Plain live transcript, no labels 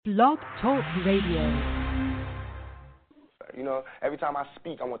Blog Talk Radio. You know, every time I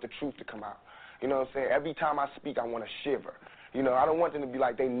speak, I want the truth to come out. You know what I'm saying? Every time I speak, I want to shiver. You know, I don't want them to be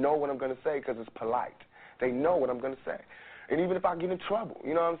like, they know what I'm going to say because it's polite. They know what I'm going to say. And even if I get in trouble,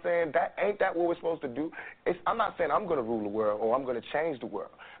 you know what I'm saying? Ain't that what we're supposed to do? I'm not saying I'm going to rule the world or I'm going to change the world,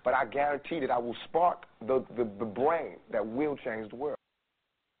 but I guarantee that I will spark the brain that will change the world.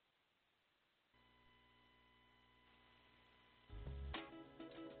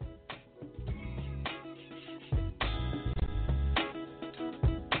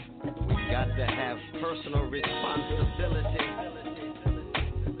 Got to have personal responsibility,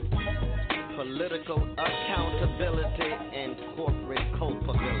 political accountability, and corporate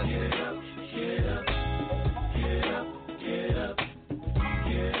culpability. Get up, get up, get up, get up,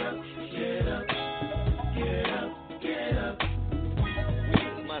 get up, get up, get up, get up.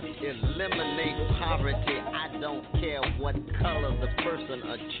 We must eliminate poverty. I don't care what color the person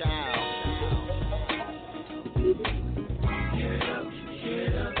or child. Get up,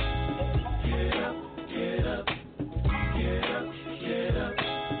 get up. Get up, get up, get up, get up,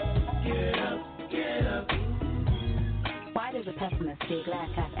 get up, get up. Why does a pessimist see a glass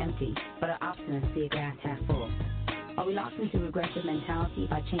half empty, but an optimist see a glass half full? Are we locked into regressive mentality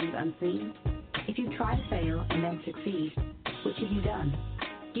by chains unseen? If you try to fail and then succeed, which have you done?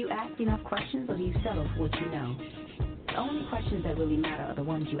 Do you ask enough questions or do you settle for what you know? The only questions that really matter are the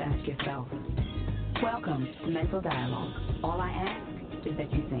ones you ask yourself. Welcome to Mental Dialogue. All I ask is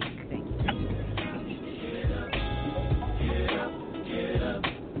that you think.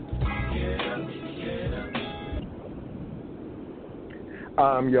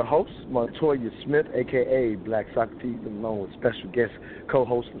 I'm your host, Montoya Smith, a.k.a. Black Socrates, along with special guest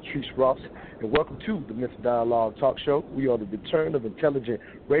co-host Latrice Ross. And welcome to the Mental Dialogue Talk Show. We are the return of intelligent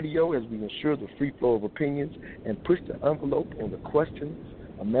radio as we ensure the free flow of opinions and push the envelope on the questions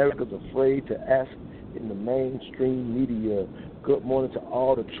America's afraid to ask in the mainstream media. Good morning to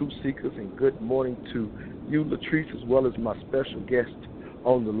all the truth seekers, and good morning to you, Latrice, as well as my special guest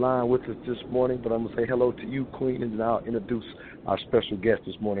on the line with us this morning. But I'm going to say hello to you, Queen, and then I'll introduce our special guest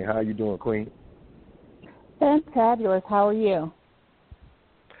this morning. How are you doing, Queen? Fantabulous. How are you?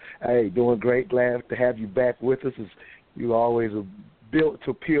 Hey, doing great. Glad to have you back with us. As you always are built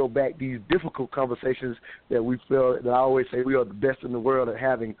to peel back these difficult conversations that we feel, that I always say we are the best in the world at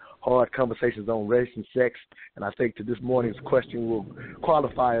having hard conversations on race and sex. And I think to this morning's question will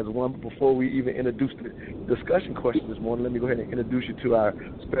qualify as one. But before we even introduce the discussion question this morning, let me go ahead and introduce you to our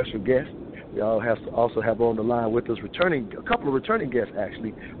special guest. We also have on the line with us a couple of returning guests,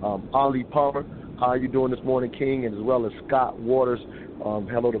 actually. Ali Palmer, how are you doing this morning, King? And as well as Scott Waters.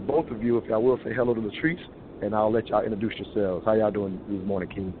 Hello to both of you. If y'all will, say hello to Latrice, and I'll let y'all introduce yourselves. How y'all doing this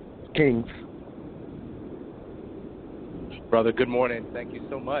morning, Kings? Brother, good morning. Thank you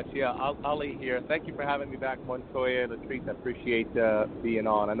so much. Yeah, Ali here. Thank you for having me back, Montoya. Latrice, I appreciate being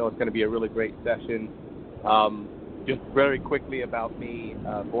on. I know it's going to be a really great session. Just very quickly about me,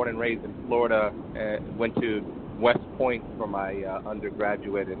 born and raised in Florida, went to West Point for my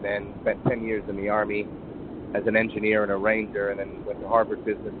undergraduate, and then spent 10 years in the Army as an engineer and a ranger, and then went to Harvard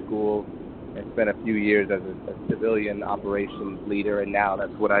Business School and spent a few years as a civilian operations leader, and now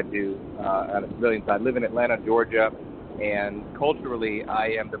that's what I do on a civilian side. I live in Atlanta, Georgia, and culturally I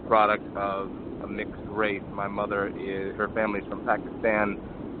am the product of a mixed race. My her family's from Pakistan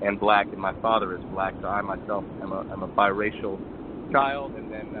and black, and my father is black, so I myself am a biracial child,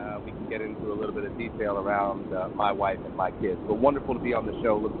 and then we can get into a little bit of detail around my wife and my kids. But wonderful to be on the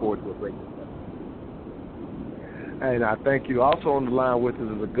show. Look forward to a great discussion. And I thank you. Also on the line with us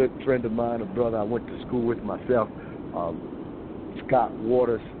is a good friend of mine, a brother I went to school with myself, Scott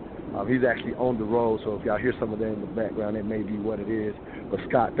Waters. He's actually on the road, so if y'all hear some of that in the background, that may be what it is. But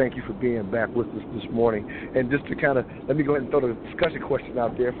Scott, thank you for being back with us this morning. And just to kind of, let me go ahead and throw the discussion question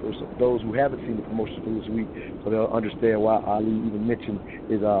out there for those who haven't seen the promotion for this week, so they'll understand why Ali even mentioned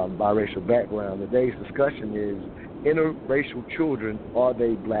his biracial background. Today's discussion is interracial children, are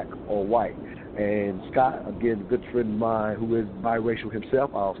they black or white? And Scott, again, a good friend of mine who is biracial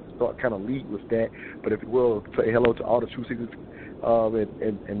himself, I'll kind of lead with that. But if you will, say hello to all the truth seekers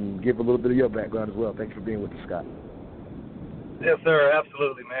and give a little bit of your background as well. Thank you for being with us, Scott. Yes, sir,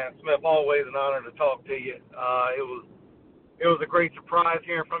 absolutely, man. Smith, always an honor to talk to you. It was a great surprise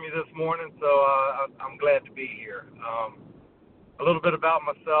hearing from you this morning, so I'm glad to be here. A little bit about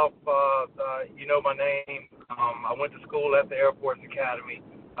myself, you know my name. I went to school at the Air Force Academy.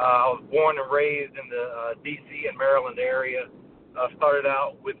 I was born and raised in the D.C. and Maryland area. Started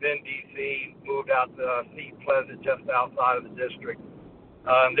out within D.C., moved out to Seat Pleasant, just outside of the district,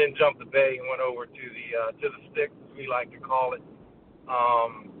 and then jumped the bay and went over to the sticks, as we like to call it.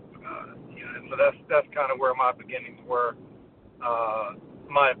 and so that's kind of where my beginnings were.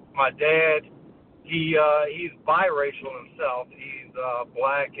 My dad, he's biracial himself. He's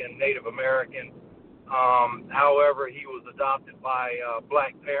black and Native American. However, he was adopted by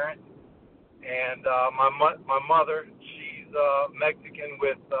black parents, and my mother, she's Mexican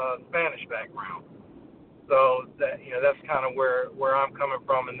with Spanish background. So that's kind of where I'm coming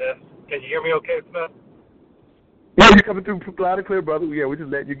from in this. Can you hear me okay, Smith? Yeah, you're coming through loud and clear, brother. Yeah, we're just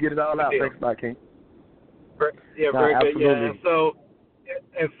letting you get it all out. Thanks, Mike King. Yeah, very good. Yeah,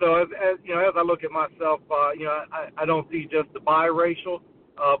 and so as I look at myself, I don't see just the biracial,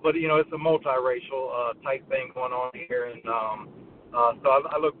 but it's a multiracial type thing going on here, and so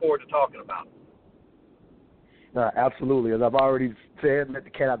I look forward to talking about it. Absolutely. As I've already said, let the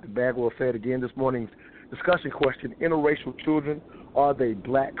cat out the bag. We'll say it again. This morning's discussion question: interracial children, are they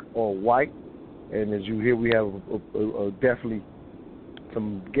black or white? And as you hear, we have definitely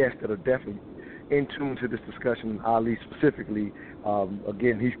some guests that are definitely in tune to this discussion. Ali specifically,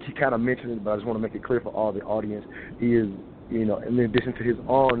 again, he kind of mentioned it, but I just want to make it clear for all the audience. He is, in addition to his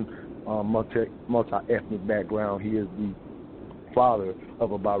own multi-ethnic background, he is the father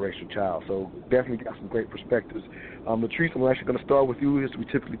of a biracial child. So definitely got some great perspectives. Latrice, I'm actually going to start with you, as we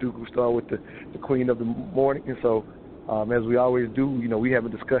typically do. We start with the queen of the morning. And so as we always do, we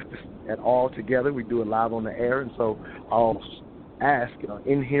haven't discussed this at all together. We do it live on the air. And so I'll ask,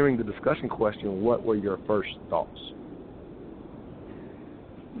 in hearing the discussion question, what were your first thoughts?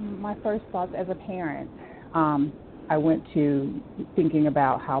 My first thoughts as a parent, I went to thinking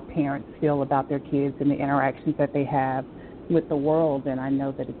about how parents feel about their kids and the interactions that they have with the world, and I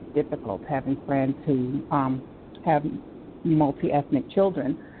know that it's difficult having friends who have multi-ethnic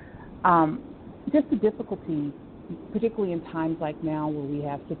children. Just the difficulty, particularly in times like now where we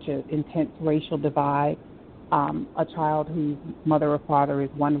have such an intense racial divide, a child whose mother or father is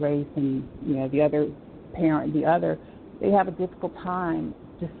one race and the other parent the other, they have a difficult time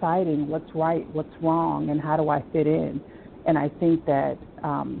deciding what's right, what's wrong, and how do I fit in. And I think that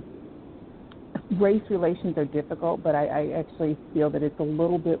race relations are difficult, but I actually feel that it's a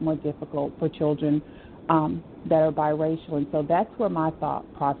little bit more difficult for children that are biracial. And so that's where my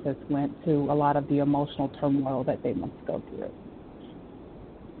thought process went, to a lot of the emotional turmoil that they must go through.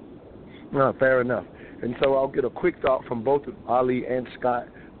 No, fair enough. And so I'll get a quick thought from both Ali and Scott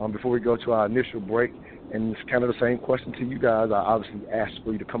before we go to our initial break. And it's kind of the same question to you guys. I obviously asked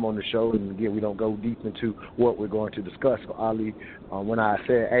for you to come on the show, and again, we don't go deep into what we're going to discuss. So, Ali, when I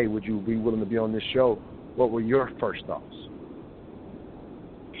said, hey, would you be willing to be on this show, what were your first thoughts?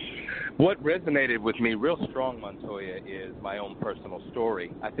 What resonated with me real strong, Montoya, is my own personal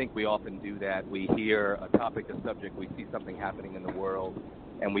story. I think we often do that. We hear a topic, a subject, we see something happening in the world,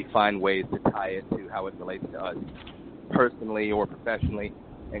 and we find ways to tie it to how it relates to us personally or professionally.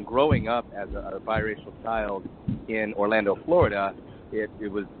 And growing up as a biracial child in Orlando, Florida,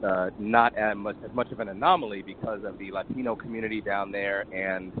 it was not as much of an anomaly because of the Latino community down there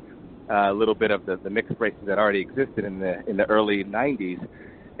and a little bit of the mixed races that already existed in the early 90s.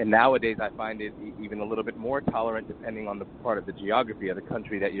 And nowadays I find it even a little bit more tolerant depending on the part of the geography of the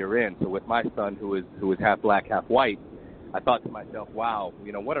country that you're in. So with my son, who is half black, half white, I thought to myself, wow,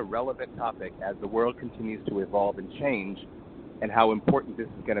 what a relevant topic as the world continues to evolve and change, and how important this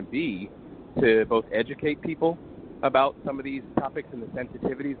is going to be to both educate people about some of these topics and the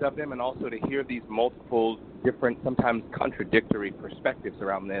sensitivities of them, and also to hear these multiple different, sometimes contradictory perspectives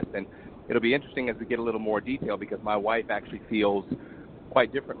around this. And it'll be interesting as we get a little more detail, because my wife actually feels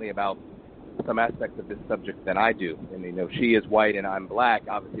quite differently about some aspects of this subject than I do. And, she is white and I'm black.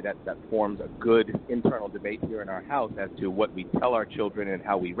 Obviously, that forms a good internal debate here in our house as to what we tell our children and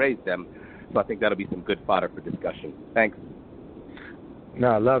how we raise them. So I think that'll be some good fodder for discussion. Thanks. No,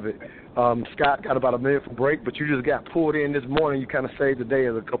 I love it. Scott, got about a minute for break, but you just got pulled in this morning. You kind of saved the day,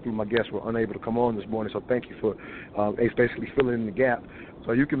 as a couple of my guests were unable to come on this morning. So thank you for basically filling in the gap.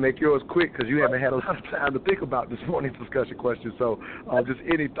 So you can make yours quick, because you haven't had a lot of time to think about this morning's discussion question. So just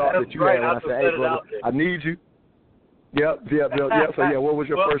any thought that you had when I said, hey, brother, I need you. Yep. So, what was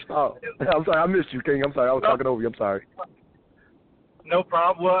your first thought? I'm sorry, I missed you, King. I'm sorry, I was talking over you. I'm sorry. No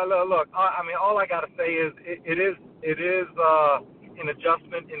problem. Well, look, all I got to say is it is an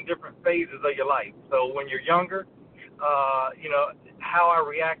adjustment in different phases of your life. So when you're younger, how I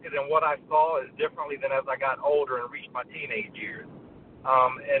reacted and what I saw is differently than as I got older and reached my teenage years.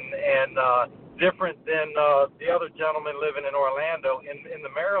 And different than the other gentleman living in Orlando. In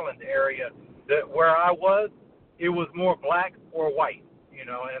the Maryland area, where I was, it was more black or white,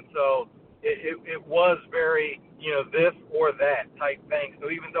 and so it was very, this or that type thing.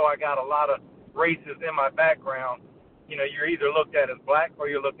 So even though I got a lot of races in my background, you're either looked at as black or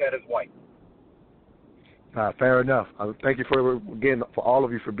you're looked at as white. Fair enough. Thank you for all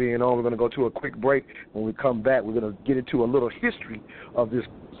of you for being on. We're going to go to a quick break. When we come back, we're going to get into a little history of this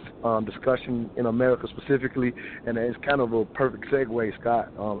discussion in America specifically, and it's kind of a perfect segue, Scott.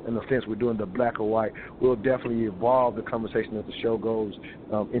 In the sense we're doing the black or white. We'll definitely evolve the conversation as the show goes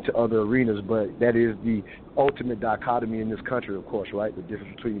into other arenas, but that is the ultimate dichotomy in this country, of course, right? The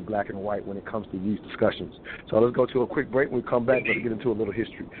difference between black and white when it comes to these discussions. So let's go to a quick break. When we come back, let's get into a little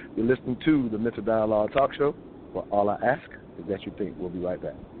history. You're listening to the Mental Dialogue Talk Show, where all I ask is that you think. We'll be right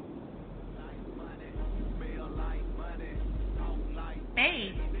back.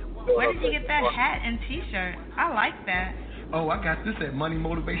 Hey, where did you get that hat and T-shirt? I like that. Oh, I got this at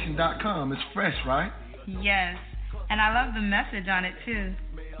moneymotivation.com. It's fresh, right? Yes, and I love the message on it, too.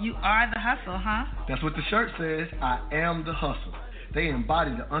 You are the hustle, huh? That's what the shirt says. I am the hustle. They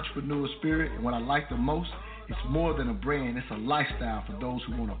embody the entrepreneur spirit, and what I like the most, it's more than a brand. It's a lifestyle for those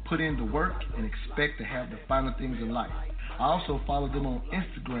who want to put in the work and expect to have the finer things in life. I also follow them on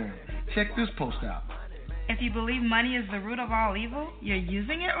Instagram. Check this post out. If you believe money is the root of all evil, you're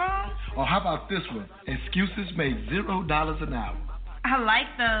using it wrong? Or how about this one? Excuses made $0 an hour. I like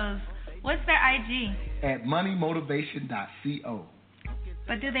those. What's their IG? At moneymotivation.co.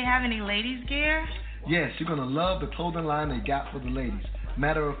 But do they have any ladies' gear? Yes, you're going to love the clothing line they got for the ladies.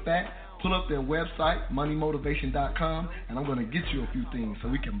 Matter of fact, pull up their website, moneymotivation.com, and I'm going to get you a few things so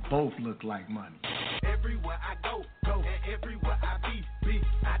we can both look like money. Everywhere I go, and everywhere I be,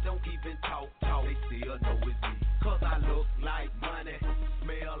 I don't even talk, they still know it's me. 'Cause I look like money,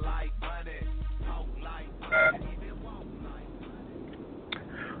 smell like money, talk like money, even walk like money.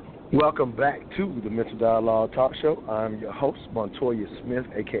 Welcome back to the Mental Dialogue Talk Show. I'm your host, Montoya Smith,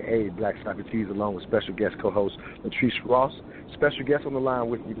 a.k.a. Black Socrates, along with special guest co-host Latrice Ross. Special guest on the line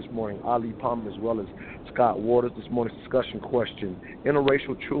with me this morning, Ali Palmer, as well as Scott Waters. This morning's discussion question: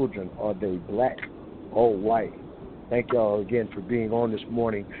 interracial children, are they black or white? Thank y'all again for being on this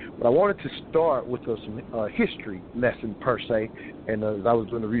morning. But I wanted to start with some history lesson per se. And as I was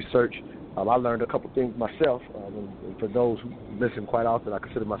doing the research, I learned a couple things myself. And for those who listen quite often, I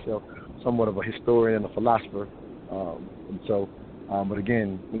consider myself somewhat of a historian and a philosopher. But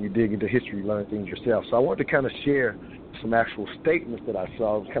again, when you dig into history, you learn things yourself. So I wanted to kind of share some actual statements that I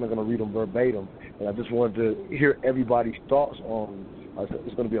saw. I was kind of going to read them verbatim, and I just wanted to hear everybody's thoughts on.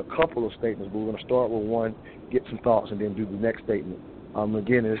 It's going to be a couple of statements, but we're going to start with one, get some thoughts, and then do the next statement.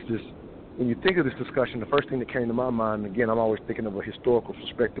 Again, it's just, when you think of this discussion, the first thing that came to my mind, again, I'm always thinking of a historical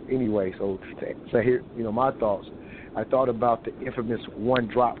perspective anyway, so to say here, my thoughts, I thought about the infamous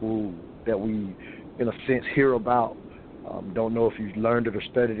one-drop rule that we, in a sense, hear about. Don't know if you've learned it or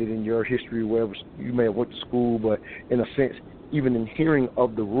studied it in your history, wherever you may have went to school, but in a sense, even in hearing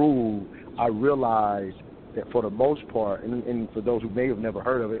of the rule, I realized that for the most part, and for those who may have never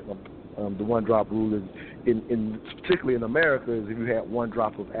heard of it, the one-drop rule is, particularly in America, is if you had one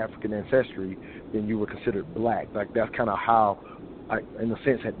drop of African ancestry, then you were considered black. Like, that's kind of how I, in a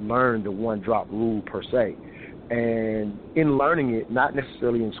sense, had learned the one-drop rule per se. And in learning it, not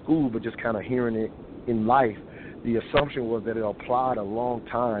necessarily in school, but just kind of hearing it in life, the assumption was that it applied a long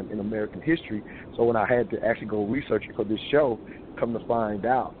time in American history. So when I had to actually go research it for this show, come to find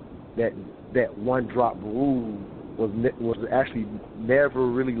out that that one-drop rule was actually never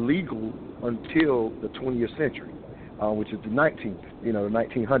really legal until the 20th century, which is the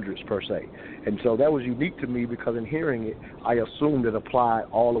 1900s per se. And so that was unique to me because in hearing it, I assumed it applied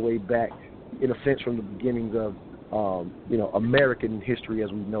all the way back, in a sense, from the beginnings of, American history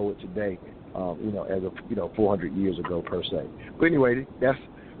as we know it today, as of 400 years ago per se. But anyway,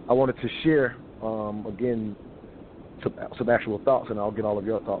 I wanted to share again some actual thoughts, and I'll get all of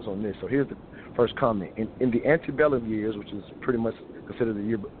your thoughts on this. So here's the first comment. In the antebellum years, which is pretty much considered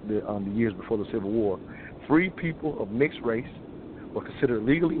the years before the Civil War, free people of mixed race were considered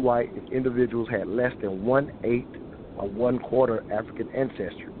legally white if individuals had less than 1/8 or 1/4 African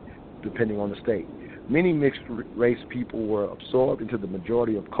ancestry, depending on the state. Many mixed race people were absorbed into the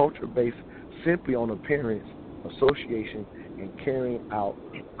majority of culture based simply on appearance, association, and carrying out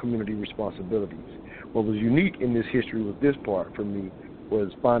community responsibilities. What was unique in this history with this part for me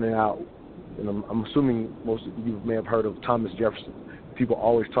was finding out, and I'm assuming most of you may have heard of Thomas Jefferson. People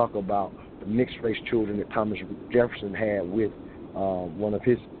always talk about the mixed race children that Thomas Jefferson had with one of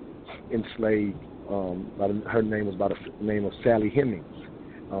his enslaved, her name was by the name of Sally Hemings.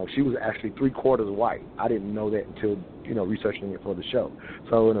 She was actually 3/4 white. I didn't know that until, researching it for the show.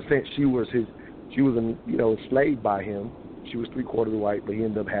 So in a sense, she was enslaved by him. She was 3/4 white, but he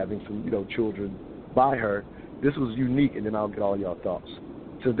ended up having some, children by her. This was unique, and then I'll get all y'all thoughts.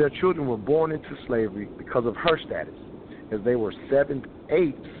 So their children were born into slavery because of her status, as they were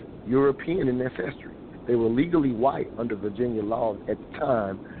 7/8 European in ancestry. They were legally white under Virginia laws at the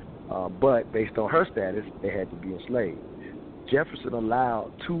time, but based on her status, they had to be enslaved. Jefferson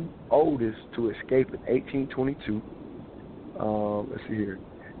allowed two oldest to escape in 1822. Let's see here.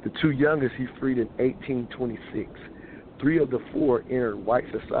 The two youngest he freed in 1826. 3 of the 4 entered white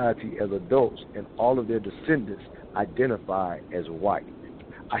society as adults, and all of their descendants identified as white.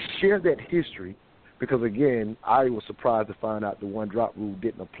 I share that history because, again, I was surprised to find out the one-drop rule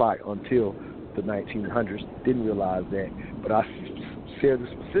didn't apply until the 1900s. Didn't realize that. But I share this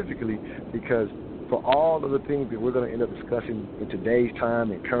specifically because for all of the things that we're going to end up discussing in today's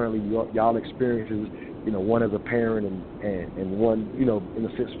time and currently y'all experiences, one as a parent and one, in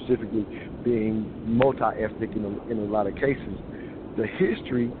a sense specifically being multi-ethnic in a lot of cases, the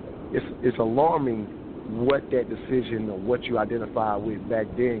history is alarming what that decision or what you identify with back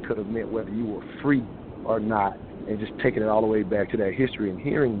then could have meant, whether you were free or not, and just taking it all the way back to that history and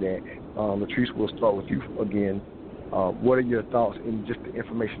hearing that. Latrice, we'll start with you again. What are your thoughts in just the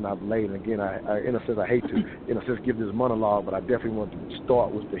information I've laid? And again, I in a sense, I hate to, give this monologue, but I definitely want to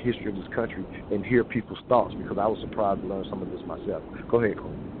start with the history of this country and hear people's thoughts because I was surprised to learn some of this myself. Go ahead,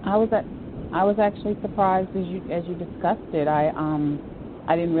 Cole. I was actually surprised as you discussed it.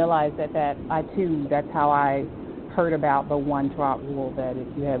 I didn't realize that's how I heard about the one-drop rule, that if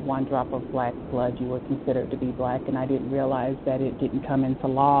you had 1 drop of black blood, you were considered to be black, and I didn't realize that it didn't come into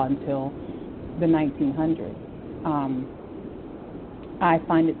law until the 1900s. I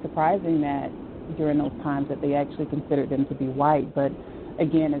find it surprising that during those times that they actually considered them to be white. But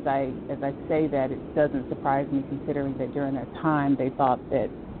again, as I say that, it doesn't surprise me considering that during that time they thought that,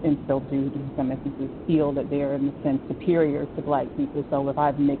 and still do in some instances, feel that they're in a sense superior to black people. So if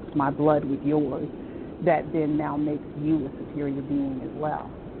I've mixed my blood with yours, that then now makes you a superior being as well.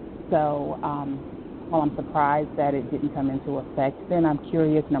 So while I'm surprised that it didn't come into effect then, I'm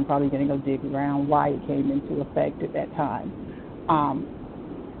curious, and I'm probably going to go dig around why it came into effect at that time.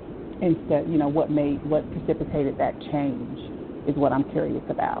 Instead, what precipitated that change is what I'm curious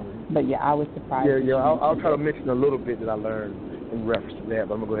about. But yeah, I was surprised. Yeah, I'll try to mention a little bit that I learned in reference to that,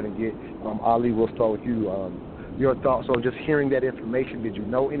 but I'm going to go ahead and get Ali, we'll start with you. Your thoughts on just hearing that information. Did you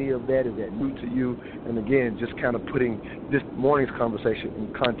know any of that? Is that new to you? And again, just kind of putting this morning's conversation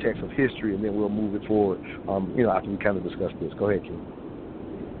in context of history, and then we'll move it forward, after we kind of discuss this. Go ahead, Kim.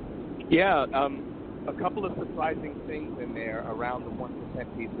 Yeah, a couple of surprising things in there around the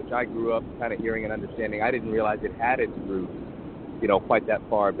 1% piece, which I grew up kind of hearing and understanding. I didn't realize it had its roots, quite that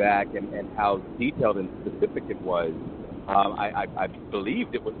far back, and how detailed and specific it was. I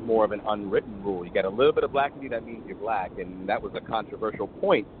believed it was more of an unwritten rule. You get a little bit of black in you, that means you're black, and that was a controversial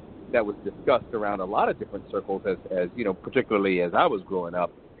point that was discussed around a lot of different circles as particularly as I was growing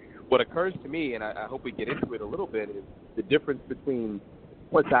up. What occurs to me, and I hope we get into it a little bit, is the difference between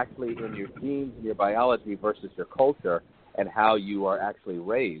what's actually in your genes and your biology versus your culture and how you are actually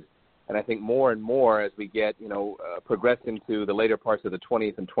raised. And I think more and more as we get, progress into the later parts of the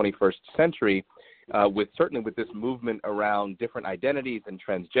 20th and 21st century, certainly with this movement around different identities and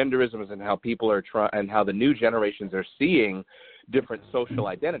transgenderism and how people are and how the new generations are seeing different social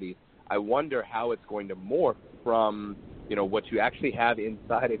identities, I wonder how it's going to morph from, what you actually have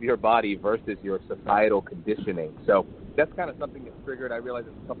inside of your body versus your societal conditioning. So that's kind of something that's triggered. I realize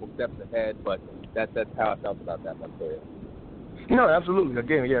it's a couple steps ahead, but that's how I felt about that one for you. No, absolutely.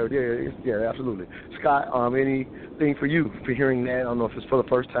 Again, yeah, absolutely. Scott, anything for you for hearing that? I don't know if it's for the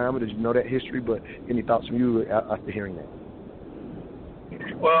first time or did you know that history, but any thoughts from you after hearing that?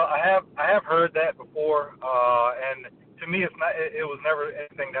 Well, I have heard that before, and to me, it was never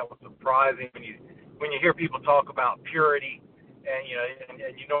anything that was surprising when you hear people talk about purity, and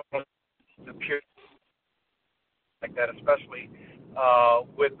the purity like that, especially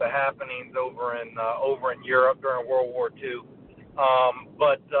with the happenings over in Europe during World War II.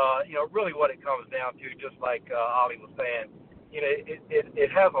 But really what it comes down to, just like Ali was saying, it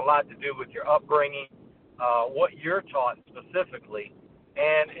has a lot to do with your upbringing, what you're taught specifically,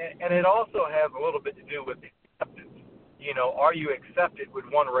 and it also has a little bit to do with acceptance. Are you accepted with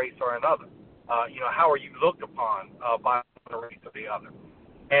one race or another? How are you looked upon by one race or the other?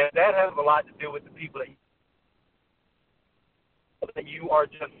 And that has a lot to do with the people that you are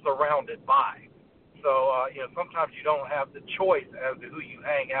just surrounded by. So, sometimes you don't have the choice as to who you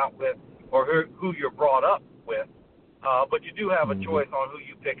hang out with or who you're brought up with, but you do have a choice on who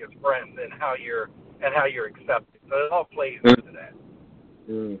you pick as friends and how you're accepted. So it all plays into that.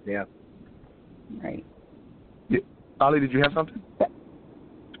 Yeah. Right. Yeah. Ali, did you have something?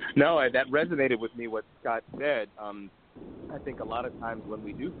 No, that resonated with me, what Scott said. I think a lot of times when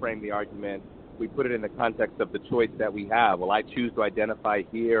we do frame the argument, we put it in the context of the choice that we have. Well, I choose to identify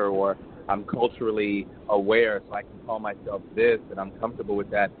here, or I'm culturally aware, so I can call myself this, and I'm comfortable with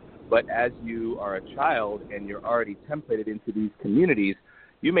that. But as you are a child and you're already templated into these communities,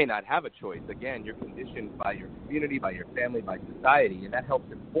 you may not have a choice. Again, you're conditioned by your community, by your family, by society, and that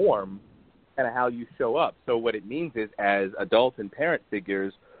helps inform kind of how you show up. So what it means is, as adult and parent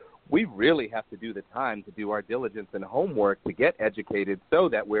figures, we really have to do the time to do our diligence and homework to get educated so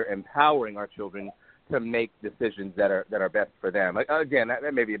that we're empowering our children to make decisions that are best for them. Again,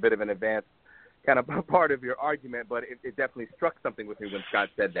 that may be a bit of an advanced kind of part of your argument, but it definitely struck something with me when Scott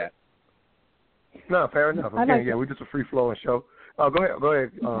said that. No, fair enough. Again, we're just a free-flowing show. Go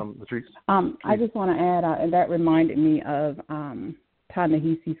ahead, Latrice. I just want to add, and that reminded me of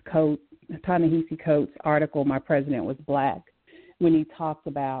Ta-Nehisi Coates' article, My President Was Black, when he talked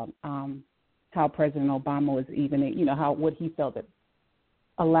about how President Obama was even, what he felt that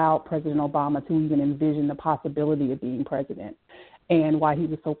allowed President Obama to even envision the possibility of being president, and why he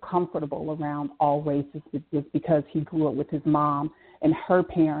was so comfortable around all races was because he grew up with his mom and her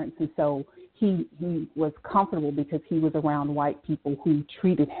parents, and so he was comfortable because he was around white people who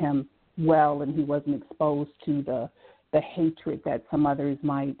treated him well, and he wasn't exposed to the hatred that some others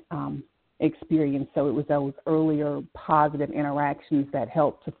might experience. So it was those earlier positive interactions that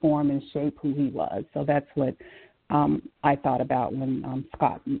helped to form and shape who he was. So that's what I thought about when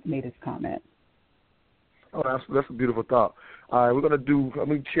Scott made his comment. Oh, that's a beautiful thought. All right, let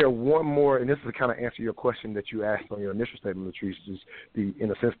me share one more, and this is to kind of answer your question that you asked on your initial statement, Latrice, just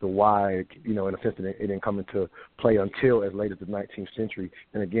in a sense, the why, in a sense that it didn't come into play until as late as the 19th century.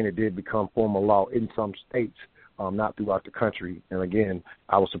 And again, it did become formal law in some states, not throughout the country. And again,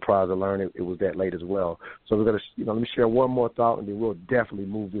 I was surprised to learn it was that late as well. So we're going to, let me share one more thought, and then we'll definitely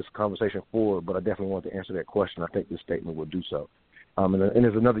move this conversation forward. But I definitely want to answer that question. I think this statement will do so. And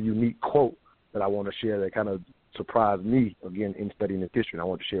there's another unique quote that I want to share that kind of surprised me, again, in studying this history, and I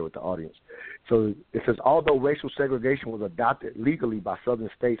want to share with the audience. So it says, although racial segregation was adopted legally by southern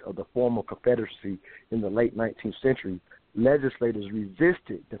states of the former Confederacy in the late 19th century, legislators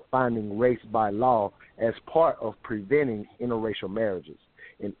resisted defining race by law as part of preventing interracial marriages.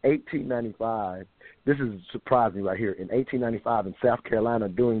 In 1895, this is surprising right here, in 1895 in South Carolina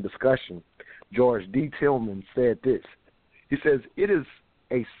during discussion, George D. Tillman said this. He says, it is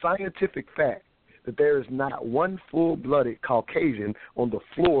a scientific fact that there is not one full-blooded Caucasian on the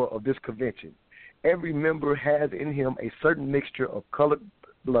floor of this convention. Every member has in him a certain mixture of colored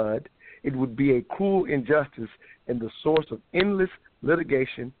blood. It would be a cruel injustice and the source of endless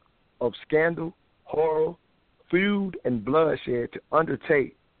litigation, of scandal, horror, feud, and bloodshed to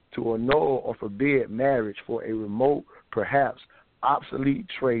undertake to annul or forbid marriage for a remote, perhaps obsolete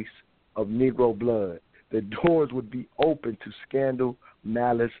trace of Negro blood. The doors would be open to scandal,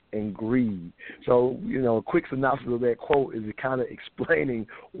 malice, and greed. So, a quick synopsis of that quote is kind of explaining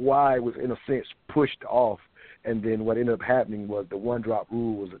why it was, in a sense, pushed off. And then what ended up happening was the one-drop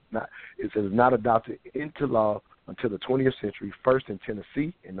rule was not adopted into law until the 20th century, first in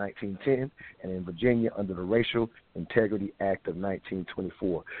Tennessee in 1910 and in Virginia under the Racial Integrity Act of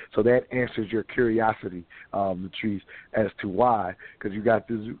 1924. So that answers your curiosity, Latrice, as to why, because you got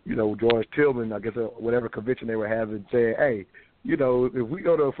this, George Tillman, I guess, whatever convention they were having, saying, hey, if we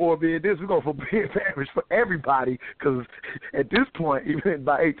go to forbid this, we're going to forbid marriage for everybody, because at this point, even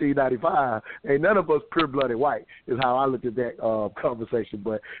by 1895, ain't none of us pure-blooded white, is how I looked at that conversation.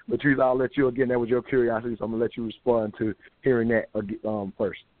 But, Latrice, I'll let you, again, that was your curiosity, so I'm going to let you respond to hearing that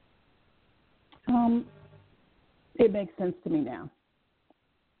first. It makes sense to me now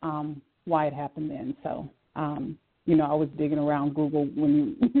why it happened then. So, I was digging around Google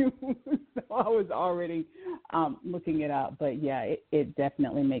when so I was already looking it up. But, yeah, it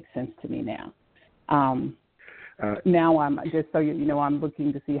definitely makes sense to me now. Now I'm, just so you know, I'm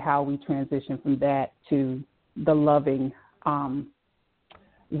looking to see how we transition from that to the loving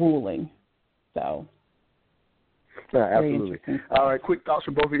ruling. So. Absolutely. All right, quick thoughts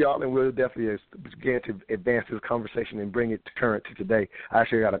from both of y'all, and we'll definitely begin to advance this conversation and bring it current to today. I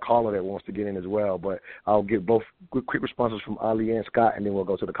actually got a caller that wants to get in as well, but I'll give both quick responses from Ali and Scott, and then we'll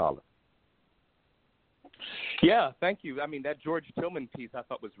go to the caller. Yeah, thank you. I mean, that George Tillman piece I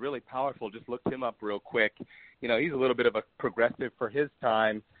thought was really powerful. Just looked him up real quick. He's a little bit of a progressive for his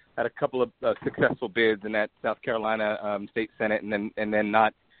time. Had a couple of successful bids in that South Carolina state Senate, and then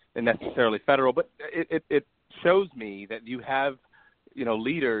not necessarily federal, but it shows me that you have,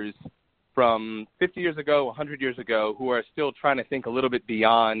 leaders from 50 years ago, 100 years ago, who are still trying to think a little bit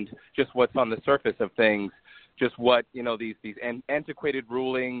beyond just what's on the surface of things. just what these antiquated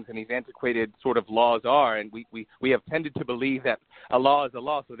rulings and these antiquated sort of laws are, and we have tended to believe that a law is a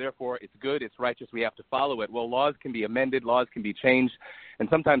law, so therefore it's good, it's righteous, we have to follow it. Well, laws can be amended, laws can be changed, and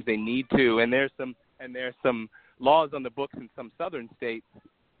sometimes they need to. And there's some laws on the books in some southern states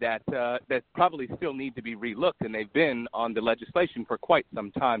that probably still need to be relooked, and they've been on the legislation for quite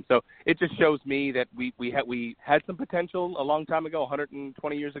some time. So it just shows me that we had some potential a long time ago,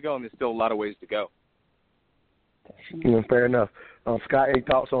 120 years ago, and there's still a lot of ways to go. Fair enough. Scott, any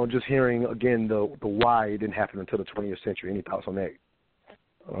thoughts on just hearing again the why it didn't happen until the 20th century? Any thoughts on that?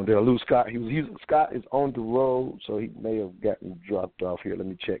 Did I lose Scott? Scott is on the road, so he may have gotten dropped off here. Let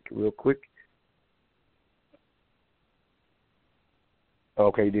me check real quick.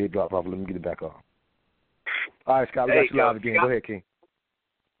 Okay, he did drop off. Let me get it back on. All right, Scott, we got you live again. Go ahead, King.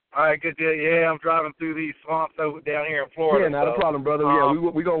 All right, good deal. Yeah, I'm driving through these swamps over down here in Florida. Yeah, not a problem, brother. Yeah,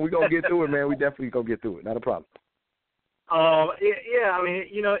 we gonna get through it, man. We definitely gonna get through it. Not a problem. Yeah, I mean,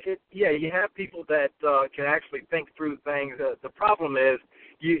 you have people that can actually think through things. The problem is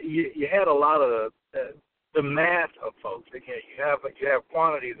you had a lot of the mass of folks. You have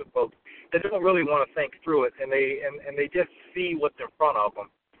quantities of folks that don't really want to think through it, and they just see what's in front of them,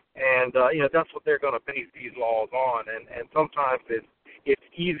 and that's what they're going to base these laws on. And sometimes it's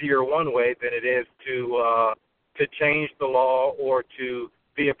easier one way than it is to change the law or to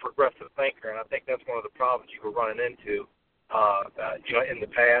be a progressive thinker. And I think that's one of the problems you were running into, in the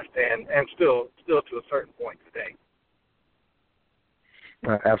past, and still to a certain point today.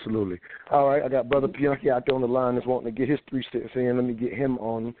 Absolutely. All right, I got Brother Pianki out there on the line that's wanting to get his 3 cents in. Let me get him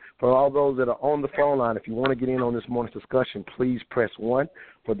on. For all those that are on the phone line, if you want to get in on this morning's discussion, please press 1.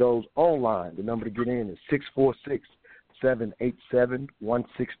 For those online, the number to get in is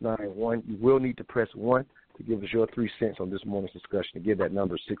 646-787-1691. You will need to press 1 to give us your 3 cents on this morning's discussion. Again, that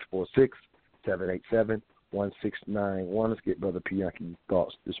number is 646-787-1691. Let's get Brother Pianki's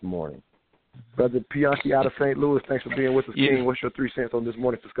thoughts this morning. Brother Pianki out of St. Louis, thanks for being with us, King. What's your 3 cents on this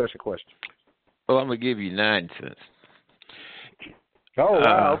morning's discussion question? Well, I'm going to give you 9 cents. Oh,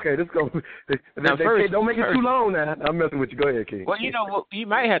 wow. Okay, let's go. Don't make it too long now. I'm messing with you. Go ahead, King. Well, you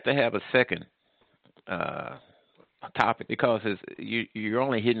might have to have a second topic because you're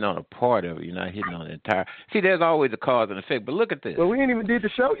only hitting on a part of it. You're not hitting on the entire. See, there's always a cause and effect. But look at this. Well, we ain't even did the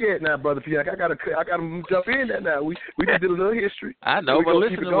show yet, now, Brother Pianki. I gotta jump in that now. We just did a little history. I know, but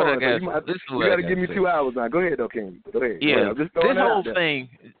listen to what I got. You got to give me 2 hours now. Go ahead, though, King. Go ahead. Yeah, this whole thing.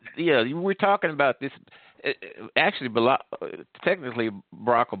 Yeah, we're talking about this. Actually, technically,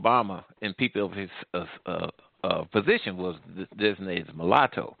 Barack Obama, in people of his position, was designated as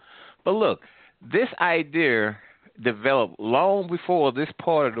mulatto. But look, this idea developed long before this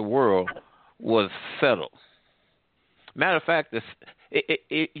part of the world was settled. Matter of fact,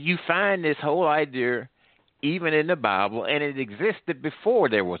 you find this whole idea even in the Bible, and it existed before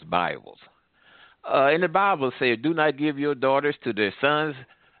there was Bibles. In the Bible, it says, do not give your daughters to their sons,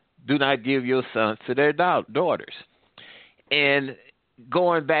 do not give your sons to their daughters. And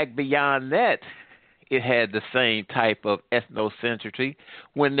going back beyond that, it had the same type of ethnocentricity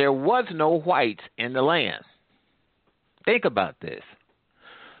when there was no whites in the land. Think about this.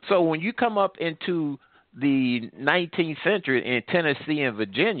 So when you come up into the 19th century in Tennessee and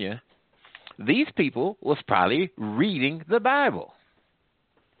Virginia, these people was probably reading the Bible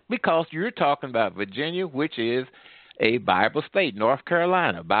because you're talking about Virginia, which is a Bible state, North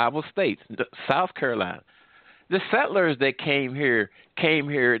Carolina, Bible state, South Carolina. The settlers that came here,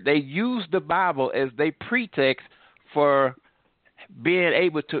 they used the Bible as their pretext for being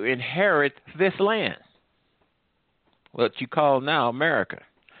able to inherit this land, what you call now America.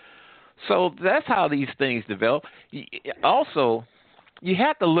 So that's how these things develop. Also, you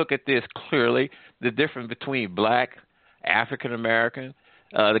have to look at this clearly, the difference between black, African American.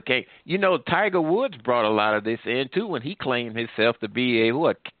 Tiger Woods brought a lot of this in, too, when he claimed himself to be a,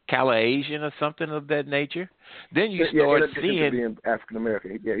 Caucasian or something of that nature. Then you start seeing... being African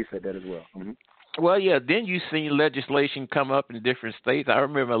American. Yeah, he said that as well. Mm-hmm. Well, yeah, then you see legislation come up in different states. I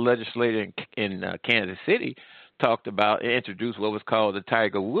remember a legislator in Kansas City introduced what was called the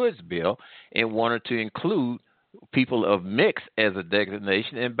Tiger Woods bill and wanted to include people of mixed as a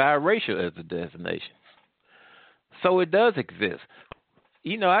designation and biracial as a designation. So it does exist.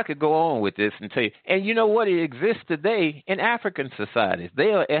 I could go on with this and tell you. And you know what? It exists today in African societies.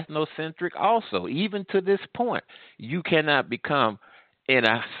 They are ethnocentric also, even to this point. You cannot become in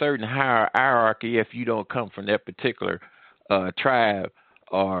a certain hierarchy if you don't come from that particular tribe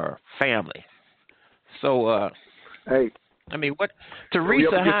or family. So, what?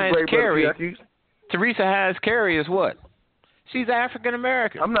 Teresa Hines Carey is what? She's African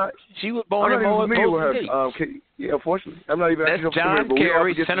American. I'm not. She was born in Moses. Yeah, unfortunately, I'm not even. That's John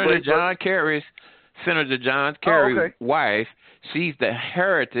Kerry, Senator John Kerry's wife. She's the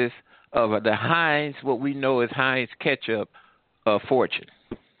heritage of the Heinz, what we know as Heinz ketchup, fortune.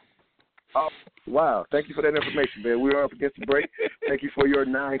 Oh, wow. Thank you for that information, man. We are up against the break. Thank you for your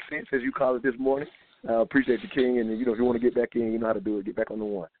 9 cents, as you call it this morning. Appreciate the king. And, if you want to get back in, you know how to do it. Get back on the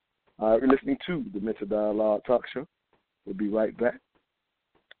one. You're listening to the Mental Dialogue Talk Show. We'll be right back.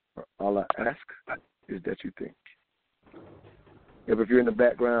 All I ask is that you think. If you're in the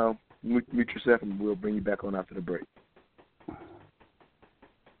background, mute yourself, and we'll bring you back on after the break.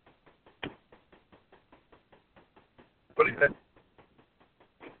 What is that?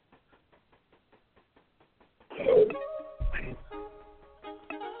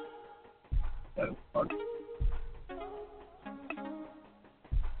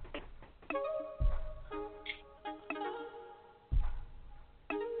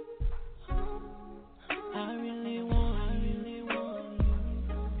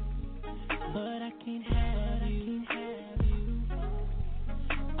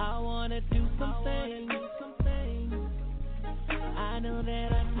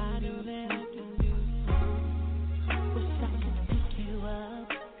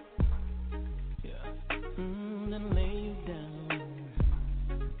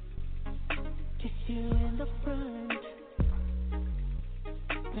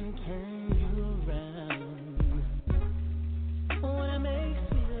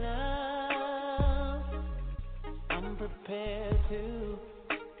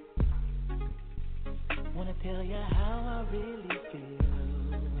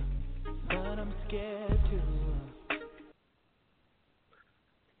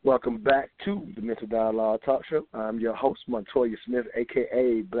 Welcome back to the Mental Dialogue Talk Show. I'm your host, Montoya Smith,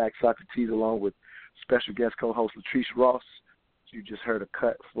 a.k.a. Black Socrates, along with special guest co-host Latrice Ross. You just heard a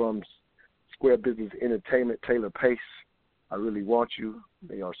cut from Square Business Entertainment, Taylor Pace. I Really Want You.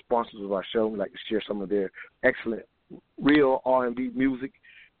 They are sponsors of our show. We like to share some of their excellent, real R&B music.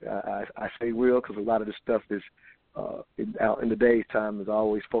 I say real because a lot of this stuff is, out in the day's time, is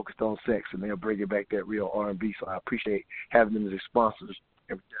always focused on sex, and they're bringing back that real R&B. So I appreciate having them as sponsors.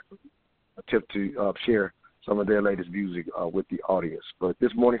 Attempt to share some of their latest music with the audience. But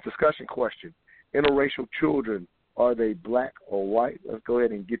this morning's discussion question, interracial children, are they black or white? Let's go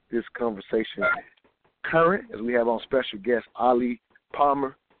ahead and get this conversation current as we have on special guest Ali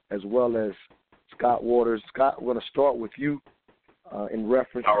Palmer as well as Scott Waters. Scott, we're going to start with you in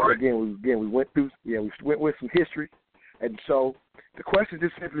reference. Right. Again, we went with some history. And so the question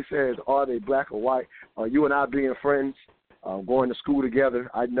just simply says, are they black or white? Are you and I being friends? Going to school together.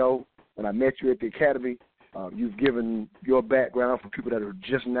 I know when I met you at the academy, you've given your background for people that are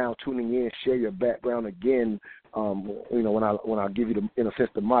just now tuning in. Share your background again. When I give you in a sense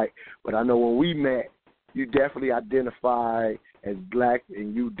the mic. But I know when we met, you definitely identified as black,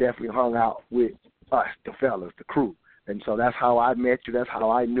 and you definitely hung out with us, the fellas, the crew. And so that's how I met you. That's how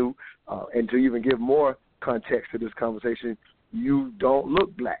I knew. And to even give more context to this conversation, you don't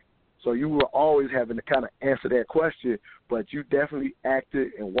look black. So you were always having to kind of answer that question, but you definitely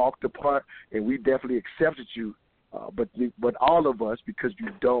acted and walked the part, and we definitely accepted you. But all of us, because you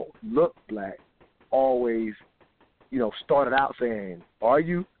don't look black, always, started out saying, "Are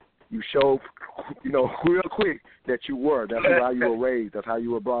you?" You showed, real quick that you were. That's how you were raised. That's how you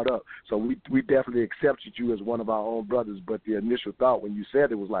were brought up. So we definitely accepted you as one of our own brothers. But the initial thought when you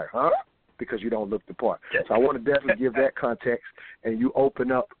said it was like, huh? Because you don't look the part. So I want to definitely give that context, and you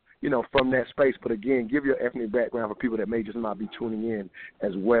open up, from that space. But again, give your ethnic background for people that may just not be tuning in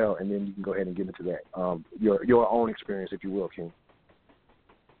as well, and then you can go ahead and get into that. Your own experience, if you will, King.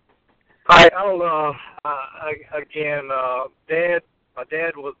 Hi, my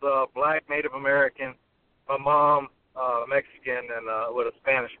dad was black, Native American. My mom, Mexican, and with a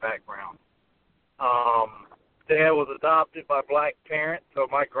Spanish background. Dad was adopted by black parents, so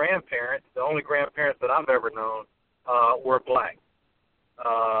my grandparents, the only grandparents that I've ever known, were black.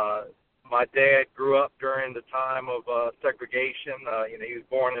 My dad grew up during the time of segregation. He was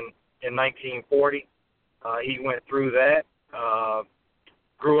born in 1940. He went through that.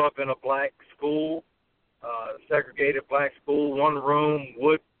 Grew up in a black school, segregated black school, one room,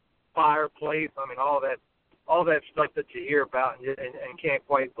 wood fireplace. I mean, all that stuff that you hear about and can't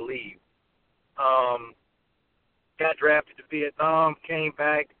quite believe. Got drafted to Vietnam, came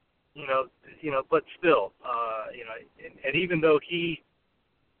back, but still, and even though he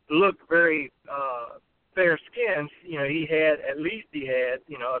looked very fair-skinned, he had a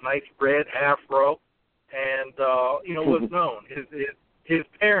nice red afro, and was known. His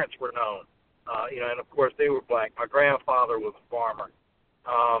parents were known. and of course they were black. My grandfather was a farmer,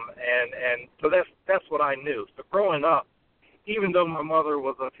 and so that's what I knew. So growing up, even though my mother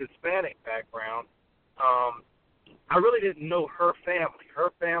was of Hispanic background, I really didn't know her family. Her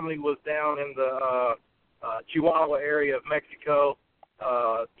family was down in the Chihuahua area of Mexico.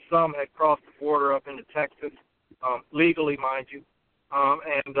 Some had crossed the border up into Texas, legally, mind you.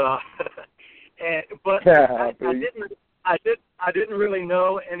 But I didn't really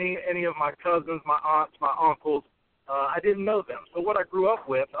know any of my cousins, my aunts, my uncles. I didn't know them. So what I grew up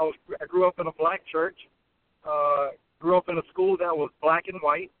with, I grew up in a black church. Grew up in a school that was black and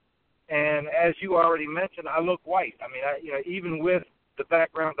white. And as you already mentioned, I look white. I mean, even with the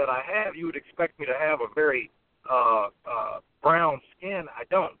background that I have, you would expect me to have a very brown skin. I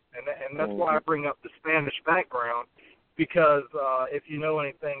don't, and that's why I bring up the Spanish background, because if you know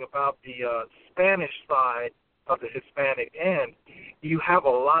anything about the Spanish side of the Hispanic end, you have a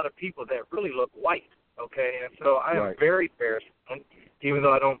lot of people that really look white. Okay, and so I am very fair skinned, even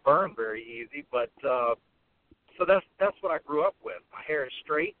though I don't burn very easy. But so that's what I grew up with. My hair is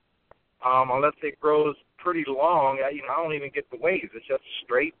straight. Unless it grows pretty long, I don't even get the waves. It's just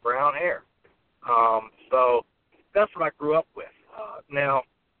straight brown hair. So that's what I grew up with. Now,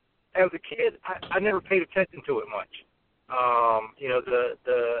 as a kid, I never paid attention to it much. I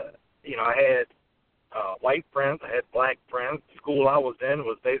had white friends, I had black friends. The school I was in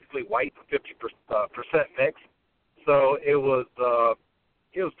was basically white, 50% mixed. So it was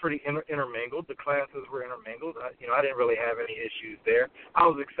pretty intermingled. The classes were intermingled. I didn't really have any issues there. I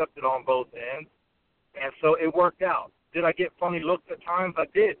was accepted on both ends, and so it worked out. Did I get funny looks at times? I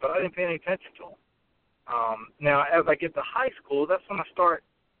did, but I didn't pay any attention to them. Now, as I get to high school, that's when I start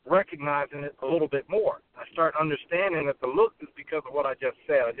recognizing it a little bit more. I start understanding that the look is because of what I just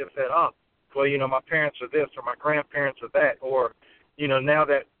said. I just said, my parents are this, or my grandparents are that, or, now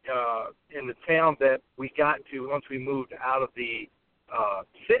that in the town that we got to, once we moved out of the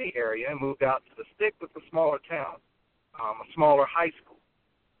city area and moved out to the stick with a smaller town, a smaller high school.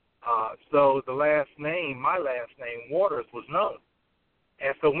 So my last name, Waters, was known.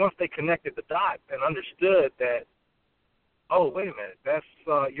 And so once they connected the dots and understood that, oh, wait a minute, that's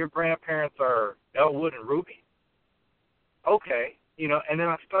your grandparents are Elwood and Ruby. Okay, and then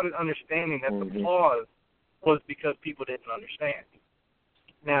I started understanding that the pause was because people didn't understand.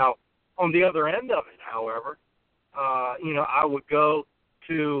 Now, on the other end of it, however, I would go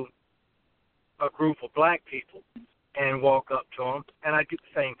to a group of black people and walk up to them, and I'd get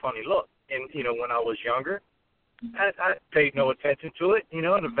the same funny look. And, when I was younger, I paid no attention to it,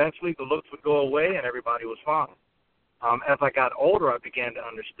 and eventually the looks would go away and everybody was fine. As I got older, I began to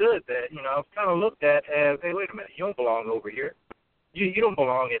understand that, I was kind of looked at as, hey, wait a minute, you don't belong over here. You don't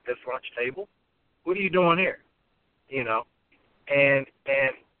belong at this lunch table. What are you doing here? And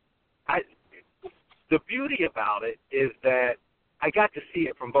the beauty about it is that I got to see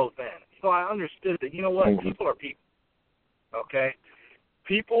it from both ends. So I understood that, people are people, okay?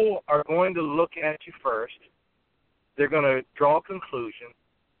 People are going to look at you first. They're going to draw a conclusion.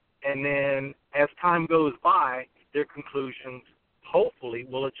 And then as time goes by, their conclusions hopefully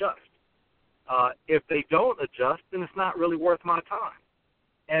will adjust. If they don't adjust, then it's not really worth my time.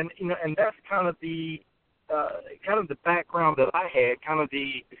 And, and that's kind of the background that I had, kind of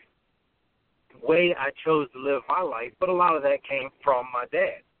the way I chose to live my life, but a lot of that came from my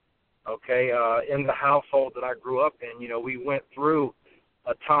dad, okay? In the household that I grew up in, we went through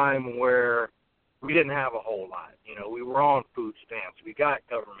a time where we didn't have a whole lot. We were on food stamps. We got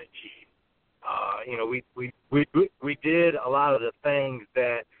government cheese. We did a lot of the things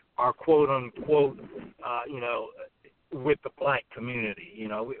that are quote-unquote, with the black community.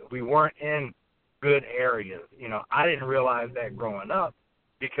 We weren't in good areas. I didn't realize that growing up.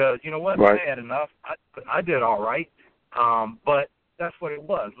 Because, I had enough. I did all right. But that's what it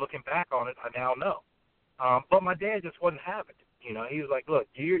was. Looking back on it, I now know. But my dad just wasn't having it. He was like, look,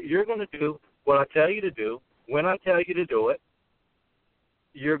 you're going to do what I tell you to do. When I tell you to do it,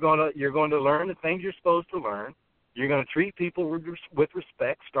 you're going to learn the things you're supposed to learn. You're going to treat people with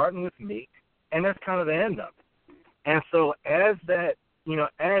respect, starting with me. And that's kind of the end of it. And so as that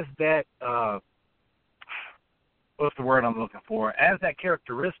what's the word I'm looking for? As that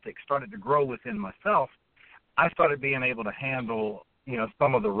characteristic started to grow within myself, I started being able to handle,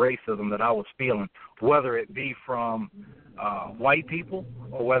 some of the racism that I was feeling, whether it be from white people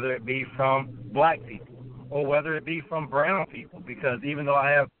or whether it be from black people or whether it be from brown people. Because even though I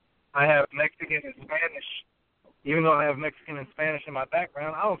have Mexican and Spanish, in my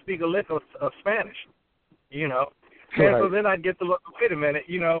background, I don't speak a lick of Spanish, And so then I'd get to look, wait a minute,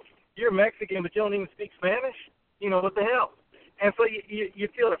 you're Mexican, but you don't even speak Spanish? What the hell? And so you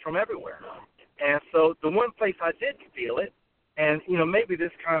feel it from everywhere. And so the one place I didn't feel it, and, maybe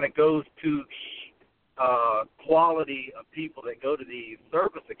this kind of goes to the quality of people that go to these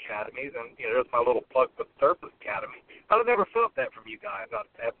service academies, and, there's my little plug for the service academy. I've never felt that from you guys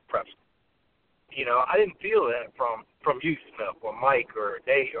at Preston. I didn't feel that from you, Smith, or Mike, or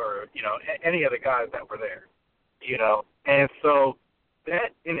Dave, or, any of the guys that were there, And so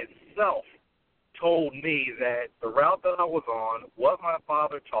that in itself told me that the route that I was on, what my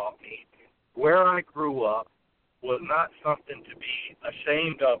father taught me, where I grew up, was not something to be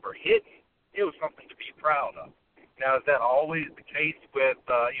ashamed of or hidden. It was something to be proud of. Now, is that always the case with,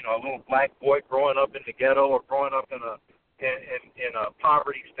 a little black boy growing up in the ghetto or growing up in a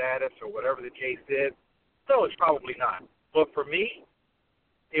poverty status or whatever the case is? No, it's probably not. But for me,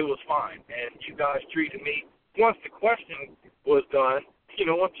 it was fine. And you guys treated me, once the question was done,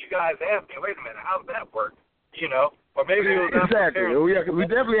 once you guys asked me, wait a minute, how does that work? Or maybe it was exactly. We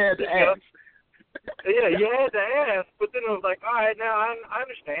definitely had to ask. Yeah, you had to ask, but then it was like, all right, now I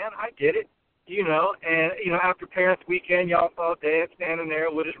understand, I get it, and, after Parents Weekend, y'all saw Dad standing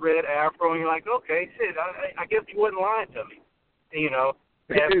there with his red afro, and you're like, okay, shit, I guess he wasn't lying to me,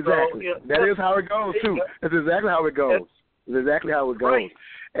 Exactly. So, that is how it goes, too. That's exactly how it goes. It's exactly how it goes. Right.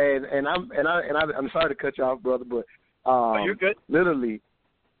 And I'm sorry to cut you off, brother, but you're good. Literally,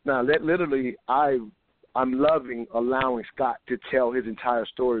 I'm loving allowing Scott to tell his entire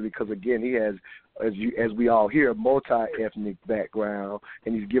story because, again, he has, as we all hear, a multi-ethnic background,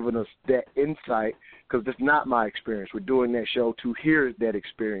 and he's given us that insight because that's not my experience. We're doing that show to hear that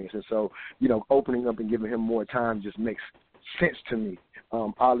experience. And so, opening up and giving him more time just makes sense to me.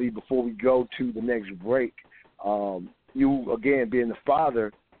 Ali, before we go to the next break, you, again, being the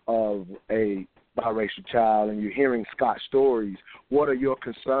father of a biracial child and you're hearing Scott's stories, what are your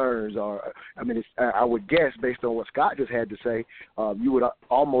concerns? I would guess, based on what Scott just had to say, you would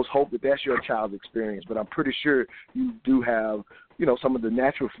almost hope that that's your child's experience, but I'm pretty sure you do have, some of the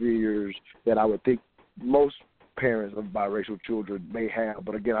natural fears that I would think most parents of biracial children may have.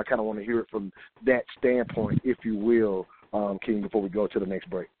 But, again, I kind of want to hear it from that standpoint, if you will, King, before we go to the next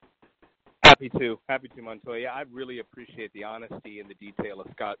break. Happy to, Montoya. I really appreciate the honesty and the detail of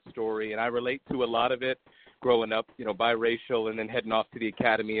Scott's story, and I relate to a lot of it growing up, biracial and then heading off to the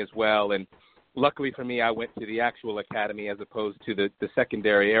academy as well. And luckily for me, I went to the actual academy as opposed to the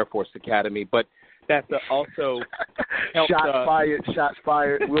secondary Air Force Academy. But that's also helped. Shots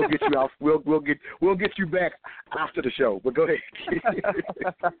fired. We'll get you off. We'll get you back after the show. But go ahead.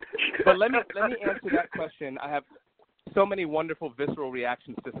 But let me answer that question. I have so many wonderful visceral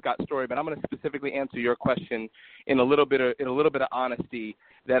reactions to Scott's story, but I'm going to specifically answer your question in a little bit of honesty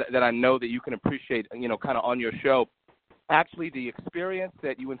that I know that you can appreciate, kind of on your show. Actually, the experience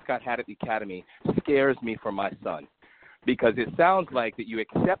that you and Scott had at the academy scares me for my son, because it sounds like that you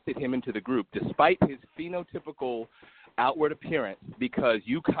accepted him into the group despite his phenotypical outward appearance, because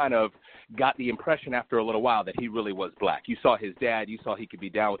you kind of got the impression after a little while that he really was black. You saw his dad, you saw he could be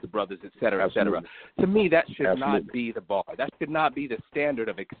down with the brothers, et cetera, et cetera. To me, that should not be the bar. That should not be the standard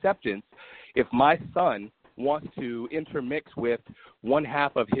of acceptance. If my son wants to intermix with one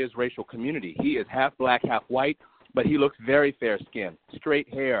half of his racial community, he is half black, half white, but he looks very fair-skinned,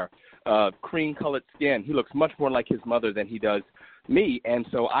 straight hair, cream-colored skin. He looks much more like his mother than he does me, and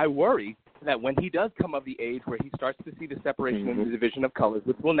so I worry that when he does come of the age where he starts to see the separation and the division of colors,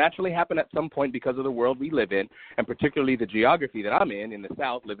 which will naturally happen at some point because of the world we live in, and particularly the geography that I'm in the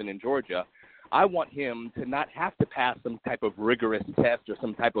South, living in Georgia, I want him to not have to pass some type of rigorous test or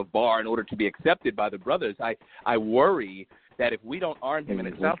some type of bar in order to be accepted by the brothers. I worry that if we don't arm him, and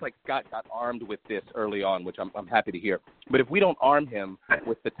it sounds like Scott got armed with this early on, which I'm happy to hear, but if we don't arm him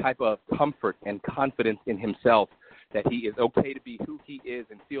with the type of comfort and confidence in himself that he is okay to be who he is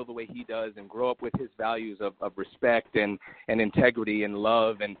and feel the way he does and grow up with his values of respect and integrity and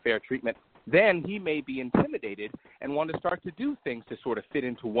love and fair treatment, then he may be intimidated and want to start to do things to sort of fit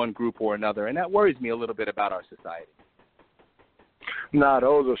into one group or another. And that worries me a little bit about our society. Nah,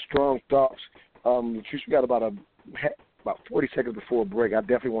 those are strong thoughts. We got about 40 seconds before a break. I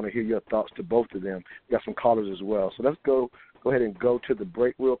definitely want to hear your thoughts to both of them. We got some callers as well. So let's go ahead and go to the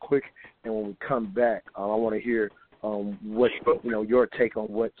break real quick. And when we come back, I want to hear what your take on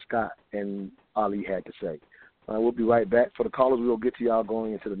what Scott and Ali had to say. We'll be right back. For the callers, we'll get to y'all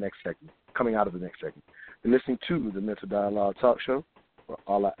going into the next segment, coming out of the next segment. You're listening to the Mental Dialogue Talk Show, where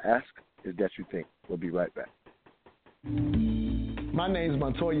all I ask is that you think. We'll be right back. My name is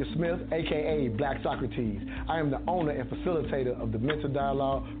Montoya Smith, a.k.a. Black Socrates. I am the owner and facilitator of the Mental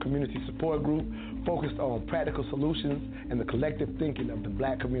Dialogue Community Support Group, focused on practical solutions and the collective thinking of the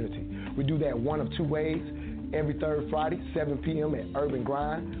black community. We do that one of two ways: every third Friday, 7 p.m. at Urban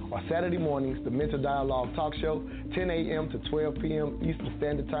Grind, or Saturday mornings, the Mental Dialogue Talk Show, 10 a.m. to 12 p.m. Eastern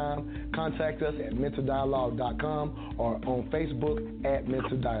Standard Time. Contact us at mentaldialogue.com or on Facebook at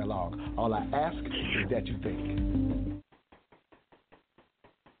Mental Dialogue. All I ask is that you think.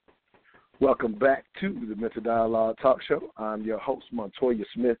 Welcome back to the Mental Dialogue Talk Show. I'm your host, Montoya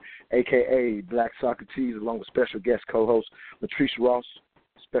Smith, a.k.a. Black Socrates, along with special guest co-host Latrice Ross,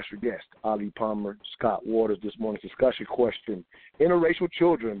 special guest Ali Palmer, Scott Waters. This morning's discussion question: interracial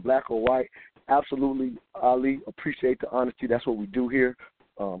children, black or white? Absolutely, Ali. Appreciate the honesty. That's what we do here.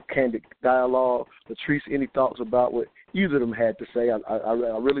 Candid dialogue. Latrice, any thoughts about what either of them had to say? I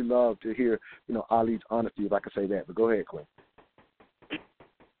really love to hear, Ali's honesty, if I could say that. But go ahead, Quinn.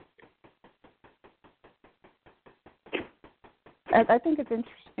 I think it's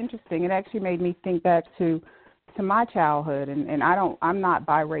interesting. It actually made me think back to my childhood, and I'm not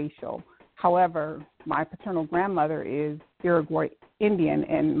biracial. However, my paternal grandmother is Iroquois Indian,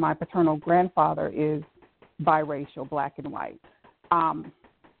 and my paternal grandfather is biracial, black and white.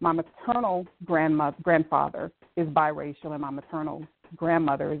 My maternal grandfather is biracial, and my maternal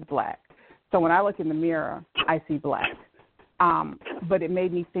grandmother is black. So when I look in the mirror, I see black. But it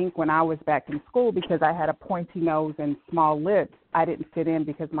made me think when I was back in school, because I had a pointy nose and small lips, I didn't fit in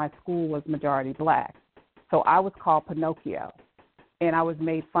because my school was majority black. So I was called Pinocchio, and I was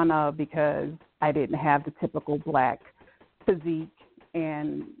made fun of because I didn't have the typical black physique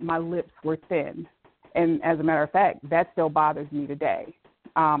and my lips were thin. And as a matter of fact, that still bothers me today.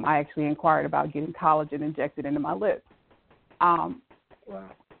 I actually inquired about getting collagen injected into my lips. Wow.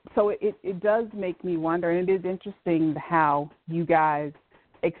 So it does make me wonder, and it is interesting how you guys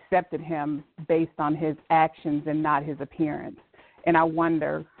accepted him based on his actions and not his appearance. And I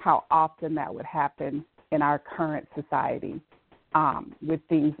wonder how often that would happen in our current society, with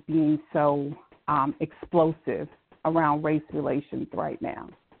things being so explosive around race relations right now.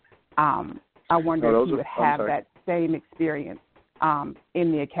 I wonder if you would have that same experience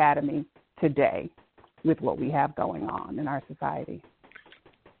in the academy today with what we have going on in our society.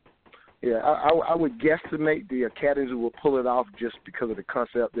 Yeah, I would guesstimate the academies will pull it off just because of the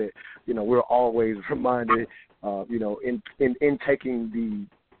concept that, we're always reminded, in taking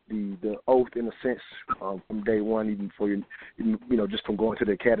the oath in a sense from day one, even before just from going to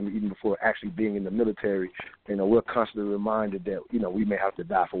the academy, even before actually being in the military, we're constantly reminded that, we may have to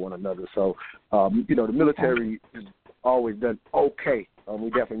die for one another. So, the military has always done okay. We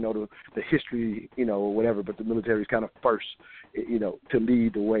definitely know the history, or whatever, but the military is kind of first, to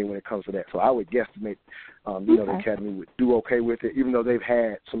lead the way when it comes to that. So I would guesstimate, the academy would do okay with it, even though they've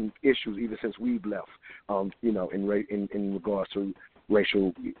had some issues even since we've left, in regards to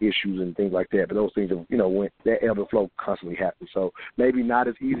racial issues and things like that. But those things have, that ebb and flow constantly happens. So maybe not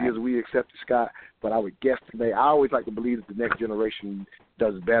as easy as we accepted, Scott, but I would guesstimate. I always like to believe that the next generation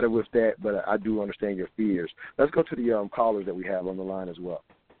does better with that, but I do understand your fears. Let's go to the callers that we have on the line as well.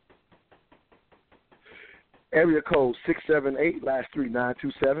 Area code 678, last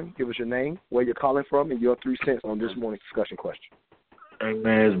 3927. Give us your name, where you're calling from, and your 3 cents on this morning's discussion question. Hey,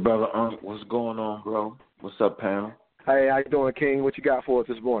 man, it's Brother Unc. What's going on, bro? What's up, panel? Hey, how you doing, King? What you got for us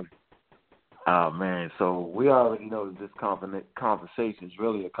this morning? Oh, man, so we already know that this conversation is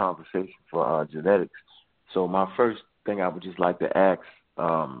really a conversation for genetics. So my first thing I would just like to ask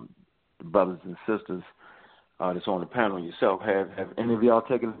the brothers and sisters that's on the panel and yourself, have any of y'all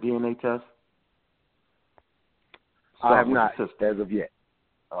taken a DNA test? I have not, as of yet.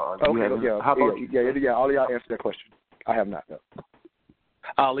 How about you? Yeah, all of y'all answer that question. I have not, no.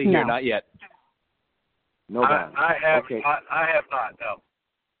 Ali here, not yet. Nobody. I have. Okay. I have not.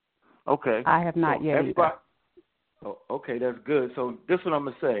 No. Okay. I have not yet either. Oh, okay, that's good. So this is what I'm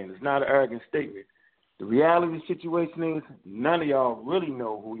gonna say. It's not an arrogant statement. The reality of the situation is none of y'all really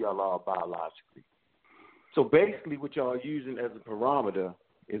know who y'all are biologically. So basically, what y'all are using as a parameter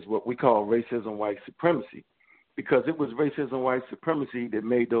is what we call racism, white supremacy, because it was racism, white supremacy that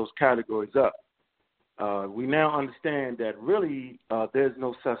made those categories up. We now understand that really there's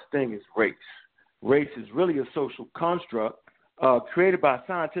no such thing as race. Race is really a social construct created by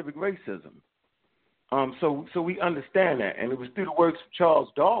scientific racism. So we understand that, and it was through the works of Charles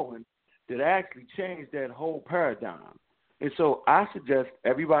Darwin that actually changed that whole paradigm. And so I suggest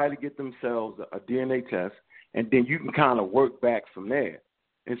everybody get themselves a DNA test, and then you can kind of work back from there.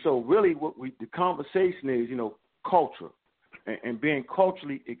 And so really the conversation is, culture and being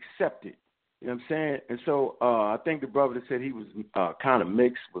culturally accepted. You know what I'm saying? And so I think the brother that said he was kind of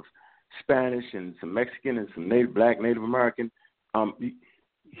mixed with Spanish and some Mexican and some Black Native American,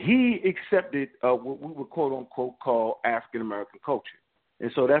 he accepted what we would quote unquote call African American culture.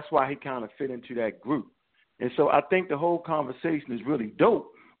 And so that's why he kind of fit into that group. And so I think the whole conversation is really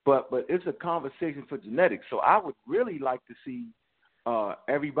dope, but it's a conversation for genetics. So I would really like to see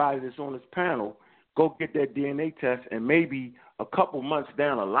everybody that's on this panel go get that DNA test, and maybe a couple months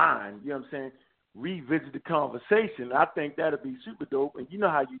down the line, you know what I'm saying, revisit the conversation. I think that'd be super dope. And you know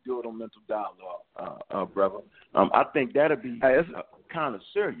how you do it on Mental Dialogue, brother. I think that'd be kind of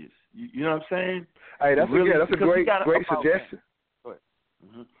serious. You know what I'm saying? Hey, that's really, that's a great suggestion. Go ahead.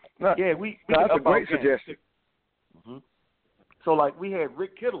 Mm-hmm. No, yeah, we that's a great suggestion. Mm-hmm. So, like, we had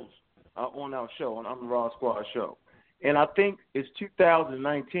Rick Kittles on our show, on the Raw Squad show. And I think it's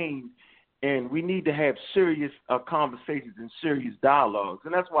 2019, and we need to have serious conversations and serious dialogues.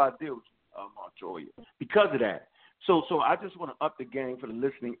 And that's why I deal with you, Montoya, because of that. So I just want to up the game for the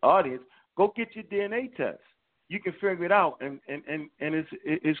listening audience. Go get your DNA test. You can figure it out. And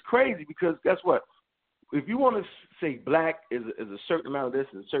it's crazy because guess what? If you want to say black is a certain amount of this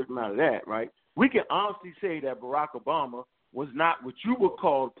and a certain amount of that, right, we can honestly say that Barack Obama was not what you would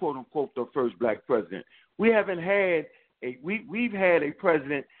call, quote unquote, the first black president. We haven't had we've had a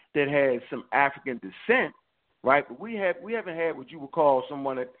president that has some African descent, right? But we haven't had what you would call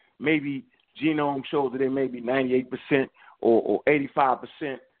someone that maybe genome shows that they may be 98% or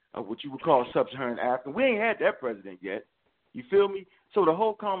 85% of what you would call sub-Saharan African. We ain't had that president yet. You feel me? So the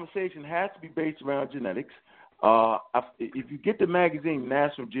whole conversation has to be based around genetics. If you get the magazine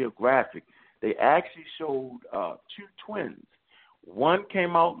National Geographic, they actually showed two twins. One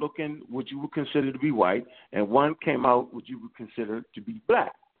came out looking what you would consider to be white, and one came out what you would consider to be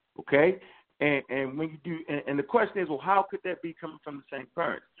black. Okay, and when you do, and the question is, well, how could that be coming from the same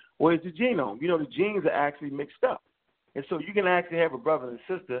parents? Well, it's the genome. You know, the genes are actually mixed up, and so you can actually have a brother and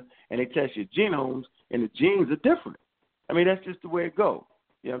sister, and they test your genomes, and the genes are different. I mean, that's just the way it goes.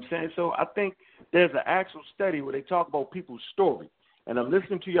 You know what I'm saying? So I think there's an actual study where they talk about people's story, and I'm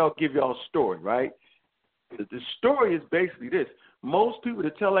listening to y'all give y'all a story, right? The story is basically this. Most people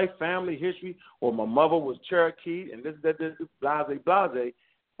that tell their family history, or my mother was Cherokee, and this, blase, blase,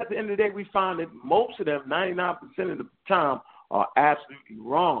 at the end of the day, we find that most of them, 99% of the time, are absolutely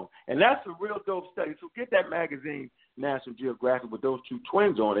wrong. And that's a real dope study. So get that magazine, National Geographic, with those two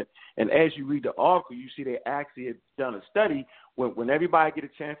twins on it. And as you read the article, you see they actually had done a study when everybody get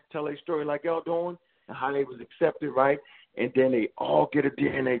a chance to tell their story like y'all doing and how they was accepted, right? And then they all get a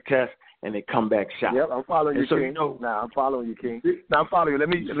DNA test, and they come back shot. Yep, I'm following you, so, King. You know, I'm following you, King. Now, I'm following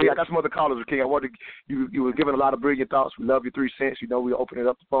you. I got some other callers, King. I wanted you were giving a lot of brilliant thoughts. We love your 3 cents. You know, we open it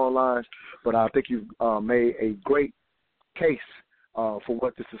up the phone lines, but I think you've made a great case for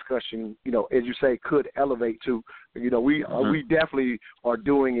what this discussion, you know, as you say, could elevate to. You know, we definitely are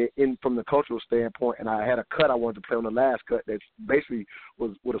doing it from the cultural standpoint, and I had a cut I wanted to play on the last cut that basically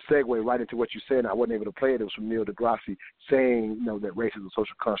was with a segue right into what you said, and I wasn't able to play it. It was from Neil deGrasse saying, you know, that race is a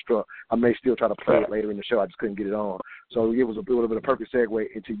social construct. I may still try to play it later in the show. I just couldn't get it on. So it was a little bit of a perfect segue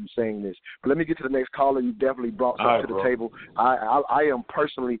into you saying this. But let me get to the next caller. You definitely brought something to the table. I am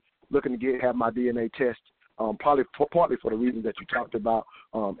personally looking to have my DNA test. Partly for the reasons that you talked about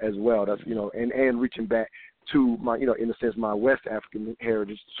as well. That's, you know, and reaching back to my, you know, in a sense, my West African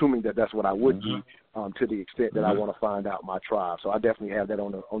heritage, assuming that that's what I would be to the extent that I want to find out my tribe. So I definitely have that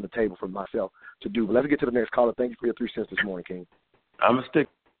on the table for myself to do. But let's get to the next caller. Thank you for your 3 cents this morning, King. I'm a stick.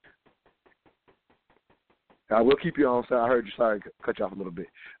 I will keep you on. So I heard you. Sorry, cut you off a little bit.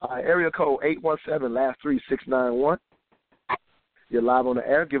 Area code 817, last 3691. You're live on the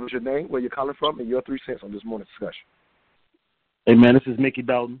air. Give us your name, where you're calling from, and your 3 cents on this morning's discussion. Hey, man, this is Mickey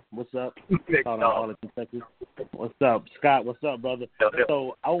Dalton. What's up? Dalton. What's up? Scott, what's up, brother?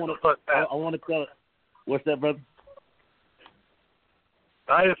 So I want to tell – what's that, brother?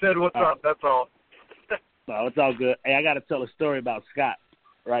 I just said what's up. That's all. No, it's all good. Hey, I got to tell a story about Scott,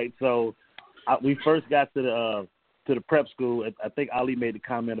 right? So we first got to the prep school. I think Ali made the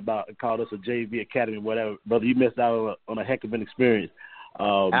comment about it, called us a JV academy, whatever. Brother, you missed out on a heck of an experience.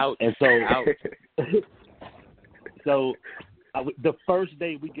 Ouch. And so, the first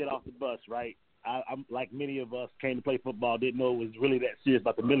day we get off the bus, right? I'm like many of us came to play football, didn't know it was really that serious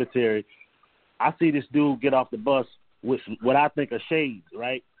about the military. I see this dude get off the bus with what I think are shades,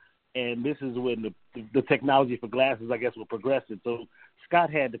 right? And this is when the technology for glasses, I guess, were progressing. So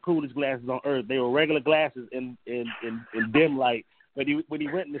Scott had the coolest glasses on earth. They were regular glasses in dim light, but when he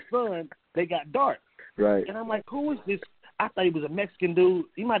went in the sun, they got dark. Right. And I'm like, who is this? I thought he was a Mexican dude.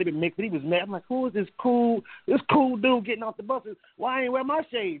 He might have been mixed, but he was mad. I'm like, who is this cool dude getting off the bus? Why I ain't wear my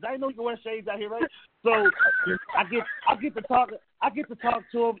shades? I didn't know you can wear shades out here, right? So I get to talk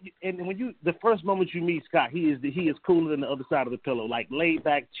to him, and when the first moment you meet Scott, he is cooler than the other side of the pillow, like laid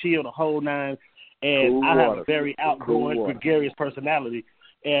back, chill, the whole nine. And I have a very outgoing, gregarious personality.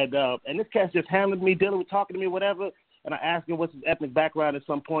 And this cat's just handling me, dealing with, talking to me, whatever. And I asked him what's his ethnic background at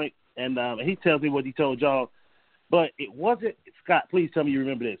some point, and he tells me what he told y'all. But it wasn't, Scott, please tell me you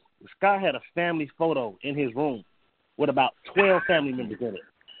remember this. Scott had a family photo in his room with about 12 family members in it.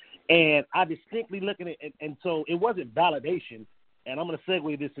 And I distinctly looking at it, and so it wasn't validation. And I'm going to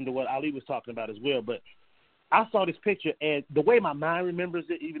segue this into what Ali was talking about as well. But I saw this picture, and the way my mind remembers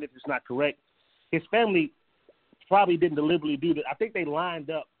it, even if it's not correct, his family probably didn't deliberately do that. I think they lined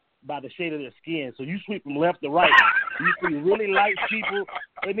up by the shade of their skin. So you sweep from left to right. You see really light people,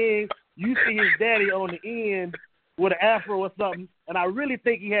 and then you see his daddy on the end with an afro or something. And I really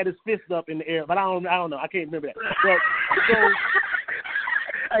think he had his fist up in the air, but I don't know. I can't remember that.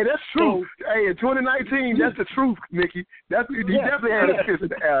 Hey, that's true. Hey, in 2019, that's the truth, Mickey. He definitely had his fist in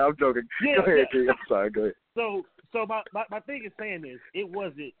the air. I'm joking. Go ahead, King. I'm sorry. Go ahead. So my thing is saying is, it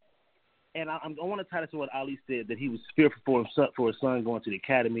wasn't, and I want to tie this to what Ali said, that he was fearful for his son going to the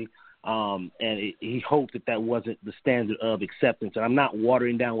academy, and he hoped that wasn't the standard of acceptance. And I'm not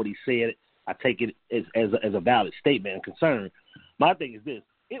watering down what he said. I take it as a valid statement and concern. My thing is this: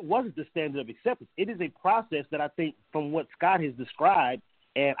 it wasn't the standard of acceptance. It is a process that I think, from what Scott has described,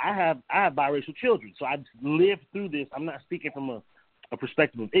 and I have biracial children, so I lived through this. I'm not speaking from a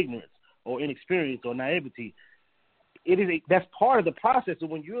perspective of ignorance or inexperience or naivety. That's part of the process. And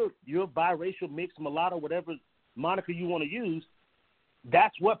when you're biracial, mixed, mulatto, whatever moniker you want to use,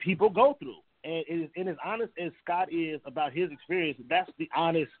 that's what people go through. And as honest as Scott is about his experience, that's the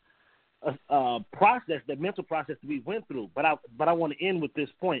honest process, the mental process that we went through. But I want to end with this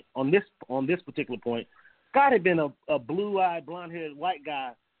point. On this particular point, Scott had been a blue-eyed, blonde-haired white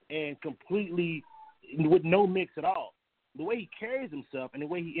guy, and completely with no mix at all. The way he carries himself and the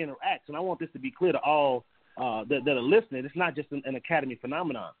way he interacts, and I want this to be clear to all that are listening, it's not just an academy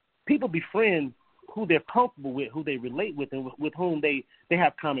phenomenon. People befriend who they're comfortable with, who they relate with, and with whom they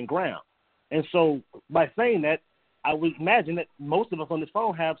have common ground. And so by saying that, I would imagine that most of us on this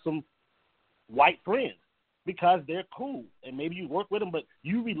phone have some white friends because they're cool, and maybe you work with them, but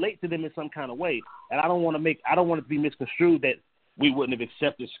you relate to them in some kind of way. And I don't want it to be misconstrued that we wouldn't have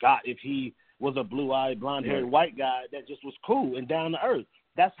accepted Scott if he was a blue-eyed, blonde-haired white guy that just was cool and down to earth.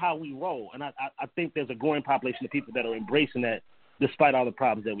 That's how we roll. And I think there's a growing population of people that are embracing that despite all the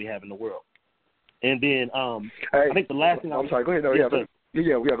problems that we have in the world. And then I think the last thing I'm sorry, go ahead. No, go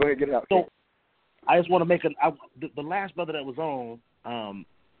ahead, get it out. So I just want to make the last brother that was on,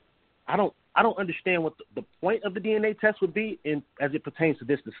 I don't understand what the point of the DNA test would be as it pertains to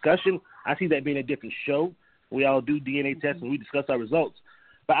this discussion. I see that being a different show. We all do DNA tests and we discuss our results.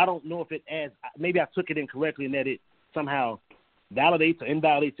 But I don't know if it adds – maybe I took it incorrectly in that it somehow validates or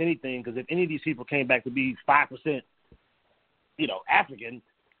invalidates anything, because if any of these people came back to be 5%, African,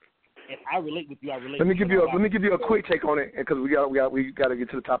 if I relate with you, I relate Let me with give you. Let me give you a quick take on it, because we got to get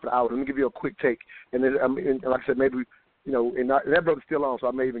to the top of the hour. Let me give you a quick take. And then, and like I said, maybe – and that brother's still on, so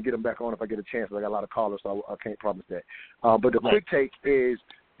I may even get him back on if I get a chance. But I got a lot of callers, so I can't promise that. But the quick take is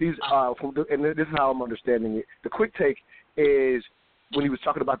and this is how I'm understanding it. The quick take is when he was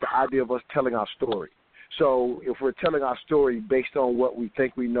talking about the idea of us telling our story. So if we're telling our story based on what we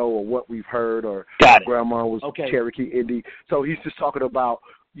think we know or what we've heard, or grandma was Cherokee Indian, so he's just talking about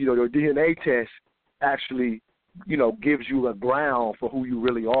your DNA test actually gives you a ground for who you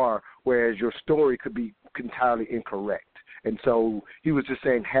really are, whereas your story could be entirely incorrect. And so he was just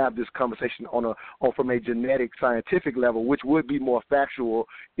saying, have this conversation from a genetic, scientific level, which would be more factual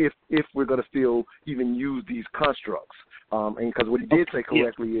if we're going to still even use these constructs. And because what he did say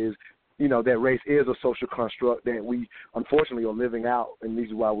correctly is, that race is a social construct that we unfortunately are living out, and this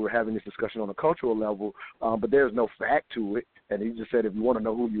is why we're having this discussion on a cultural level. But there's no fact to it. And he just said, if you want to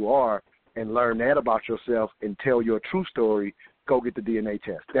know who you are and learn that about yourself and tell your true story, go get the DNA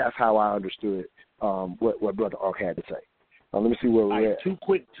test. That's how I understood what Brother Ark had to say. Let me see where we're at. Two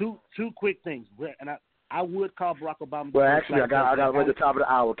quick things, and I would call Barack Obama. Well, actually, I got at the top of the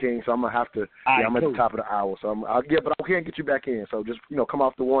hour, King. So I'm gonna have to. I'm at the top of the hour, so but I can't get you back in. So just come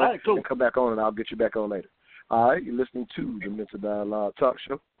off the one and come back on, and I'll get you back on later. All right, you're listening to the Mental Dialogue Talk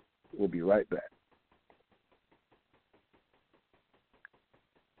Show. We'll be right back.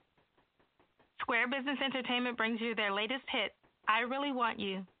 Square Business Entertainment brings you their latest hit, I Really Want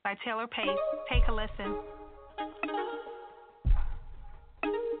You, by Taylor Pace. Take a listen.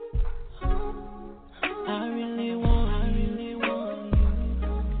 I really want you,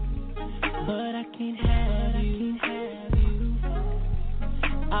 but I can't have you.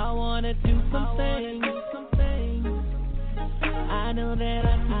 I wanna do some things. I know that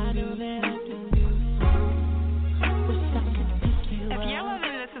I can do. If you're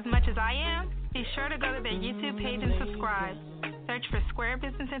loving this as much as I am, be sure to go to their YouTube page and subscribe. Search for Square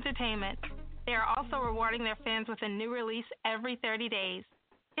Business Entertainment. They are also rewarding their fans with a new release every 30 days.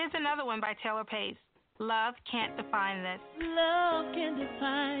 Here's another one by Taylor Pace. Love Can't Define This. Love can't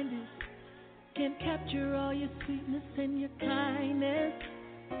define this. Can capture all your sweetness and your kindness.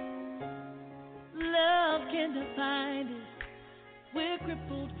 Love can't define this. We're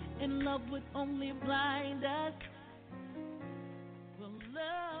crippled and love would only blind us. Well,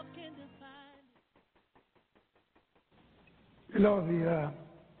 love can't define this. You know, the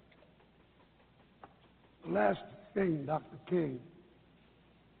last thing Dr. King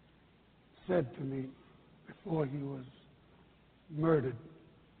said to me before he was murdered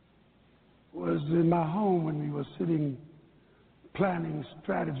was in my home when we were sitting planning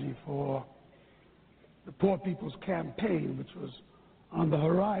strategy for the Poor People's Campaign, which was on the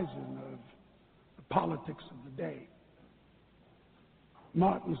horizon of the politics of the day.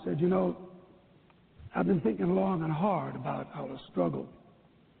 Martin said, you know, I've been thinking long and hard about our struggle.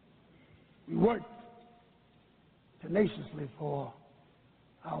 We worked tenaciously for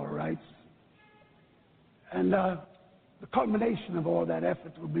our rights, and the culmination of all that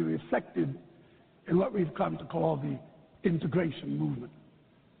effort will be reflected in what we've come to call the integration movement.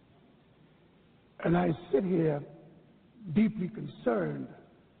 And I sit here deeply concerned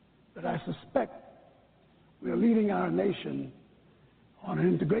that I suspect we are leading our nation on an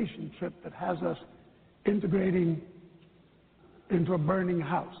integration trip that has us integrating into a burning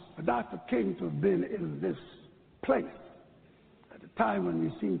house. For Dr. King to have been in this place at a time when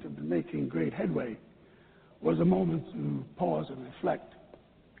we seem to be making great headway was a moment to pause and reflect.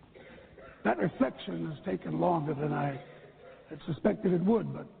 That reflection has taken longer than I had suspected it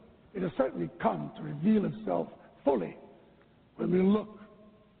would, but it has certainly come to reveal itself fully when we look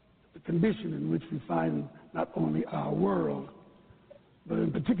at the condition in which we find not only our world, but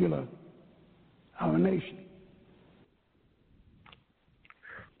in particular, our nation.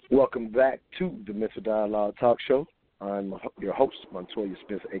 Welcome back to the Mental Dialogue Talk Show. I'm your host, Montoya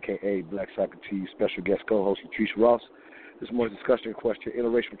Spencer, a.k.a. Black Socrates, special guest co-host Latrice Ross. This morning's discussion question,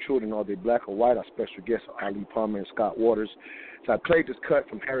 interracial children, are they black or white? Our special guests are Ali Palmer and Scott Waters. So I played this cut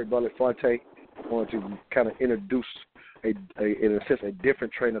from Harry Belafonte. I wanted to kind of introduce, in a sense, a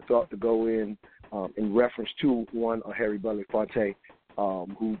different train of thought to go in reference to one, Harry Belafonte,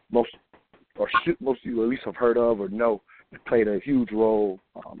 who most of you at least have heard of or know, played a huge role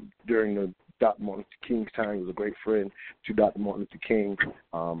during the Dr. Martin Luther King's time. He was a great friend to Dr. Martin Luther King,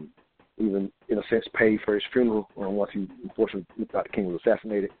 even in a sense paid for his funeral once unfortunately, Dr. King was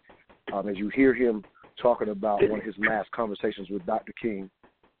assassinated. As you hear him talking about one of his last conversations with Dr. King,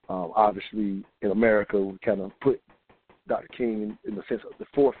 obviously in America we kind of put Dr. King in the sense of the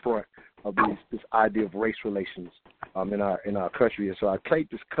forefront of this idea of race relations in our country. And so I played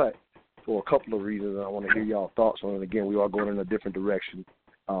this cut for a couple of reasons, and I want to hear y'all thoughts on it. Again, we are going in a different direction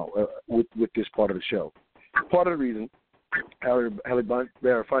with this part of the show. Part of the reason, Harry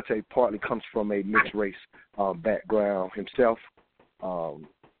Belafonte partly comes from a mixed race background himself.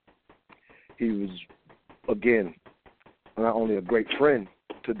 He was, again, not only a great friend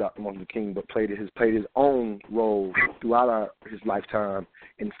to Dr. Martin Luther King, but played his own role throughout his lifetime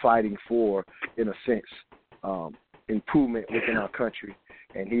in fighting for, in a sense, improvement within our country.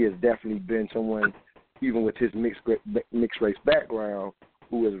 And he has definitely been someone, even with his mixed race background,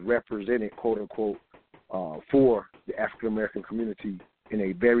 who has represented, quote unquote, for the African American community in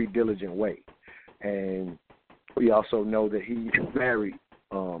a very diligent way. And we also know that he married,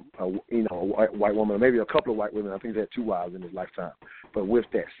 a white woman, maybe a couple of white women. I think he had 2 wives in his lifetime. But with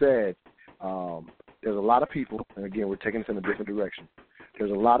that said, there's a lot of people, and again, we're taking this in a different direction.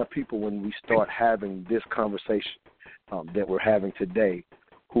 There's a lot of people when we start having this conversation that we're having today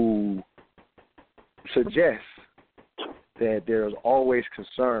who suggest that there's always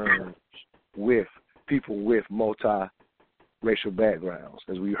concern with people with multi-racial backgrounds.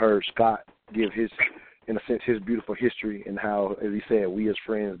 As we heard Scott give his, in a sense, his beautiful history and how, as he said, we as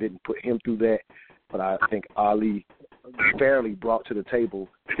friends didn't put him through that. But I think Ali fairly brought to the table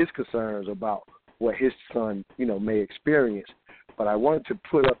his concerns about what his son, may experience. But I wanted to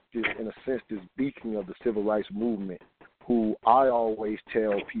put up this, in a sense, this beacon of the civil rights movement, who I always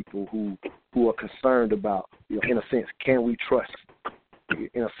tell people who are concerned about, in a sense, can we trust,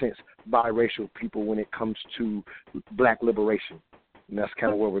 in a sense, biracial people when it comes to black liberation? And that's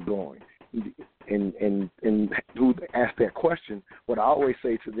kind of where we're going. And who asked that question, what I always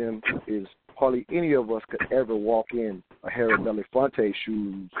say to them is hardly any of us could ever walk in a Harry Belafonte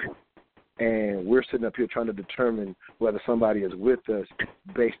shoes, and we're sitting up here trying to determine whether somebody is with us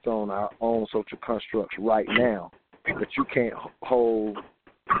based on our own social constructs right now. But you can't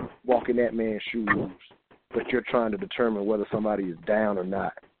walk in that man's shoes but you're trying to determine whether somebody is down or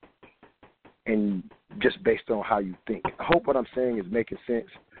not, and just based on how you think. I hope what I'm saying is making sense,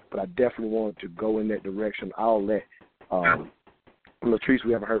 but I definitely want to go in that direction. I'll let Latrice,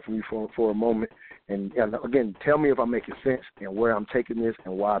 we haven't heard from you for a moment. And again, tell me if I'm making sense and where I'm taking this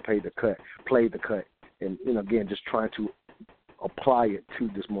and why I played the cut. And again, just trying to apply it to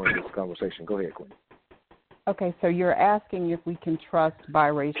this morning's conversation. Go ahead, Quinn. Okay, so you're asking if we can trust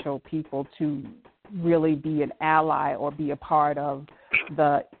biracial people to really be an ally or be a part of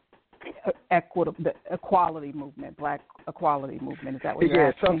the equality movement, Black equality movement. Is that what you're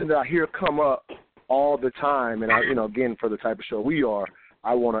asking? Yeah, something that I hear come up all the time, and again, for the type of show we are,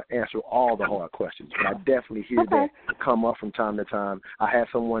 I want to answer all the hard questions. But I definitely hear that come up from time to time. I had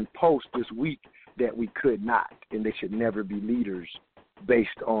someone post this week that we could not, and they should never be leaders based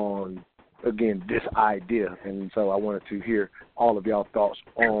on, again, this idea. And so I wanted to hear all of y'all thoughts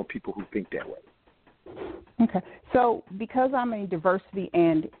on people who think that way. Okay. So because I'm a diversity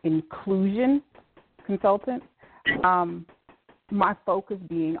and inclusion consultant, my focus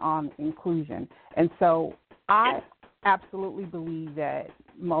being on inclusion. And so I absolutely believe that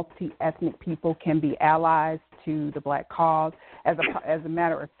multi-ethnic people can be allies to the Black cause. As a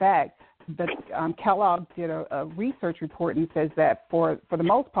matter of fact, the Kellogg did a research report and says that for the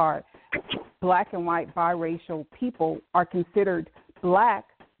most part, Black and white biracial people are considered Black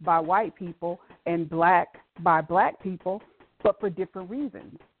by white people and Black by Black people, but for different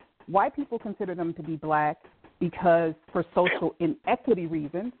reasons. White people consider them to be Black because for social inequity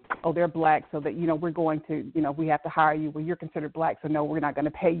reasons. Oh, they're Black, so that, we're going to, we have to hire you. Well, you're considered Black, so no, we're not going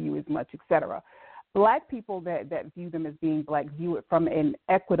to pay you as much, et cetera. Black people that view them as being Black view it from an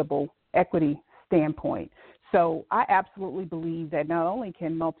equity standpoint. So I absolutely believe that not only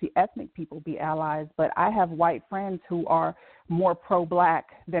can multi-ethnic people be allies, but I have white friends who are more pro-Black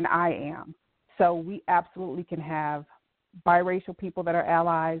than I am. So we absolutely can have biracial people that are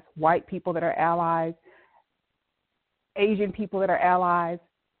allies, white people that are allies, Asian people that are allies.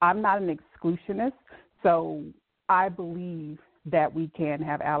 I'm not an exclusionist, so I believe that we can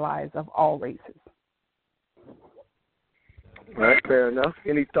have allies of all races. All right, fair enough.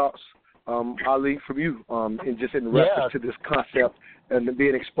 Any thoughts, Ali, from you, in reference to this concept and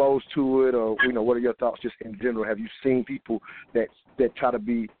being exposed to it, or what are your thoughts just in general? Have you seen people that try to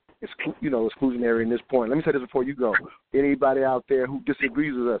be exclusionary in this point? Let me say this before you go. Anybody out there who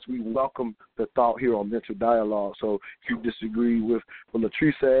disagrees with us, we welcome the thought here on Mental Dialogue. So if you disagree with what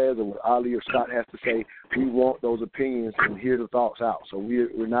Latrice says or what Ali or Scott has to say, we want those opinions and hear the thoughts out. So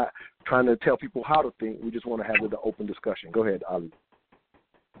we're not trying to tell people how to think. We just want to have the open discussion. Go ahead, Ali.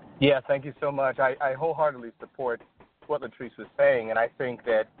 Yeah, thank you so much. I wholeheartedly support what Latrice was saying, and I think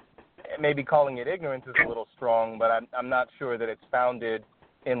that maybe calling it ignorance is a little strong, but I'm not sure that it's founded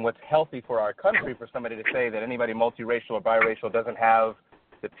in what's healthy for our country for somebody to say that anybody multiracial or biracial doesn't have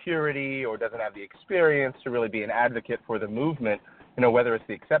the purity or doesn't have the experience to really be an advocate for the movement, whether it's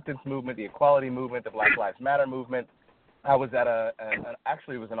the acceptance movement, the equality movement, the Black Lives Matter movement. I was at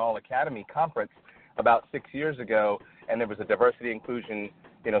actually it was an all-academy conference about 6 years ago, and there was a diversity inclusion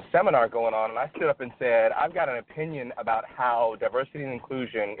seminar going on, and I stood up and said, I've got an opinion about how diversity and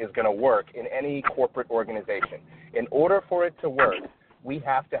inclusion is going to work in any corporate organization. In order for it to work, we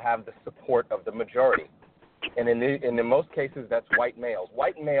have to have the support of the majority. And in most cases, that's white males.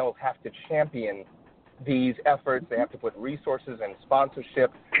 White males have to champion these efforts. They have to put resources and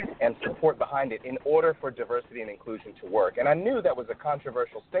sponsorship and support behind it in order for diversity and inclusion to work. And I knew that was a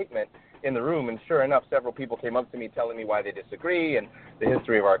controversial statement in the room, and sure enough, several people came up to me telling me why they disagree and the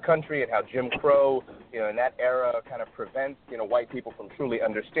history of our country and how Jim Crow, in that era kind of prevents, white people from truly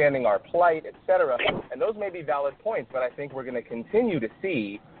understanding our plight, et cetera. And those may be valid points, but I think we're going to continue to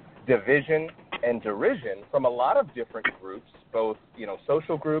see division and derision from a lot of different groups, both,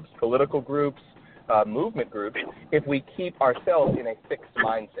 social groups, political groups, movement groups, if we keep ourselves in a fixed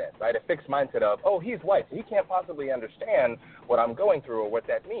mindset, right? A fixed mindset of, oh, he's white, so he can't possibly understand what I'm going through or what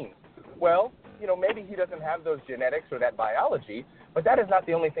that means. Well, maybe he doesn't have those genetics or that biology, but that is not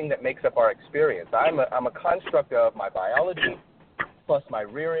the only thing that makes up our experience. I'm a construct of my biology plus my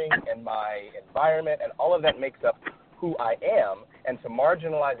rearing and my environment, and all of that makes up who I am, and to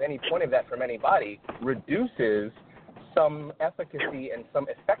marginalize any point of that from anybody reduces some efficacy and some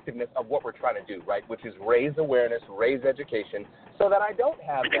effectiveness of what we're trying to do, right, which is raise awareness, raise education, so that I don't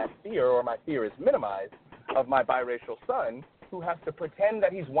have that fear, or my fear is minimized, of my biracial son who has to pretend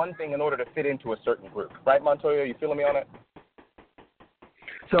that he's one thing in order to fit into a certain group. Right, Montoya, you feeling me on it?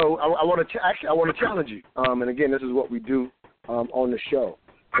 So I want to challenge you, and again, this is what we do on the show.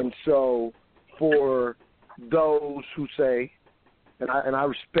 And so for those who say, and I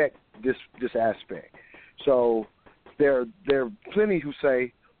respect this aspect, So there are plenty who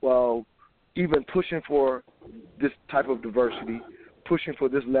say, well, even pushing for this type of diversity, pushing for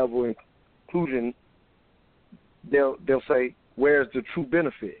this level of inclusion, they'll say, where's the true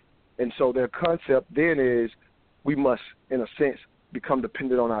benefit? And so their concept then is we must, in a sense, become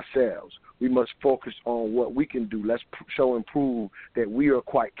dependent on ourselves. We must focus on what we can do. Let's show and prove that we are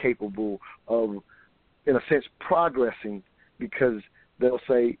quite capable of, in a sense, progressing, because they'll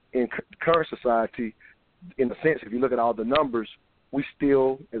say in current society, in a sense, if you look at all the numbers, we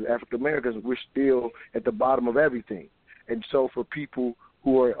still, as African Americans, we're still at the bottom of everything. And so for people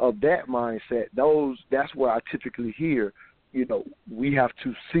who are of that mindset, that's where I typically hear, we have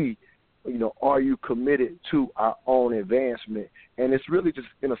to see, are you committed to our own advancement? And it's really just,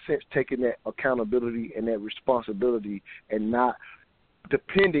 in a sense, taking that accountability and that responsibility and not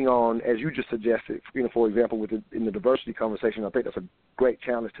depending on, as you just suggested, for example, in the diversity conversation, I think that's a great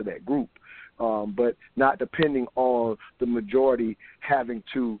challenge to that group. But not depending on the majority having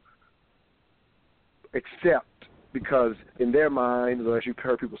to accept, because in their mind, or as you've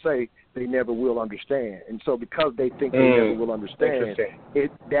heard people say, they never will understand. And so because they think they never will understand,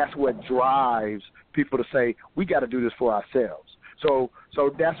 that's what drives people to say, we got to do this for ourselves. So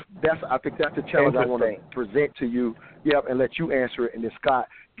that's I think that's the challenge I want to present to you. Yep, and let you answer it. And then Scott,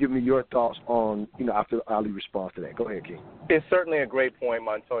 give me your thoughts on, after Ali responds to that. Go ahead, King. It's certainly a great point,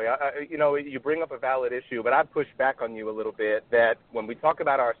 Montoya. You bring up a valid issue, but I push back on you a little bit that when we talk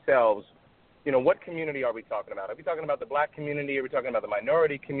about ourselves, what community are we talking about? Are we talking about the black community? Are we talking about the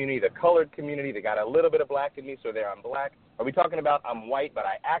minority community, the colored community that got a little bit of black in me, so there I'm black? Are we talking about I'm white, but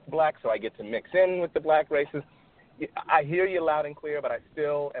I act black, so I get to mix in with the black races? I hear you loud and clear, but I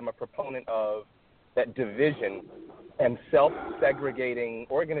still am a proponent of that division and self-segregating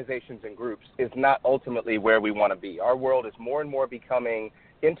organizations and groups is not ultimately where we want to be. Our world is more and more becoming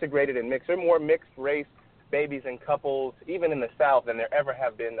integrated and mixed. There are more mixed race babies and couples, even in the South, than there ever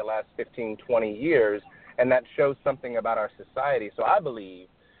have been the last 15, 20 years, and that shows something about our society. So I believe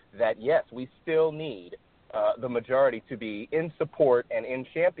that, yes, we still need the majority to be in support and in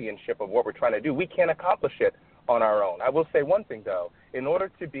championship of what we're trying to do. We can't accomplish it on our own. I will say one thing, though. In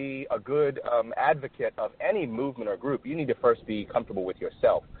order to be a good advocate of any movement or group, you need to first be comfortable with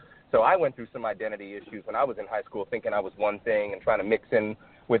yourself. So I went through some identity issues when I was in high school, thinking I was one thing and trying to mix in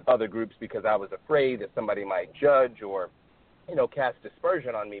with other groups because I was afraid that somebody might judge or, cast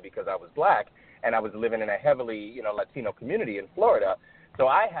dispersion on me because I was black, and I was living in a heavily, Latino community in Florida. So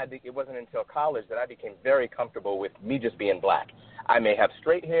it wasn't until college that I became very comfortable with me just being black. I may have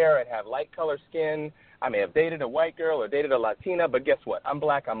straight hair and have light color skin. I may have dated a white girl or dated a Latina, but guess what? I'm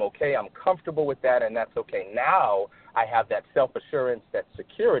black. I'm okay. I'm comfortable with that, and that's okay. Now I have that self-assurance, that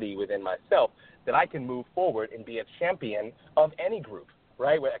security within myself that I can move forward and be a champion of any group,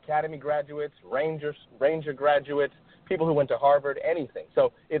 right? With academy graduates, Ranger graduates, people who went to Harvard, anything.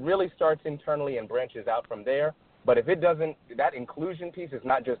 So it really starts internally and branches out from there. But if it doesn't, that inclusion piece is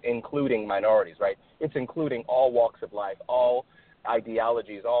not just including minorities, right? It's including all walks of life, all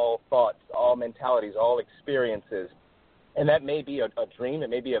ideologies, all thoughts, all mentalities, all experiences. And that may be a dream, it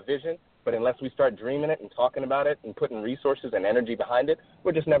may be a vision, but unless we start dreaming it and talking about it and putting resources and energy behind it,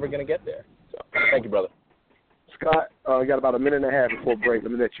 we're just never going to get there. So thank you, brother. Scott, you got about a minute and a half before break.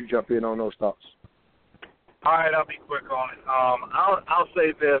 Let me let you jump in on those thoughts. All right, I'll be quick on it. I'll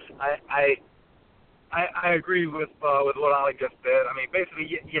say this. I agree with what Ali just said. I mean, basically,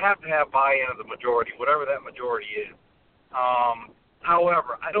 you have to have buy-in of the majority, whatever that majority is.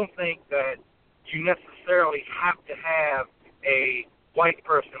 However, I don't think that you necessarily have to have a white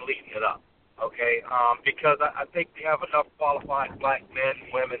person leading it up, okay? Because I think we have enough qualified black men and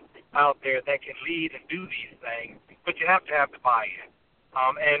women out there that can lead and do these things, but you have to have the buy-in.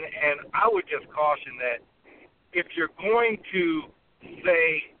 And I would just caution that if you're going to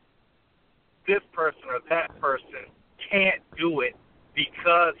say this person or that person can't do it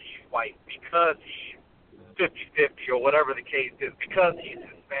because he's white, because he's 50-50 or whatever the case is, because he's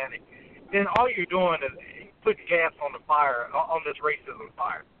Hispanic, then all you're doing is putting gas on the fire, on this racism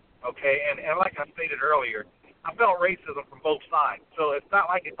fire, okay? And like I stated earlier, I felt racism from both sides, so it's not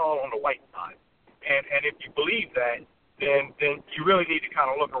like it's all on the white side. And if you believe that, then you really need to kind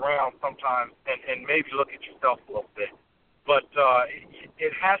of look around sometimes and maybe look at yourself a little bit. But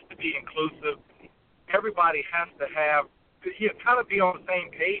it has to be inclusive. Everybody has to have kind of be on the same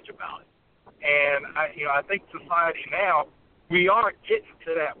page about it. And I think society now, we are getting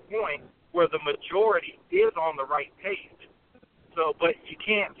to that point where the majority is on the right page. So, but you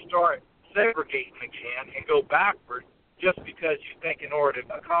can't start segregating again and go backward just because you think in order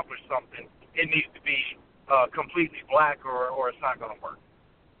to accomplish something, it needs to be completely black or it's not going to work.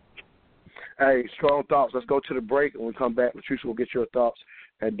 Hey, strong thoughts. Let's go to the break. When we come back, Latrice will get your thoughts,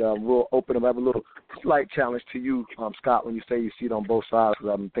 and we'll open up. I have a little slight challenge to you, Scott, when you say you see it on both sides,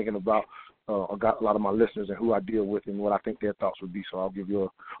 because I'm thinking about I got a lot of my listeners and who I deal with and what I think their thoughts would be. So I'll give you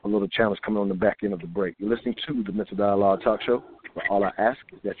a little challenge coming on the back end of the break. You're listening to the Mental Dialogue Talk Show, but all I ask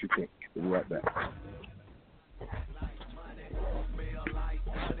is that you think. We'll be right back.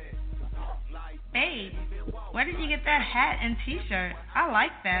 Babe, where did you get that hat and T-shirt? I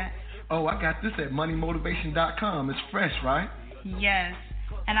like that. Oh, I got this at moneymotivation.com. It's fresh, right? Yes,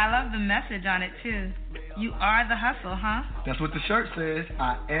 and I love the message on it, too. You are the hustle, huh? That's what the shirt says.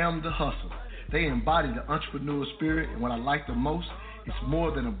 I am the hustle. They embody the entrepreneurial spirit, and what I like the most, it's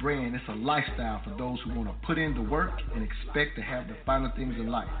more than a brand. It's a lifestyle for those who want to put in the work and expect to have the finer things in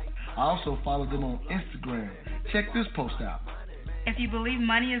life. I also follow them on Instagram. Check this post out. If you believe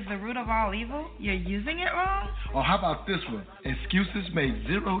money is the root of all evil, you're using it wrong? Or how about this one? Excuses make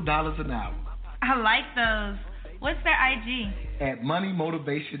 $0 an hour. I like those. What's their IG? At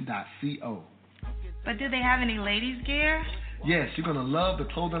moneymotivation.co. But do they have any ladies' gear? Yes, you're going to love the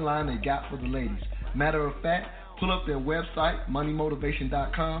clothing line they got for the ladies. Matter of fact, pull up their website,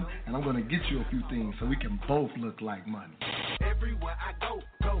 moneymotivation.com, and I'm going to get you a few things so we can both look like money. Everywhere I go,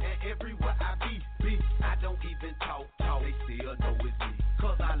 and everywhere I be. I don't even talk, they still know it's me.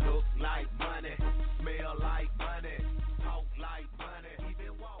 'Cause I look like money, smell like money, talk like money,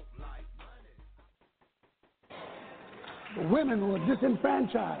 even walk like money. The women who are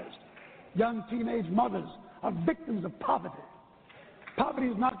disenfranchised, young teenage mothers, are victims of poverty. Poverty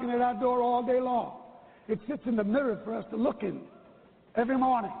is knocking at our door all day long. It sits in the mirror for us to look in every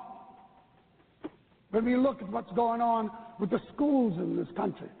morning. When we look at what's going on with the schools in this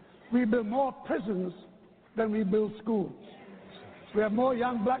country, we build more prisons than we build schools. We have more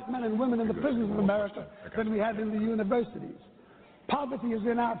young black men and women in the prisons of America than we have in the universities. Poverty is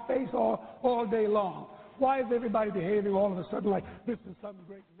in our face all day long. Why is everybody behaving all of a sudden like this is some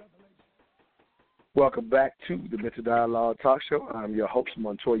great revelation? Welcome back to the Mental Dialogue Talk Show. I'm your host,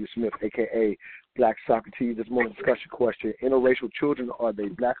 Montoya Smith, a.k.a. Black Socrates. This morning's discussion question: interracial children, are they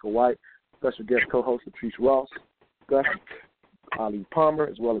black or white? Special guest co-host Latrice Ross, Gus, Ali Palmer,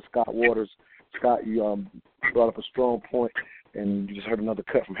 as well as Scott Waters. Scott, you brought up a strong point, and you just heard another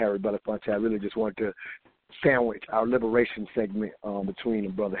cut from Harry Belafonte. I really just wanted to sandwich our liberation segment between the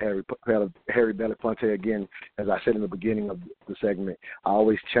brother Harry Belafonte. Again, as I said in the beginning of the segment, I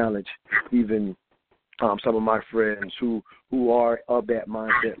always challenge even some of my friends who are of that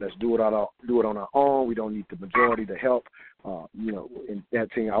mindset. Let's do it on our own. We don't need the majority to help. And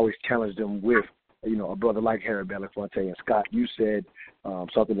that thing, I always challenge them with, a brother like Harry Belafonte. And Scott, you said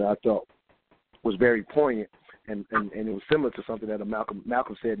something that I thought was very poignant, and it was similar to something that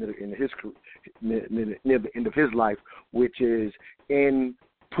Malcolm said in his near the end of his life, which is in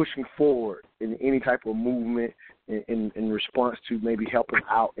pushing forward in any type of movement in response to maybe helping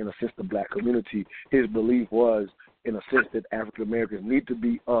out, in a sense, the black community. His belief was, in a sense, that African Americans need to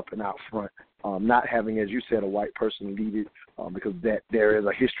be up and out front, not having, as you said, a white person lead it, because that there is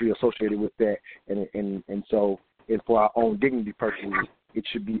a history associated with that, and so for our own dignity personally, it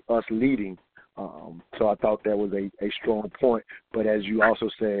should be us leading. So I thought that was a strong point. But as you also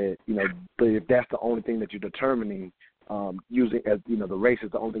said, but if that's the only thing that you're determining, using as the race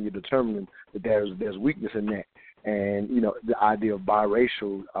is the only thing you're determining, that there's weakness in that. And the idea of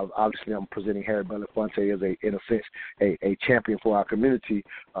biracial, obviously I'm presenting Harry Belafonte as in a sense a champion for our community.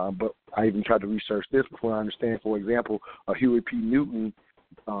 But I even tried to research this before I understand. For example, Huey P. Newton.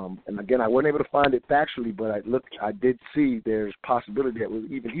 And again, I wasn't able to find it factually, but I did see there's possibility that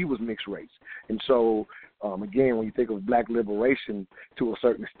even he was mixed race. And so, again, when you think of black liberation, to a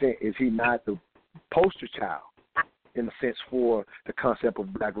certain extent, is he not the poster child, in a sense, for the concept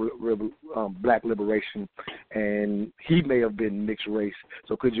of black liberation? And he may have been mixed race.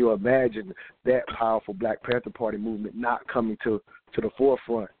 So could you imagine that powerful Black Panther Party movement not coming to the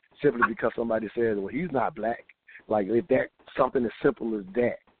forefront simply because somebody says, well, he's not black? Like, if that something as simple as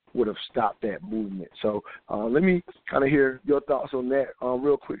that would have stopped that movement. So let me kind of hear your thoughts on that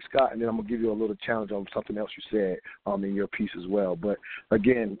real quick, Scott, and then I'm going to give you a little challenge on something else you said in your piece as well. But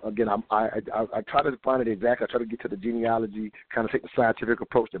again, I try to find it exact. I try to get to the genealogy, kind of take the scientific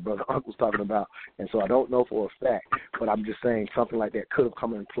approach that Brother Unc was talking about. And so I don't know for a fact, but I'm just saying something like that could have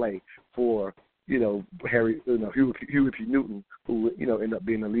come in play for Huey P. Newton, who ended up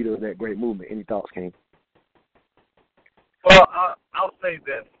being the leader of that great movement. Any thoughts, King? Well, I'll say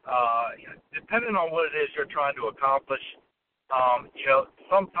this. Depending on what it is you're trying to accomplish,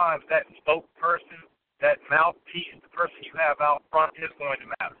 sometimes that spokesperson, that mouthpiece, the person you have out front is going to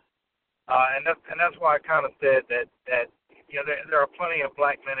matter. And that's why I kind of said that there are plenty of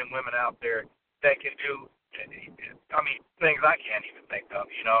black men and women out there that can do, things I can't even think of,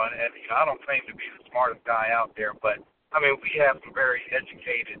 and I don't claim to be the smartest guy out there, but, we have some very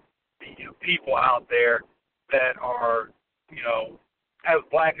educated people out there that are, as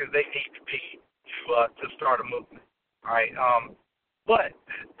black as they need to be to start a movement, all right? But,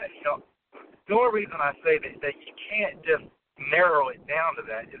 the only reason I say that you can't just narrow it down to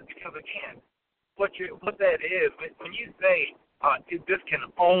that is because, again, what that is, when you say this can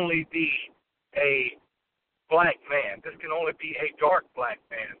only be a black man, this can only be a dark black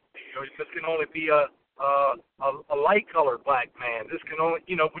man, this can only be a light-colored black man, this can only,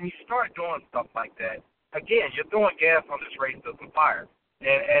 when you start doing stuff like that, again, you're throwing gas on this racism fire.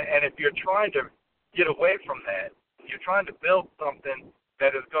 And if you're trying to get away from that, you're trying to build something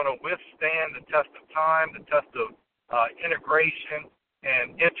that is going to withstand the test of time, the test of integration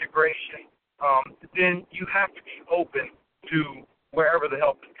and integration, then you have to be open to wherever the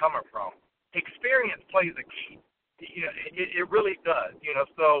help is coming from. Experience plays a key. It really does.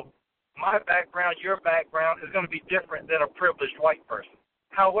 So my background, your background is going to be different than a privileged white person.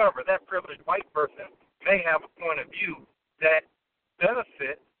 However, that privileged white person may have a point of view that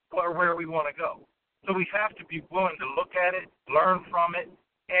benefits where we want to go. So we have to be willing to look at it, learn from it,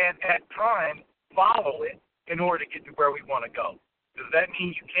 and at times follow it in order to get to where we want to go. Does that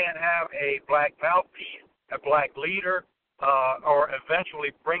mean you can't have a black mouthpiece, a black leader, or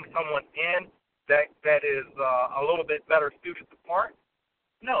eventually bring someone in that is a little bit better suited to part?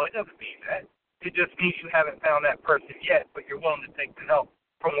 No, it doesn't mean that. It just means you haven't found that person yet, but you're willing to take the help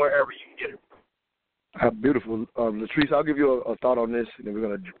from wherever you can get it from. Beautiful. Latrice, I'll give you a thought on this, and then we're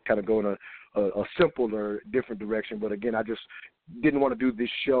going to kind of go in a simpler, different direction. But, again, I just didn't want to do this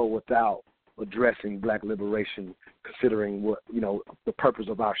show without addressing black liberation, considering what, the purpose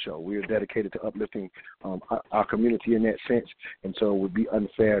of our show. We are dedicated to uplifting our community in that sense, and so it would be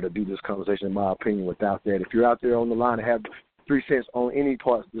unfair to do this conversation, in my opinion, without that. If you're out there on the line and have 3 cents on any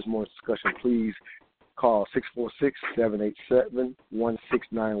part of this morning's discussion, please call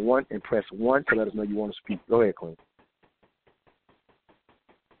 646-787-1691 and press 1 to let us know you want to speak. Go ahead, Queen.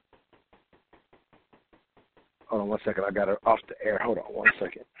 Hold on 1 second. I got her off the air. Hold on 1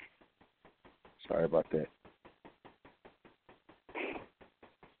 second. Sorry about that.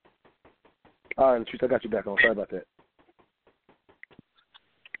 All right, Latrice, I got you back on. Sorry about that.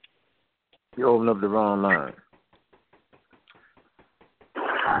 You opened up the wrong line.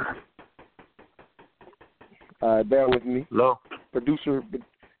 Bear with me. Hello? Producer,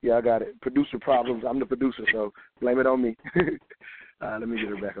 yeah, I got it. Producer problems. I'm the producer, so blame it on me. Let me get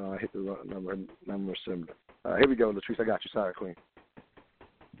her back on. I hit the wrong number 7. Here we go, Latrice. I got you. Sorry, Queen.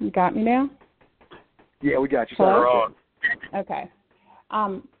 You got me now? Yeah, we got you. Sorry. Okay.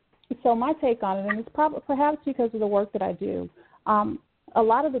 So my take on it, and it's perhaps because of the work that I do, a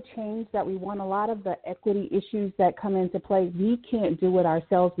lot of the change that we want, a lot of the equity issues that come into play, we can't do it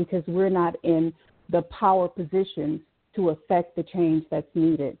ourselves because we're not in the power positions to affect the change that's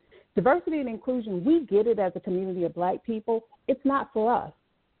needed. Diversity and inclusion, we get it as a community of black people. It's not for us.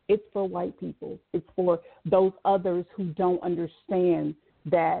 It's for white people. It's for those others who don't understand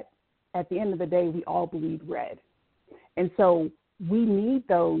that at the end of the day, we all bleed red. And so we need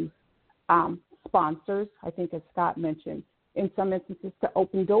those sponsors, I think as Scott mentioned, in some instances to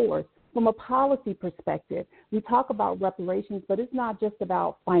open doors. From a policy perspective, we talk about reparations, but it's not just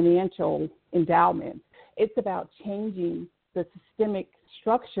about financial endowments. It's about changing the systemic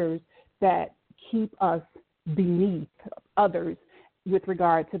structures that keep us beneath others with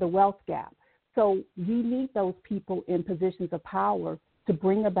regard to the wealth gap. So we need those people in positions of power to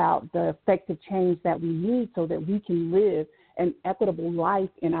bring about the effective change that we need so that we can live an equitable life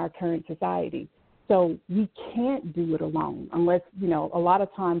in our current society. So we can't do it alone unless, a lot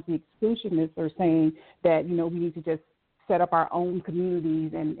of times the exclusionists are saying that, we need to just set up our own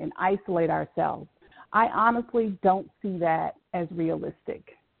communities and isolate ourselves. I honestly don't see that as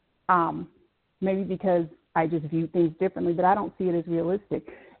realistic. Maybe because I just view things differently, but I don't see it as realistic.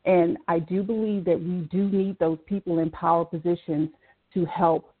 And I do believe that we do need those people in power positions to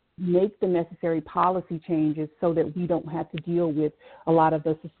help make the necessary policy changes so that we don't have to deal with a lot of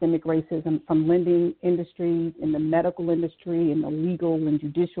the systemic racism from lending industries, in the medical industry, in the legal and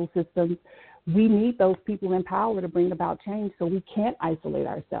judicial systems. We need those people in power to bring about change, so we can't isolate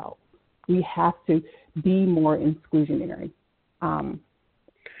ourselves. We have to be more exclusionary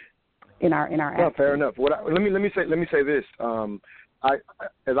in our actions. Fair enough. Let me say this. As I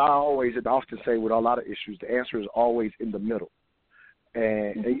often say with a lot of issues, the answer is always in the middle.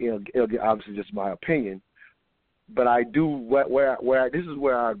 And it'll obviously just my opinion, but I do this is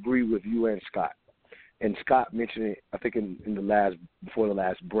where I agree with you and Scott. and Scott mentioned it, I think before the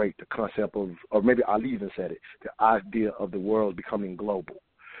last break, the concept of, or maybe Ali even said it, the idea of the world becoming global.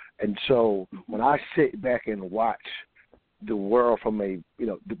 And so when I sit back and watch the world from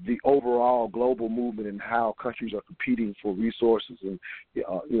the overall global movement and how countries are competing for resources and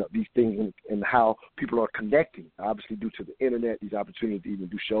these things and how people are connecting, obviously due to the internet, these opportunities to even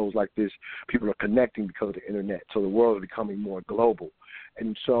do shows like this, people are connecting because of the internet. So the world is becoming more global.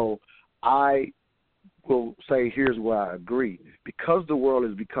 And so I will say here's where I agree. Because the world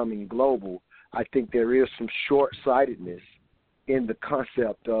is becoming global, I think there is some short-sightedness in the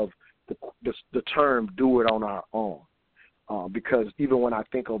concept of the term "do it on our own," because even when I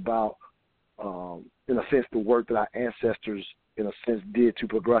think about, in a sense, the work that our ancestors, in a sense, did to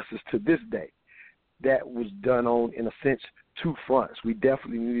progress us to this day, that was done on, in a sense, two fronts. We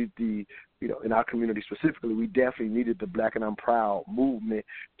definitely needed in our community specifically, we definitely needed the Black and I'm Proud movement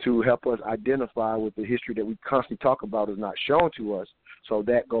to help us identify with the history that we constantly talk about is not shown to us. So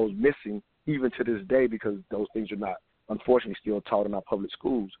that goes missing even to this day because those things are not, unfortunately, still taught in our public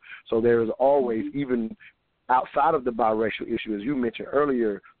schools. So there is always, even outside of the biracial issue, as you mentioned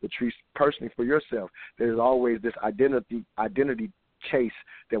earlier, Latrice, personally for yourself, there's always this identity chase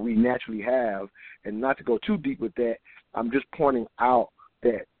that we naturally have. And not to go too deep with that, I'm just pointing out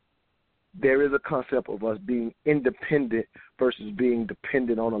that there is a concept of us being independent versus being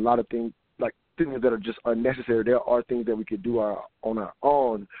dependent on a lot of things, like things that are just unnecessary. There are things that we could do on our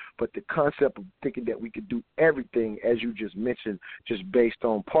own, but the concept of thinking that we could do everything, as you just mentioned, just based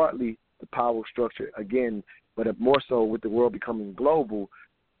on partly the power structure, again, but more so with the world becoming global,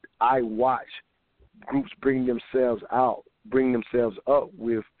 I watch groups bring themselves up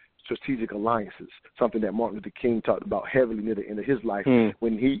with strategic alliances, something that Martin Luther King talked about heavily near the end of his life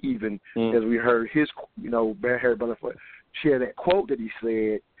when he even, as we heard his, Harry Belafonte share that quote that he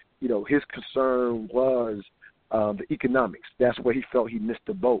said, his concern was the economics. That's where he felt he missed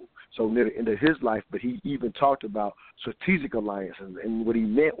the boat. So near the end of his life, but he even talked about strategic alliances. And what he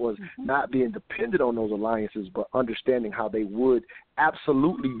meant was not being dependent on those alliances, but understanding how they would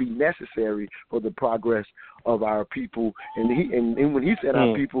absolutely be necessary for the progress of our people. And when he said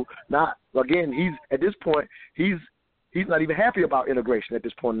our people, he's at this point, he's not even happy about integration at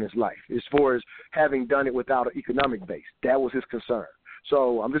this point in his life, as far as having done it without an economic base. That was his concern.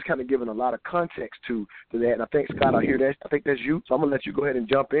 So I'm just kind of giving a lot of context to that. And I think, Scott, I hear that. I think that's you. So I'm going to let you go ahead and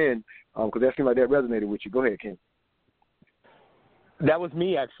jump in because that seemed like that resonated with you. Go ahead, Ken. That was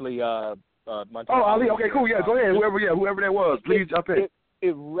me, actually. Montana. Oh, Ali. Okay, cool. Yeah, go ahead. Whoever that was, please jump in.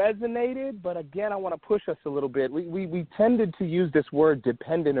 It resonated, but again, I want to push us a little bit. We tended to use this word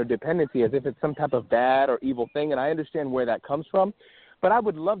dependent or dependency as if it's some type of bad or evil thing, and I understand where that comes from. But I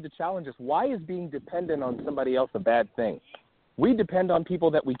would love to challenge us. Why is being dependent on somebody else a bad thing? We depend on people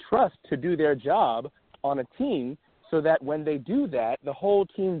that we trust to do their job on a team so that when they do that, the whole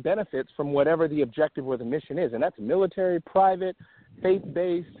team benefits from whatever the objective or the mission is. And that's military, private,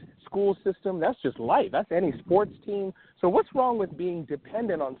 faith-based, school system. That's just life. That's any sports team. So what's wrong with being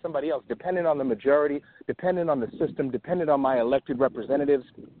dependent on somebody else, dependent on the majority, dependent on the system, dependent on my elected representatives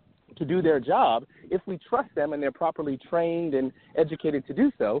to do their job if we trust them and they're properly trained and educated to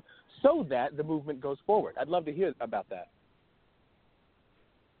do so that the movement goes forward? I'd love to hear about that.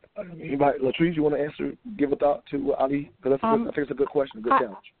 Anybody, Latrice, you want to answer, give a thought to Ali? Because I think it's a good question, a good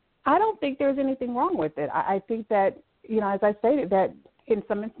challenge. I don't think there's anything wrong with it. I think that, as I stated, that in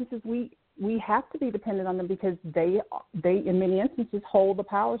some instances we have to be dependent on them because they in many instances hold the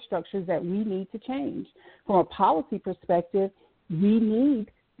power structures that we need to change. From a policy perspective,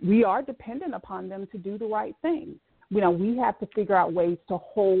 we are dependent upon them to do the right thing. We have to figure out ways to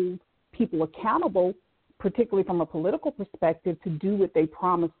hold people accountable, particularly from a political perspective, to do what they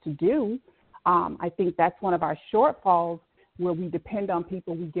promise to do. I think that's one of our shortfalls where we depend on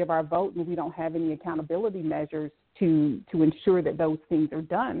people, we give our vote, and we don't have any accountability measures to ensure that those things are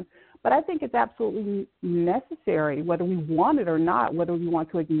done. But I think it's absolutely necessary, whether we want it or not, whether we want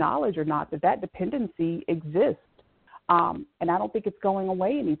to acknowledge or not, that dependency exists. And I don't think it's going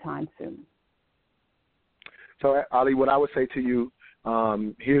away anytime soon. So, Ali, what I would say to you,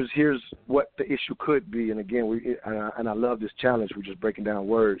 here's what the issue could be, and again, I love this challenge. We're just breaking down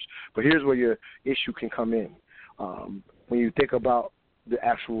words, but here's where your issue can come in. When you think about the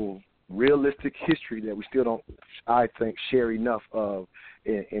actual realistic history that we still don't, I think, share enough of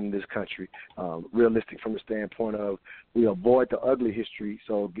in this country, realistic from the standpoint of we avoid the ugly history.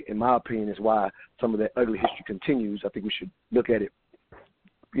 So, in my opinion, is why some of that ugly history continues. I think we should look at it,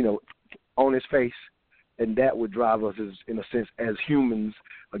 on its face, and that would drive us, as, in a sense, as humans,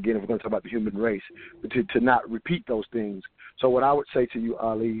 again, if we're going to talk about the human race, to not repeat those things. So what I would say to you,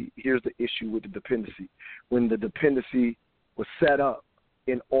 Ali, here's the issue with the dependency. When the dependency was set up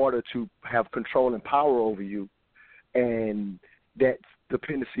in order to have control and power over you, and that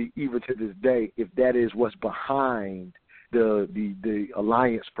dependency, even to this day, if that is what's behind the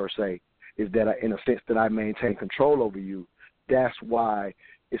alliance per se, is that in a sense that I maintain control over you, that's why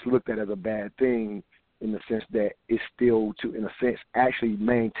it's looked at as a bad thing, in the sense that it's still to, in a sense, actually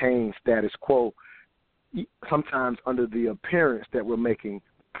maintain status quo, sometimes under the appearance that we're making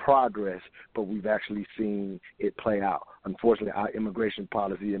progress, but we've actually seen it play out. Unfortunately, our immigration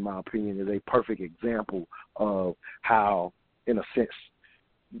policy, in my opinion, is a perfect example of how, in a sense,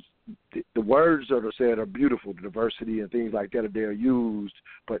 the words that are said are beautiful, the diversity and things like that, they're used,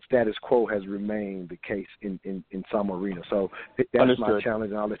 but status quo has remained the case in some arenas. So that's Understood. my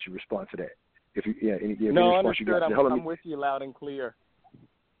challenge, and I'll let you respond to that. If you, No, any understood. you got. I'm with you loud and clear.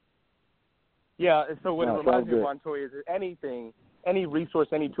 Yeah, so what it reminds me of, Montoya, is that any resource,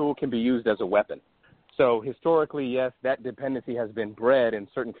 any tool can be used as a weapon. So historically, yes, that dependency has been bred in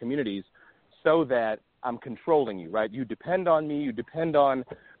certain communities so that I'm controlling you, right? You depend on me, you depend on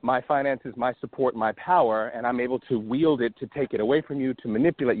my finances, my support, my power, and I'm able to wield it to take it away from you, to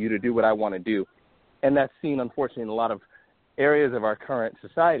manipulate you to do what I want to do. And that's seen, unfortunately, in a lot of areas of our current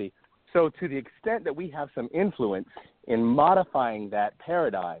society. So to the extent that we have some influence in modifying that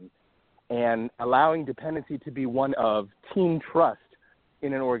paradigm and allowing dependency to be one of team trust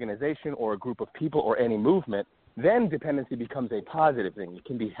in an organization or a group of people or any movement, then dependency becomes a positive thing. It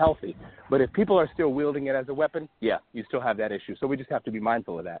can be healthy. But if people are still wielding it as a weapon, yeah, you still have that issue. So we just have to be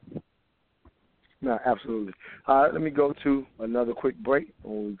mindful of that. No, absolutely. All right, let me go to another quick break.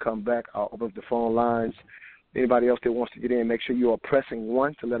 When we come back, I'll open up the phone lines. Anybody else that wants to get in, make sure you are pressing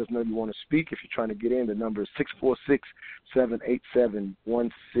 1 to let us know you want to speak. If you're trying to get in, the number is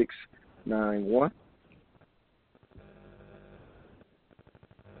 646-787-1691.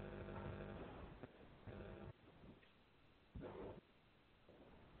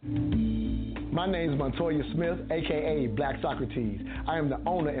 My name is Montoya Smith, a.k.a. Black Socrates. I am the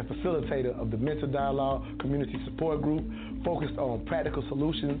owner and facilitator of the Mental Dialogue Community Support Group, focused on practical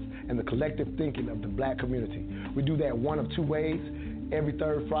solutions and the collective thinking of the Black community. We do that one of two ways: every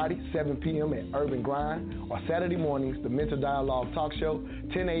third Friday, 7 p.m. at Urban Grind, or Saturday mornings, the Mental Dialogue Talk Show,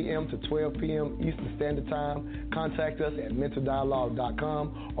 10 a.m. to 12 p.m. Eastern Standard Time. Contact us at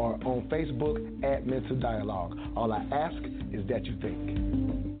mentaldialogue.com or on Facebook at Mental Dialogue. All I ask is that you think.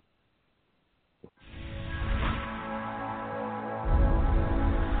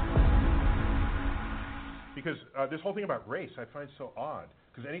 Because this whole thing about race I find so odd.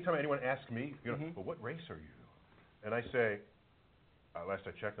 Because anytime anyone asks me, well, what race are you? And I say, last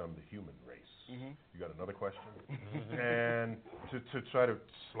I checked, I'm the human race. You got another question? And to try to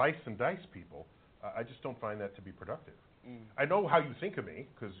slice and dice people, I just don't find that to be productive. I know how you think of me,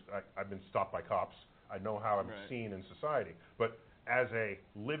 because I've been stopped by cops. I know how I'm seen in society. But as a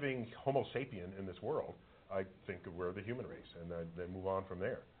living Homo sapien in this world, I think we're the human race, and then move on from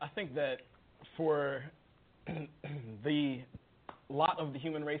there. I think that for the lot of the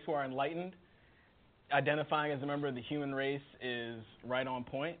human race who are enlightened, identifying as a member of the human race is right on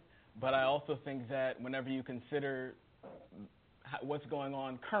point. But I also think that whenever you consider what's going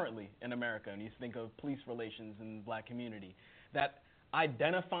on currently in America, and you think of police relations in the Black community, that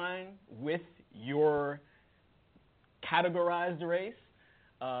identifying with your categorized race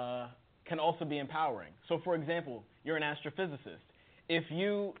can also be empowering. So, for example, you're an astrophysicist. If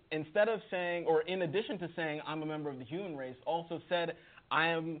you, instead of saying, or in addition to saying, I'm a member of the human race, also said, I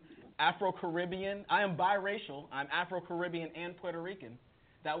am Afro-Caribbean, I am biracial, I'm Afro-Caribbean and Puerto Rican,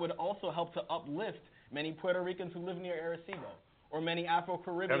 that would also help to uplift many Puerto Ricans who live near Arecibo, or many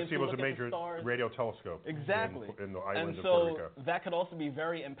Afro-Caribbeans who look at the stars. Arecibo is a major radio telescope. Exactly. In the islands of Puerto Rico. And so that could also be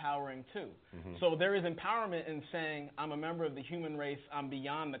very empowering, too. So there is empowerment in saying, I'm a member of the human race, I'm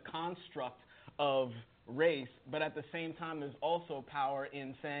beyond the construct of race, but at the same time, there's also power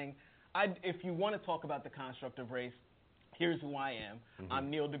in saying, if you want to talk about the construct of race, here's who I am. I'm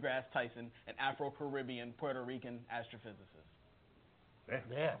Neil deGrasse Tyson, an Afro-Caribbean, Puerto Rican astrophysicist.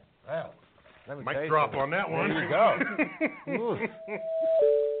 Yeah. Wow. Mic drop on that one. There you go.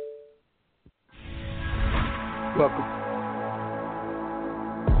 Welcome.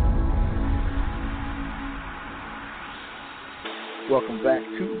 Welcome back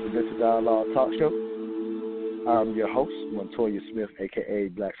to the Mental Dialogue Talk Show. I'm your host, Montoya Smith, a.k.a.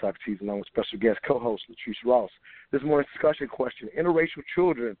 Black Socrates, along with special guest co-host Latrice Ross. This morning's discussion question: interracial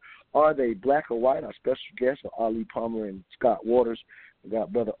children, are they black or white? Our special guests are Ali Palmer and Scott Waters. We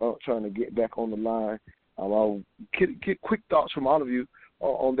got Brother Unc trying to get back on the line. I'll get quick thoughts from all of you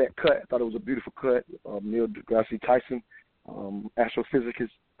on that cut. I thought it was a beautiful cut. Neil deGrasse Tyson,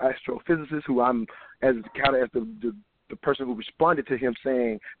 astrophysicist, who I'm as the person who responded to him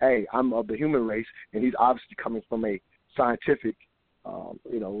saying, "Hey, I'm of the human race," and he's obviously coming from a scientific.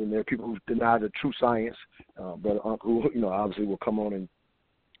 And there are people who deny the true science, Brother Uncle, who obviously will come on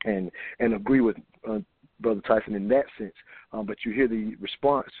and agree with Brother Tyson in that sense. But you hear the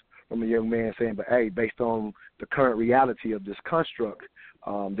response from a young man saying, "But hey, based on the current reality of this construct,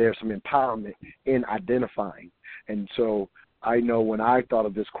 there's some empowerment in identifying." And so I know when I thought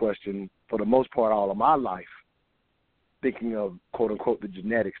of this question, for the most part, all of my life, thinking of quote unquote the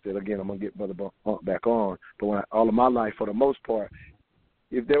genetics. That again, I'm gonna get Brother Bunk back on. But all of my life, for the most part,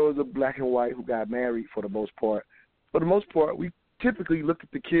 if there was a black and white who got married, for the most part, we typically look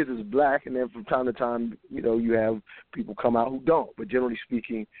at the kids as black, and then from time to time, you have people come out who don't. But generally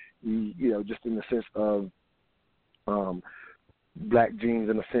speaking, just in the sense of black genes,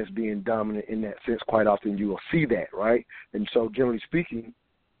 in a sense, being dominant in that sense, quite often you will see that, right? And so generally speaking,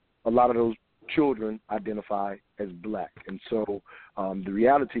 a lot of those children identify as black. And so the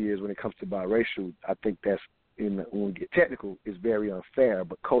reality is when it comes to biracial, I think that's, when we get technical, is very unfair,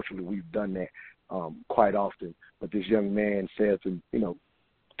 but culturally we've done that quite often. But this young man says,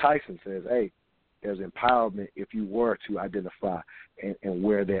 Tyson says, hey, there's empowerment if you were to identify and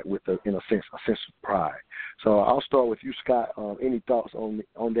wear that with, in a sense of pride. So I'll start with you, Scott. Any thoughts on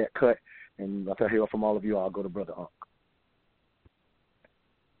that cut? And after I hear from all of you, I'll go to Brother Unc.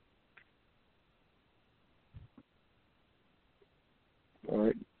 All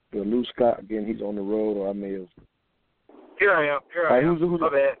right. We'll lose Scott again. He's on the road, or I may have. Here I am. Who's My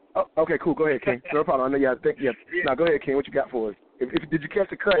bad. Oh, okay, cool. Go ahead, King. No problem. I know you have to think. Yeah. Now, go ahead, King. What you got for us? Did you catch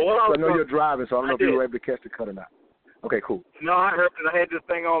the cut? Well, I know you're driving, so I don't know if you were able to catch the cut or not. Okay, cool. No, I heard that I had this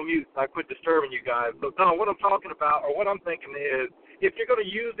thing on mute, so I quit disturbing you guys. So, no, what I'm talking about, or what I'm thinking is, if you're going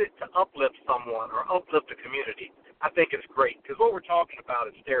to use it to uplift someone or uplift a community, I think it's great. Because what we're talking about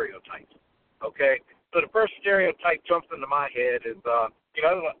is stereotypes, okay? So the first stereotype jumps into my head is,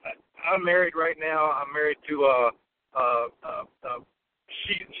 I'm married right now. I'm married to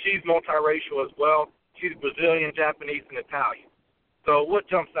she's multiracial as well. She's Brazilian, Japanese, and Italian. So what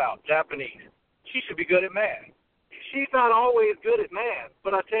jumps out? Japanese. She should be good at math. She's not always good at math,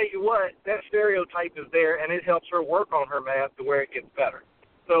 but I tell you what, that stereotype is there, and it helps her work on her math to where it gets better.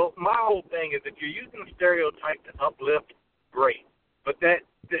 So my whole thing is, if you're using a stereotype to uplift, great. But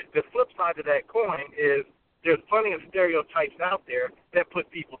the flip side of that coin is there's plenty of stereotypes out there that put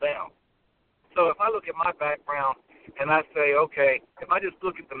people down. So if I look at my background and I say, okay, if I just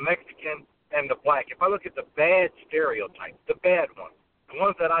look at the Mexican and the black, if I look at the bad stereotypes, the bad ones, the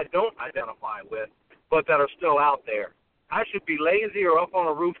ones that I don't identify with, but that are still out there, I should be lazy or up on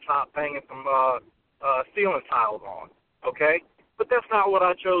a rooftop banging some ceiling tiles on, okay? But that's not what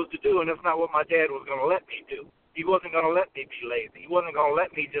I chose to do, and that's not what my dad was going to let me do. He wasn't going to let me be lazy. He wasn't going to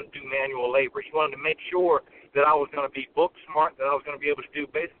let me just do manual labor. He wanted to make sure that I was going to be book smart, that I was going to be able to do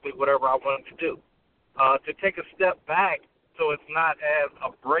basically whatever I wanted to do. To take a step back so it's not as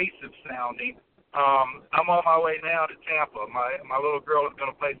abrasive sounding, I'm on my way now to Tampa. My little girl is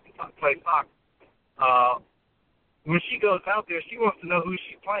going to play soccer. When she goes out there, she wants to know who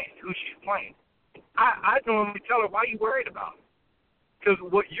she's playing. I normally tell her, why are you worried about it? Because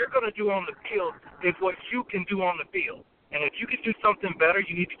what you're going to do on the field is what you can do on the field. And if you can do something better,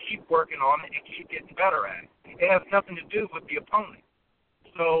 you need to keep working on it and keep getting better at it. It has nothing to do with the opponent.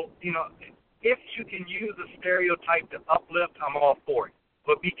 So, if you can use a stereotype to uplift, I'm all for it.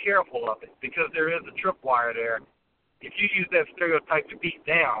 But be careful of it, because there is a tripwire there. If you use that stereotype to beat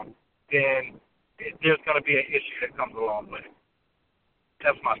down, then there's going to be an issue that comes along with it.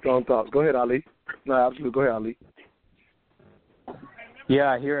 That's my strong thoughts. Go ahead, Ali. No, absolutely. Go ahead, Ali.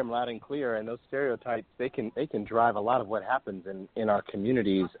 Yeah, I hear him loud and clear, and those stereotypes, they can drive a lot of what happens in our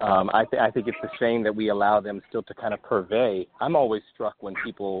communities. I think it's a shame that we allow them still to kind of purvey. I'm always struck when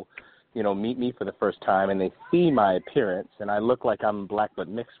people, meet me for the first time and they see my appearance and I look like I'm black but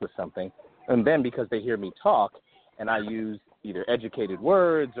mixed with something, and then because they hear me talk and I use either educated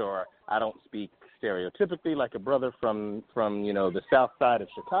words or I don't speak stereotypically like a brother from the south side of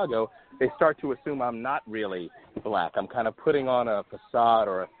Chicago, they start to assume I'm not really black. I'm kind of putting on a facade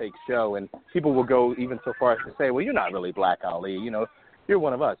or a fake show, and people will go even so far as to say, well, you're not really black, Ali. You're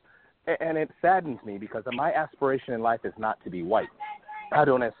one of us. And it saddens me because my aspiration in life is not to be white. I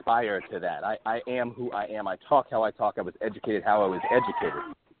don't aspire to that. I am who I am. I talk how I talk. I was educated how I was educated.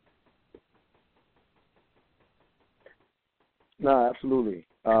 No, absolutely.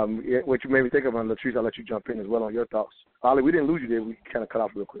 What you made me think of on Latrice, I'll let you jump in as well on your thoughts. Ollie, we didn't lose you there. We kind of cut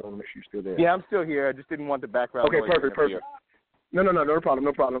off real quick. I want to make sure you're still there. Yeah, I'm still here. I just didn't want the background Okay, noise. perfect.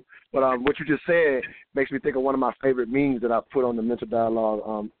 No problem. But what you just said makes me think of one of my favorite memes that I put on the Mental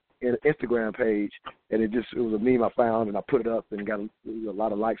Dialogue Instagram page, and it was a meme I found, and I put it up and got a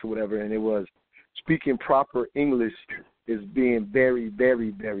lot of likes or whatever, and it was, speaking proper English is being very,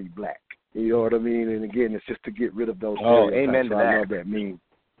 very, very black. You know what I mean? And again, it's just to get rid of those stereotypes. Amen to so that. I love that meme.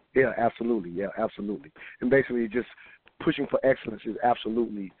 Yeah, absolutely. And basically just pushing for excellence is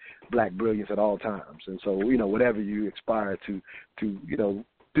absolutely black brilliance at all times. And so, whatever you aspire to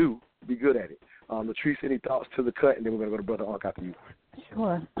do, be good at it. Latrice, any thoughts to the cut? And then we're going to go to Brother Ark after you.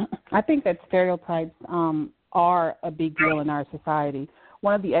 Sure. I think that stereotypes are a big deal in our society.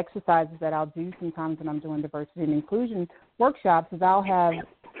 One of the exercises that I'll do sometimes when I'm doing diversity and inclusion workshops is I'll have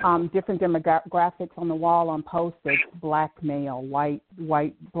different demographics on the wall on post-its: black male, white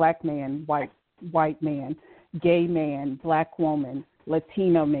black man, white man, gay man, black woman,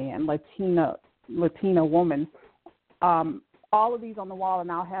 Latino man, Latina woman. All of these on the wall, and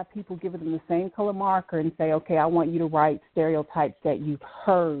I'll have people give them the same color marker and say, okay, I want you to write stereotypes that you've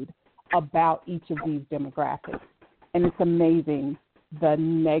heard about each of these demographics. And it's amazing the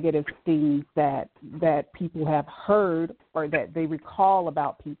negative things that people have heard or that they recall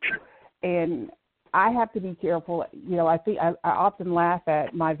about people. And I have to be careful. I think I often laugh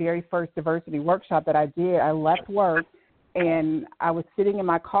at my very first diversity workshop that I did. I left work, and I was sitting in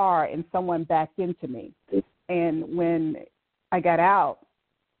my car, and someone backed into me. And when I got out,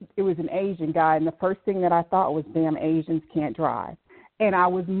 it was an Asian guy, and the first thing that I thought was, damn, Asians can't drive. And I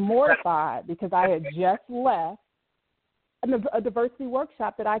was mortified because I had just left a diversity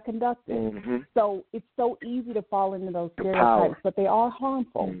workshop that I conducted. Mm-hmm. So it's so easy to fall into those stereotypes, but they are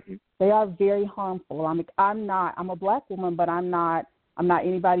harmful. Mm-hmm. They are very harmful. I'm a black woman, but I'm not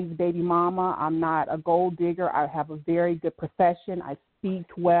anybody's baby mama. I'm not a gold digger. I have a very good profession. I speak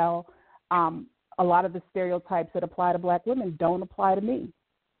well. A lot of the stereotypes that apply to black women don't apply to me.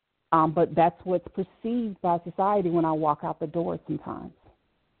 But that's what's perceived by society when I walk out the door sometimes.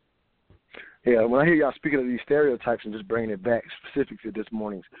 Yeah, when I hear y'all speaking of these stereotypes and just bringing it back specific to this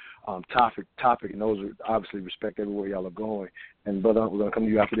morning's topic, and those are obviously respect everywhere y'all are going. And Brother, we're going to come to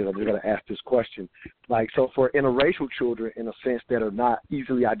you after this. I'm just going to ask this question. So for interracial children, in a sense, that are not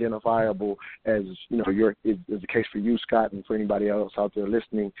easily identifiable as, is the case for you, Scott, and for anybody else out there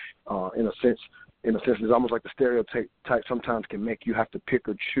listening, in a sense, it's almost like the stereotype sometimes can make you have to pick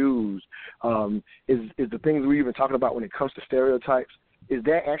or choose. Is the things we're even talking about when it comes to stereotypes, is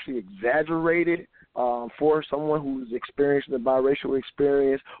that actually exaggerated for someone who's experiencing the biracial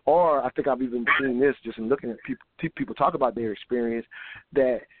experience? Or I think I've even seen this just in looking at people talk about their experience,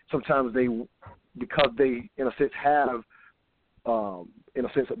 that sometimes because they, in a sense, have, a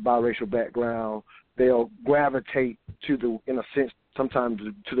biracial background, they'll gravitate sometimes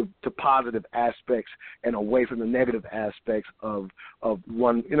to positive aspects and away from the negative aspects of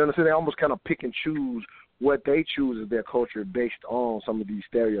one. So they almost kind of pick and choose what they choose as their culture based on some of these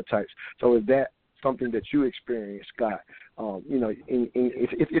stereotypes. So is that something that you experience, Scott?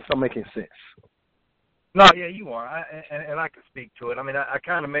 If I'm making sense. No, yeah, you are, and I can speak to it. I mean, I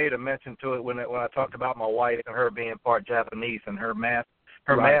kind of made a mention to it when I talked about my wife and her being part Japanese and her math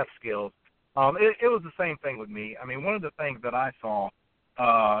skills. It was the same thing with me. I mean, one of the things that I saw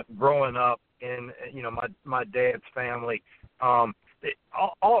growing up in my dad's family, all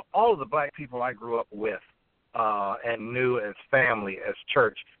of the black people I grew up with and knew as family, as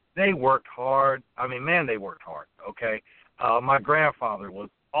church, they worked hard. I mean, man, they worked hard. Okay, my grandfather was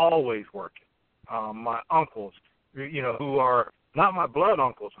always working. My uncles, who are not my blood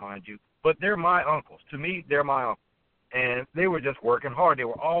uncles, mind you, but they're my uncles. To me, they're my uncles. And they were just working hard. They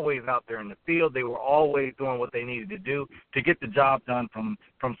were always out there in the field. They were always doing what they needed to do to get the job done from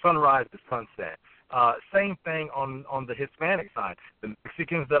sunrise to sunset. Same thing on the Hispanic side. The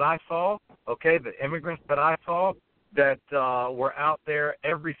Mexicans that I saw, the immigrants that I saw that were out there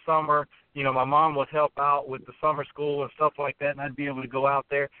every summer. My mom would help out with the summer school and stuff like that, and I'd be able to go out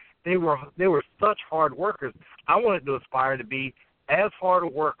there. They were such hard workers. I wanted to aspire to be as hard a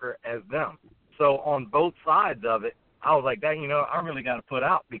worker as them. So on both sides of it, I was like, I really got to put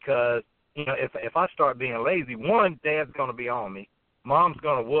out because, if I start being lazy, one, Dad's going to be on me, Mom's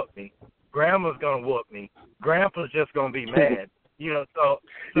going to whoop me, Grandma's going to whoop me, Grandpa's just going to be mad, So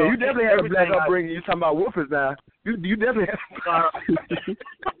yeah, you definitely have a black upbringing. You're talking about whoopers now. You definitely have.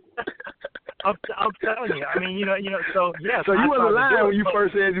 I'm telling you. I mean, you know. So yes. So you wasn't lying when you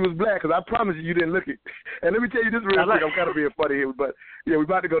first said you was black, because I promise you didn't look it. And let me tell you this real quick. I'm kind of being funny here, but yeah, we're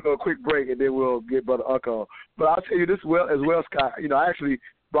about to go to a quick break, and then we'll get Brother Unc on. But I'll tell you this as well, Scott. You know, I actually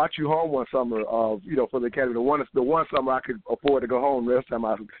brought you home one summer, for the academy. The one summer I could afford to go home. The rest of the time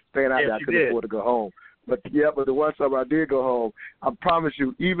I was staying out there, I couldn't afford to go home. But the one summer I did go home, I promise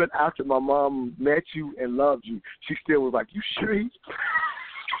you, even after my mom met you and loved you, she still was like, "You sure he's?"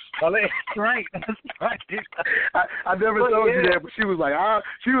 Well, that's right. That's right. I never told you that, but she was like,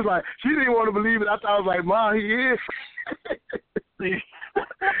 she didn't want to believe it. I thought I was like, "Mom, he is."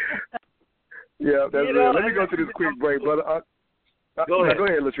 Yeah, that's real. Let me go to this quick break, brother. Go ahead,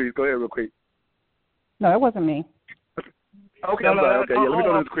 Latrice. Go ahead real quick. No, it wasn't me. Okay, I'm sorry. Okay, let me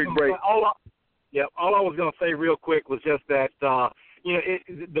go to this quick break. All I was going to say real quick was just that, the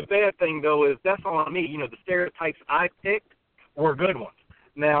bad thing, though, is that's on me. You know, the stereotypes I picked were good ones.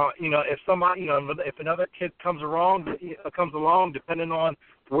 Now, if somebody, if another kid comes along, depending on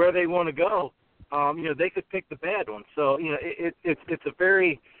where they want to go, they could pick the bad one. So, it's a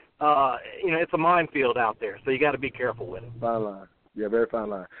very, it's a minefield out there. So you got to be careful with it. Fine line. Yeah, very fine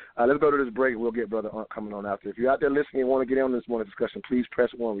line. Let's go to this break. We'll get Brother Unc coming on after. If you're out there listening and want to get in on this morning discussion, please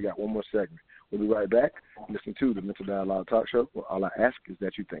press 1. We got one more segment. We'll be right back. Listen to the Mental Dialogue Talk Show, where all I ask is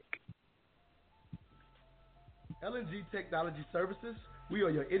that you think. LNG Technology Services, we are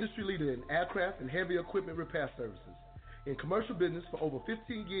your industry leader in aircraft and heavy equipment repair services. In commercial business for over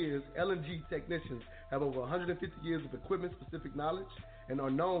 15 years, LNG technicians have over 150 years of equipment-specific knowledge and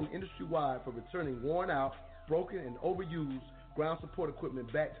are known industry-wide for returning worn-out, broken, and overused ground support equipment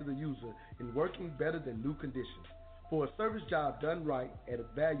back to the user in working better than new conditions. For a service job done right at a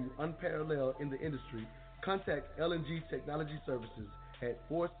value unparalleled in the industry, contact LNG Technology Services at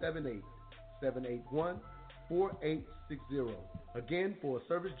 478-781-4860. Again, for a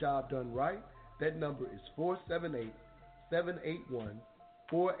service job done right, that number is 478-781-4860.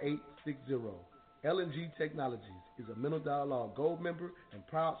 LNG Technologies is a Mental Dialogue Gold member and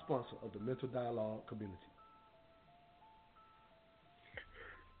proud sponsor of the Mental Dialogue community.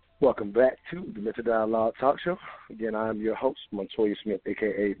 Welcome back to the Mental Dialogue Talk Show. Again, I am your host, Montoya Smith,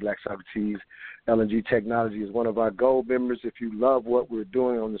 a.k.a. Black Socrates. LNG Technology is one of our gold members. If you love what we're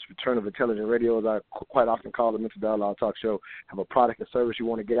doing on this Return of Intelligent Radio, as I quite often call the Mental Dialogue Talk Show, have a product or service you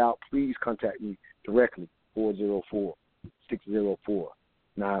want to get out, please contact me directly, 404-604-9477,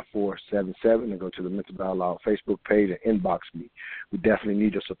 and go to the Mental Dialogue Facebook page and inbox me. We definitely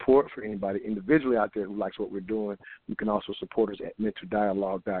need your support. For anybody individually out there who likes what we're doing, you can also support us at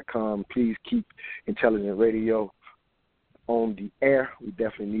mentaldialogue.com. Please keep Intelligent Radio on the air. We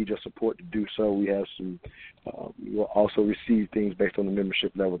definitely need your support to do so. We have some, you will also receive things based on the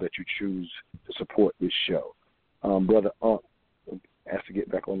membership level that you choose to support this show. Brother Unc has to get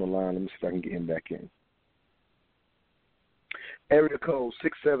back on the line. Let me see if I can get him back in. Area code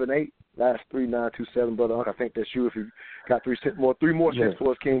 678, last 3927, Brother Unc. I think that's you. If you got three more cents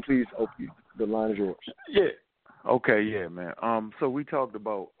for us, King, please open. The line is yours. Yeah. Okay, yeah, man. So we talked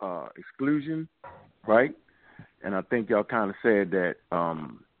about exclusion, right? And I think y'all kind of said that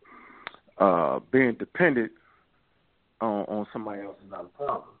being dependent on somebody else is not a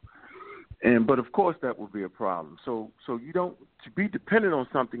problem. But of course that would be a problem. So you don't, to be dependent on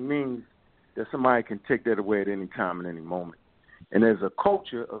something means that somebody can take that away at any time and any moment. And there's a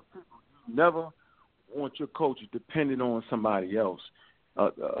culture of people, you never want your culture dependent on somebody else.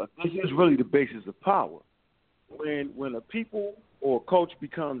 This is really the basis of power. When a people or a culture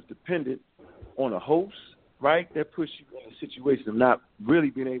becomes dependent on a host, right, that puts you in a situation of not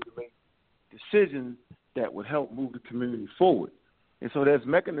really being able to make decisions that would help move the community forward. And so there's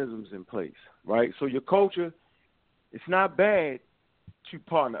mechanisms in place, right? So your culture, it's not bad to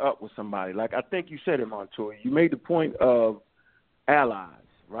partner up with somebody. Like I think you said it, Montoya. You made the point of allies,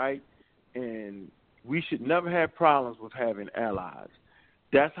 right? And we should never have problems with having allies.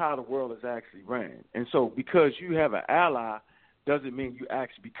 That's how the world is actually ran. And so because you have an ally doesn't mean you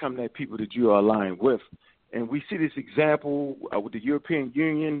actually become that people that you are aligned with. And we see this example with the European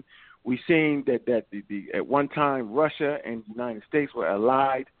Union. We've seen that at one time Russia and the United States were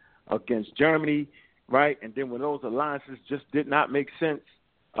allied against Germany, right? And then when those alliances just did not make sense,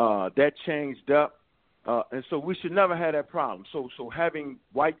 that changed up. And so we should never have that problem. So having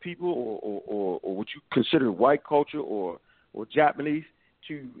white people or what you consider white culture or Japanese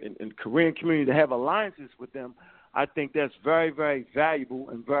in Korean community to have alliances with them, I think that's very, very valuable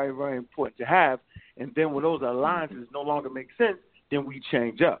and very, very important to have. And then when those alliances no longer make sense, then we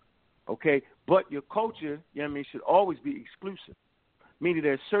change up, okay? But your culture, should always be exclusive, meaning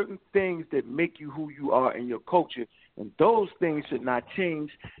there's certain things that make you who you are in your culture, And those things should not change,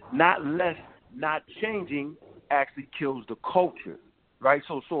 not less not changing actually kills the culture, right?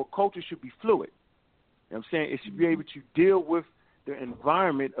 So a culture should be fluid. You know what I'm saying? It should be able to deal with the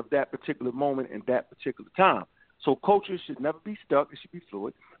environment of that particular moment and that particular time. So culture should never be stuck. It should be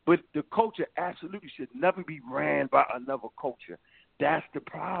fluid. But the culture absolutely should never be ran by another culture. That's the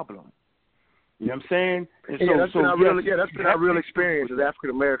problem. You know what I'm saying? And that's been our real experience as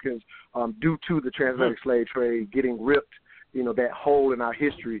African Americans due to the transatlantic slave trade getting ripped. You know, that hole in our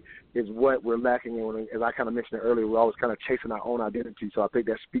history is what we're lacking in. As I kind of mentioned earlier, we're always kind of chasing our own identity. So I think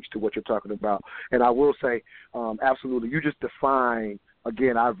that speaks to what you're talking about. And I will say, absolutely, you just define.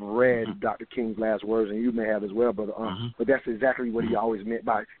 Again, I've read Dr. King's last words, and you may have as well, brother. But that's exactly what he always meant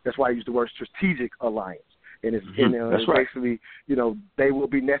by. That's why I used the word strategic alliance. And it's basically, you know, they will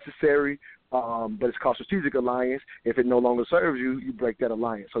be necessary. But it's called strategic alliance. If it no longer serves you, you break that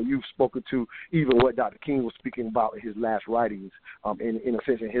alliance. So you've spoken to even what Dr. King was speaking about in his last writings, in a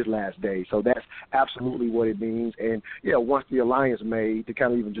sense, in his last days. So that's absolutely what it means. And, yeah, once the alliance made, to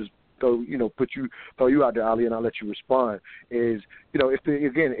kind of even just throw you out there, Ali, and I'll let you respond, is, you know, if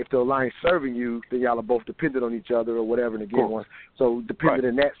the alliance serving you, then y'all are both dependent on each other or whatever. And again, so dependent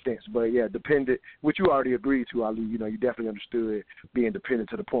in that sense. But yeah, dependent, which you already agreed to, Ali. You know, you definitely understood being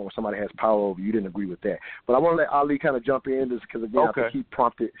dependent to the point where somebody has power over you. You didn't agree with that. But I want to let Ali kind of jump in because again, I think he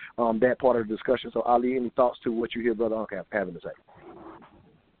prompted that part of the discussion. So Ali, any thoughts to what you hear Brother Unc having to say?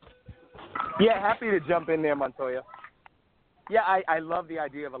 Yeah, happy to jump in there, Montoya. Yeah, I love the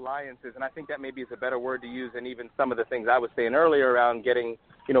idea of alliances, and I think that maybe is a better word to use than even some of the things I was saying earlier around getting,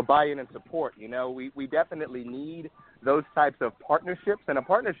 you know, buy-in and support. You know, we definitely need those types of partnerships, and a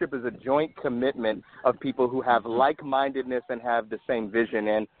partnership is a joint commitment of people who have like-mindedness and have the same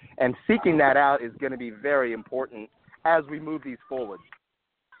vision, and seeking that out is going to be very important as we move these forward.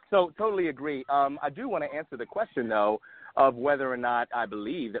 So totally agree. I do want to answer the question, though, of whether or not I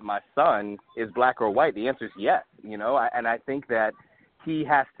believe that my son is black or white. The answer is yes, you know, and I think that he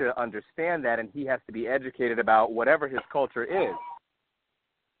has to understand that, and he has to be educated about whatever his culture is.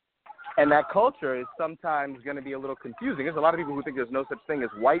 And that culture is sometimes going to be a little confusing. There's a lot of people who think there's no such thing as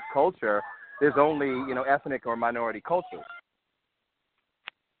white culture. There's only, you know, ethnic or minority culture.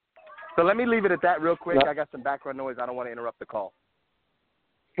 So let me leave it at that real quick. I got some background noise. I don't want to interrupt the call.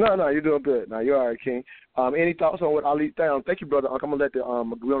 No, you're doing good. No, you're all right, King. Any thoughts on what Ali found? Thank you, Brother Unc. I'm going to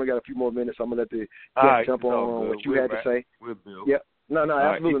let we only got a few more minutes, so I'm going to let the guest jump on what you had to say. Yeah. No,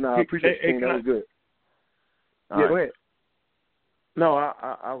 absolutely not. I appreciate it, King. That was good. Yeah, go ahead. No,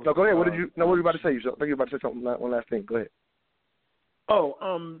 I was. No, go ahead. What were you about to say? I think you were about to say something. One last thing. Go ahead. Oh,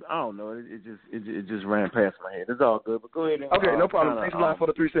 I don't know. It just ran past my head. It's all good. But go ahead. Okay, no problem. Thanks a lot for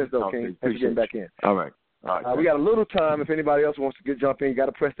the 3 cents, though, King. Thanks for getting back in. All right. We got a little time. If anybody else wants to jump in, you got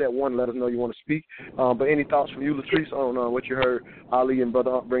to press that one. Let us know you want to speak. But any thoughts from you, Latrice, on what you heard Ali and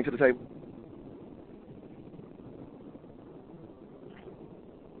Brother bring to the table?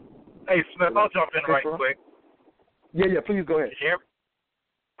 Hey, Smith, I'll jump in right quick. Yeah, please go ahead. You hear me?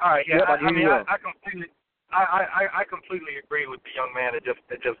 All right, yeah. Yep, I completely agree with the young man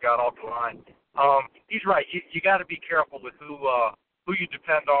that just got off the line. He's right. You got to be careful with who you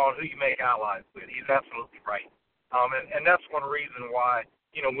depend on, who you make allies with. He's absolutely right. And that's one reason why,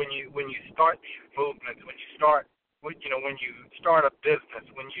 you know, when you start these movements, when you start a business,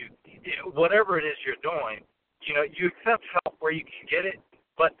 whatever it is you're doing, you know, you accept help where you can get it,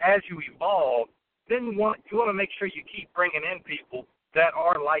 but as you evolve, then you want to make sure you keep bringing in people that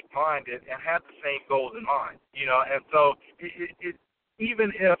are like-minded and have the same goals in mind, you know. And so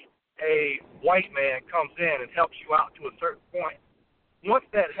even if a white man comes in and helps you out to a certain point, once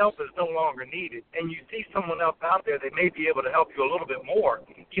that help is no longer needed and you see someone else out there that may be able to help you a little bit more,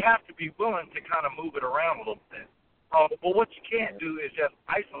 you have to be willing to kind of move it around a little bit. But what you can't do is just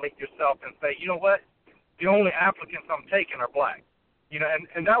isolate yourself and say, you know what, the only applicants I'm taking are black. You know,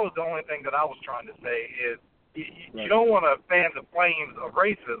 and that was the only thing that I was trying to say is you don't want to fan the flames of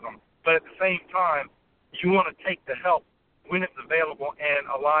racism, but at the same time, you want to take the help when it's available and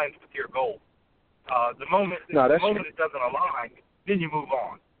aligns with your goals. The moment it doesn't align, then you move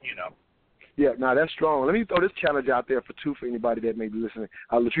on, you know. Yeah, that's strong. Let me throw this challenge out there for anybody that may be listening.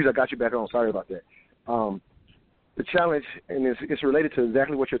 Latrice, I got you back on. Sorry about that. The challenge, and it's related to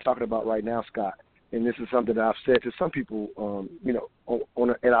exactly what you're talking about right now, Scott. And this is something that I've said to some people, you know,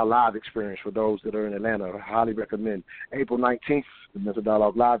 in our live experience for those that are in Atlanta. I highly recommend April 19th, the Mental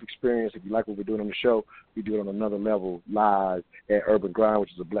Dialogue live experience. If you like what we're doing on the show, we do it on another level live at Urban Grind,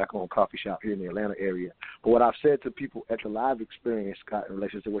 which is a black-owned coffee shop here in the Atlanta area. But what I've said to people at the live experience, Scott, in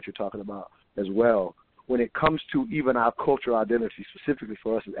relation to what you're talking about as well, when it comes to even our cultural identity, specifically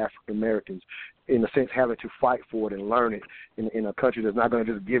for us as African Americans, in a sense having to fight for it and learn it in a country that's not going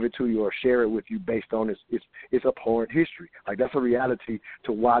to just give it to you or share it with you based on its abhorrent history. Like, that's a reality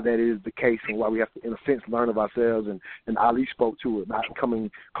to why that is the case and why we have to, in a sense, learn of ourselves. And Ali spoke to it, not becoming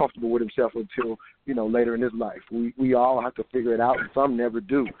comfortable with himself until, later in his life. We all have to figure it out, and some never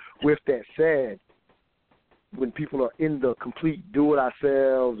do. With that said, when people are in the complete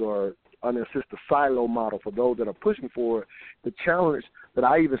do-it-ourselves or unassisted silo model for those that are pushing for it, the challenge that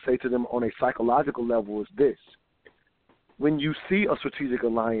I even say to them on a psychological level is this. When you see a strategic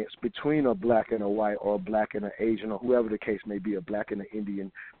alliance between a black and a white or a black and an Asian or whoever the case may be, a black and an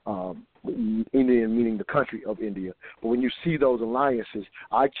Indian, Indian meaning the country of India, but when you see those alliances,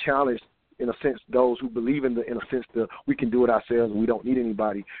 I challenge, in a sense, those who believe in a sense, we can do it ourselves and we don't need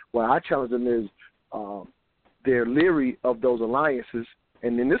anybody. What I challenge them is they're leery of those alliances,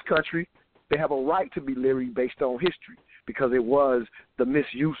 and in this country, they have a right to be leery based on history because it was the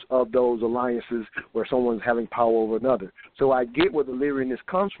misuse of those alliances where someone's having power over another. So I get where the leeriness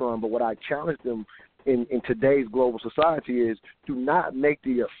comes from, but what I challenge them in today's global society is do not make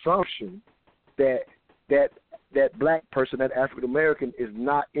the assumption that black person, that African American, is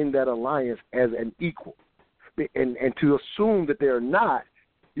not in that alliance as an equal. And to assume that they're not,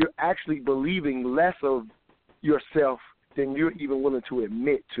 you're actually believing less of yourself than you're even willing to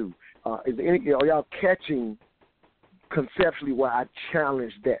admit to. Are y'all catching conceptually why I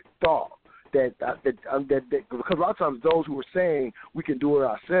challenge that thought? That because a lot of times those who are saying we can do it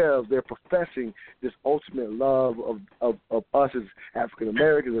ourselves, they're professing this ultimate love of us as African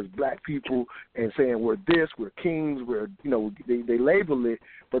Americans, as black people, and saying we're this, we're kings, they label it,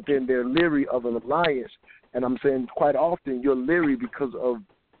 but then they're leery of an alliance. And I'm saying quite often you're leery because of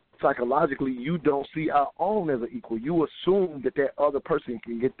psychologically you don't see our own as an equal. You assume that other person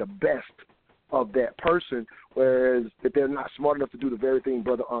can get the best of that person, whereas that they're not smart enough to do the very thing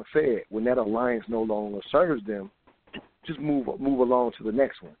Brother Unc said. When that alliance no longer serves them, just move along to the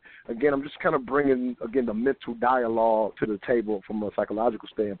next one. Again, I'm just kind of bringing, the mental dialogue to the table from a psychological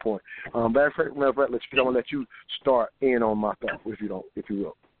standpoint. But I'm going to let you start in on my thought, if you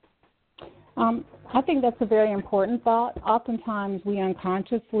will. I think that's a very important thought. Oftentimes we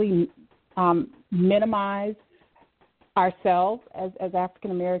unconsciously minimize ourselves as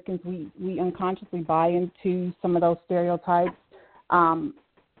African Americans. We unconsciously buy into some of those stereotypes.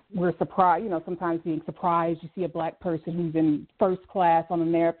 We're surprised, sometimes being surprised. You see a black person who's in first class on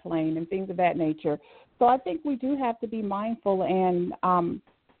an airplane and things of that nature. So I think we do have to be mindful and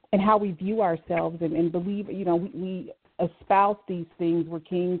how we view ourselves and believe, we espouse these things. We're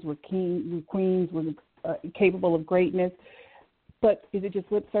kings, we're queens, we're capable of greatness. But is it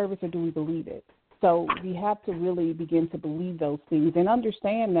just lip service or do we believe it? So we have to really begin to believe those things and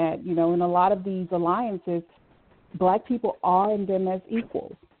understand that, in a lot of these alliances, black people are in them as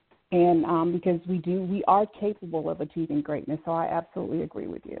equals. And because we are capable of achieving greatness. So I absolutely agree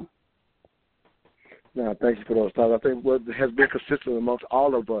with you. No, thank you for those thoughts. I think what has been consistent amongst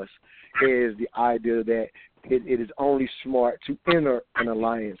all of us is the idea that it is only smart to enter an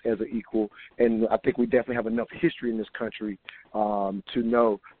alliance as an equal, and I think we definitely have enough history in this country to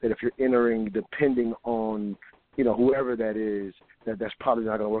know that if you're entering depending on whoever that is, that's probably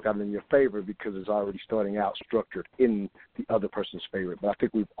not going to work out in your favor because it's already starting out structured in the other person's favor. But I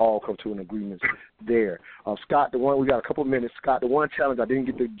think we've all come to an agreement there. Scott, we got a couple of minutes. Scott, the one challenge I didn't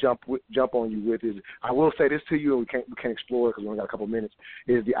get to jump on you with is, I will say this to you, and we can't explore it because we only got a couple of minutes,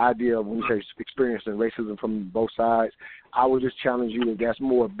 is the idea of when we say experiencing racism from both sides. I would just challenge you that that's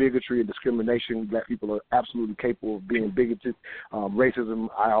more bigotry and discrimination. Black people are absolutely capable of being bigoted. Racism,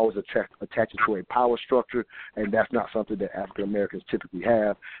 I always attach it to a power structure, and that's not something that African Americans typically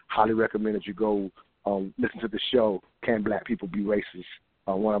have. Highly recommend that you go listen to the show, Can Black People Be Racist?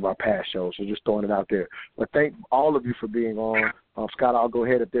 One of our past shows. So just throwing it out there. But thank all of you for being on. Scott, I'll go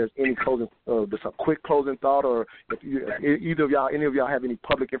ahead if there's any closing, just a quick closing thought, or if any of y'all have any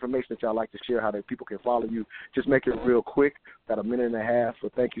public information that y'all like to share, how that people can follow you, just make it real quick. Got a minute and a half. So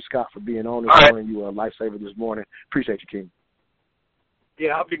thank you, Scott, for being on this morning. You were a lifesaver this morning. Appreciate you, King.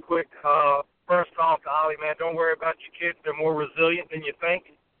 Yeah, I'll be quick. First off, to Ollie, man, don't worry about your kids. They're more resilient than you think.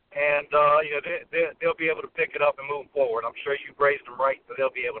 And, they'll be able to pick it up and move forward. I'm sure you've raised them right, so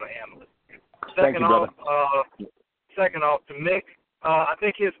they'll be able to handle it. Second off, to Mick, I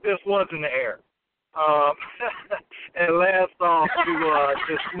think his fist was in the air. And last off,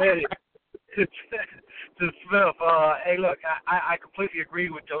 to Smith. To Smith, hey, look, I completely agree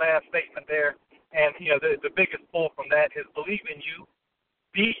with your last statement there. And, the biggest pull from that is believe in you,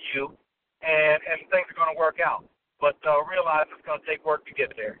 be you, and things are going to work out. But realize it's going to take work to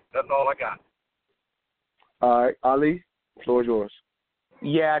get there. That's all I got. All right, Ali, the floor is yours.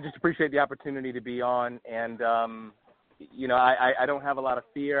 Yeah, I just appreciate the opportunity to be on, and I don't have a lot of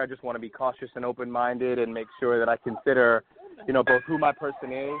fear. I just want to be cautious and open-minded and make sure that I consider, both who my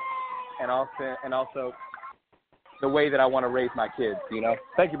person is and also the way that I want to raise my kids.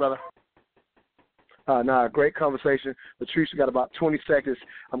 Thank you, brother. Great conversation. Latrice, we got about 20 seconds.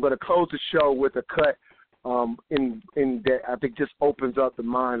 I'm going to close the show with a cut in that I think just opens up the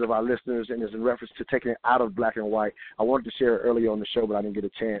minds of our listeners and is in reference to taking it out of black and white. I wanted to share it earlier on the show, but I didn't get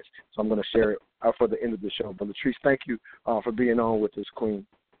a chance, so I'm going to share it for the end of the show. But Latrice, thank you for being on with us, Queen.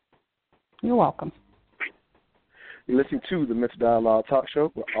 You're welcome. You're listening to the Mental Dialogue Talk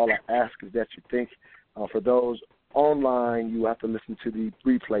Show, where all I ask is that you think. For those online, you have to listen to the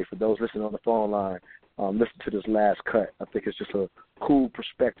replay. For those listening on the phone line, listen to this last cut. I think it's just a cool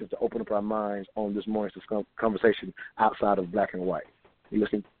perspective to open up our minds on this morning's conversation outside of black and white. You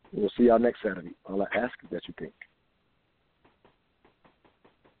listen. We'll see y'all next Saturday. All I ask is that you think.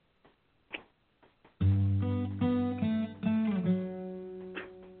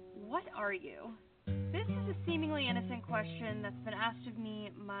 What are you? This is a seemingly innocent question that's been asked of me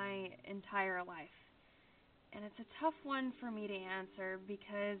my entire life. And it's a tough one for me to answer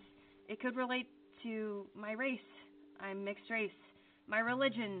because it could relate to my race. I'm mixed race. My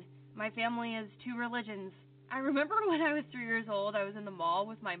religion. My family is 2 religions. I remember when I was 3 years old, I was in the mall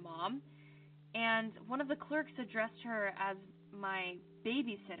with my mom, and one of the clerks addressed her as my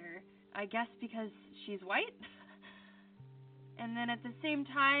babysitter, I guess because she's white. And then at the same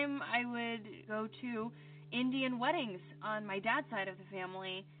time, I would go to Indian weddings on my dad's side of the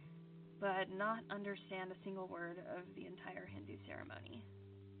family, but not understand a single word of the entire Hindu ceremony.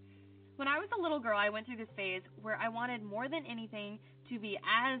 When I was a little girl, I went through this phase where I wanted more than anything to be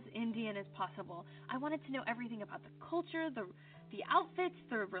as Indian as possible. I wanted to know everything about the culture, the outfits,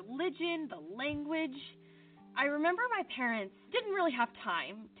 the religion, the language. I remember my parents didn't really have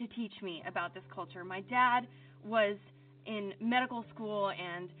time to teach me about this culture. My dad was in medical school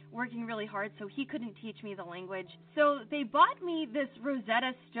and working really hard, so he couldn't teach me the language. So they bought me this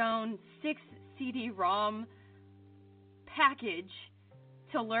Rosetta Stone 6 CD-ROM package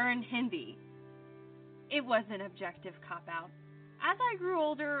to learn Hindi. It was an objective cop-out. As I grew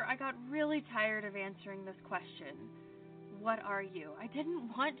older, I got really tired of answering this question. What are you? I didn't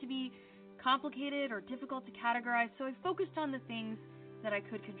want to be complicated or difficult to categorize, so I focused on the things that I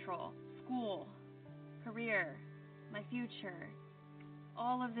could control. School, career, my future.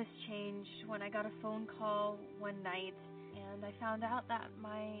 All of this changed when I got a phone call one night and I found out that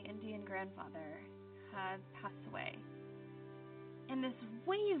my Indian grandfather had passed away. And this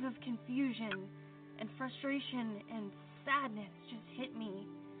wave of confusion and frustration and sadness just hit me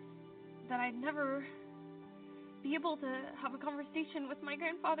that I'd never be able to have a conversation with my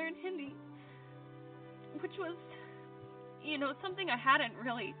grandfather in Hindi, which was, something I hadn't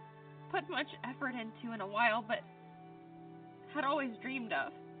really put much effort into in a while, but had always dreamed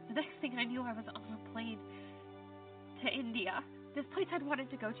of. The next thing I knew, I was on a plane to India, this place I'd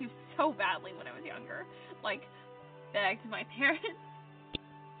wanted to go to so badly when I was younger, begged my parents,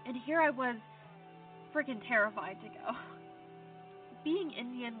 and here I was freaking terrified to go. Being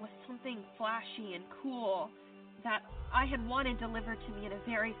Indian was something flashy and cool that I had wanted delivered to me in a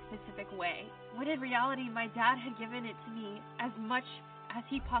very specific way, when in reality my dad had given it to me as much as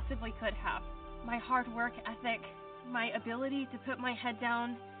he possibly could have. My hard work ethic, my ability to put my head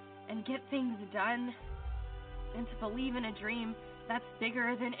down and get things done, and to believe in a dream that's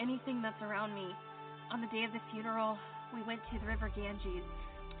bigger than anything that's around me. On the day of the funeral, we went to the River Ganges.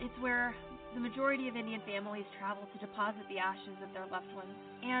 It's where the majority of Indian families travel to deposit the ashes of their loved ones.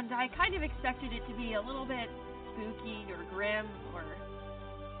 And I kind of expected it to be a little bit spooky or grim or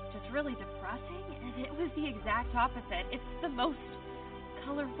just really depressing, and it was the exact opposite. It's the most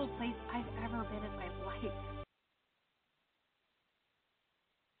colorful place I've ever been in my life.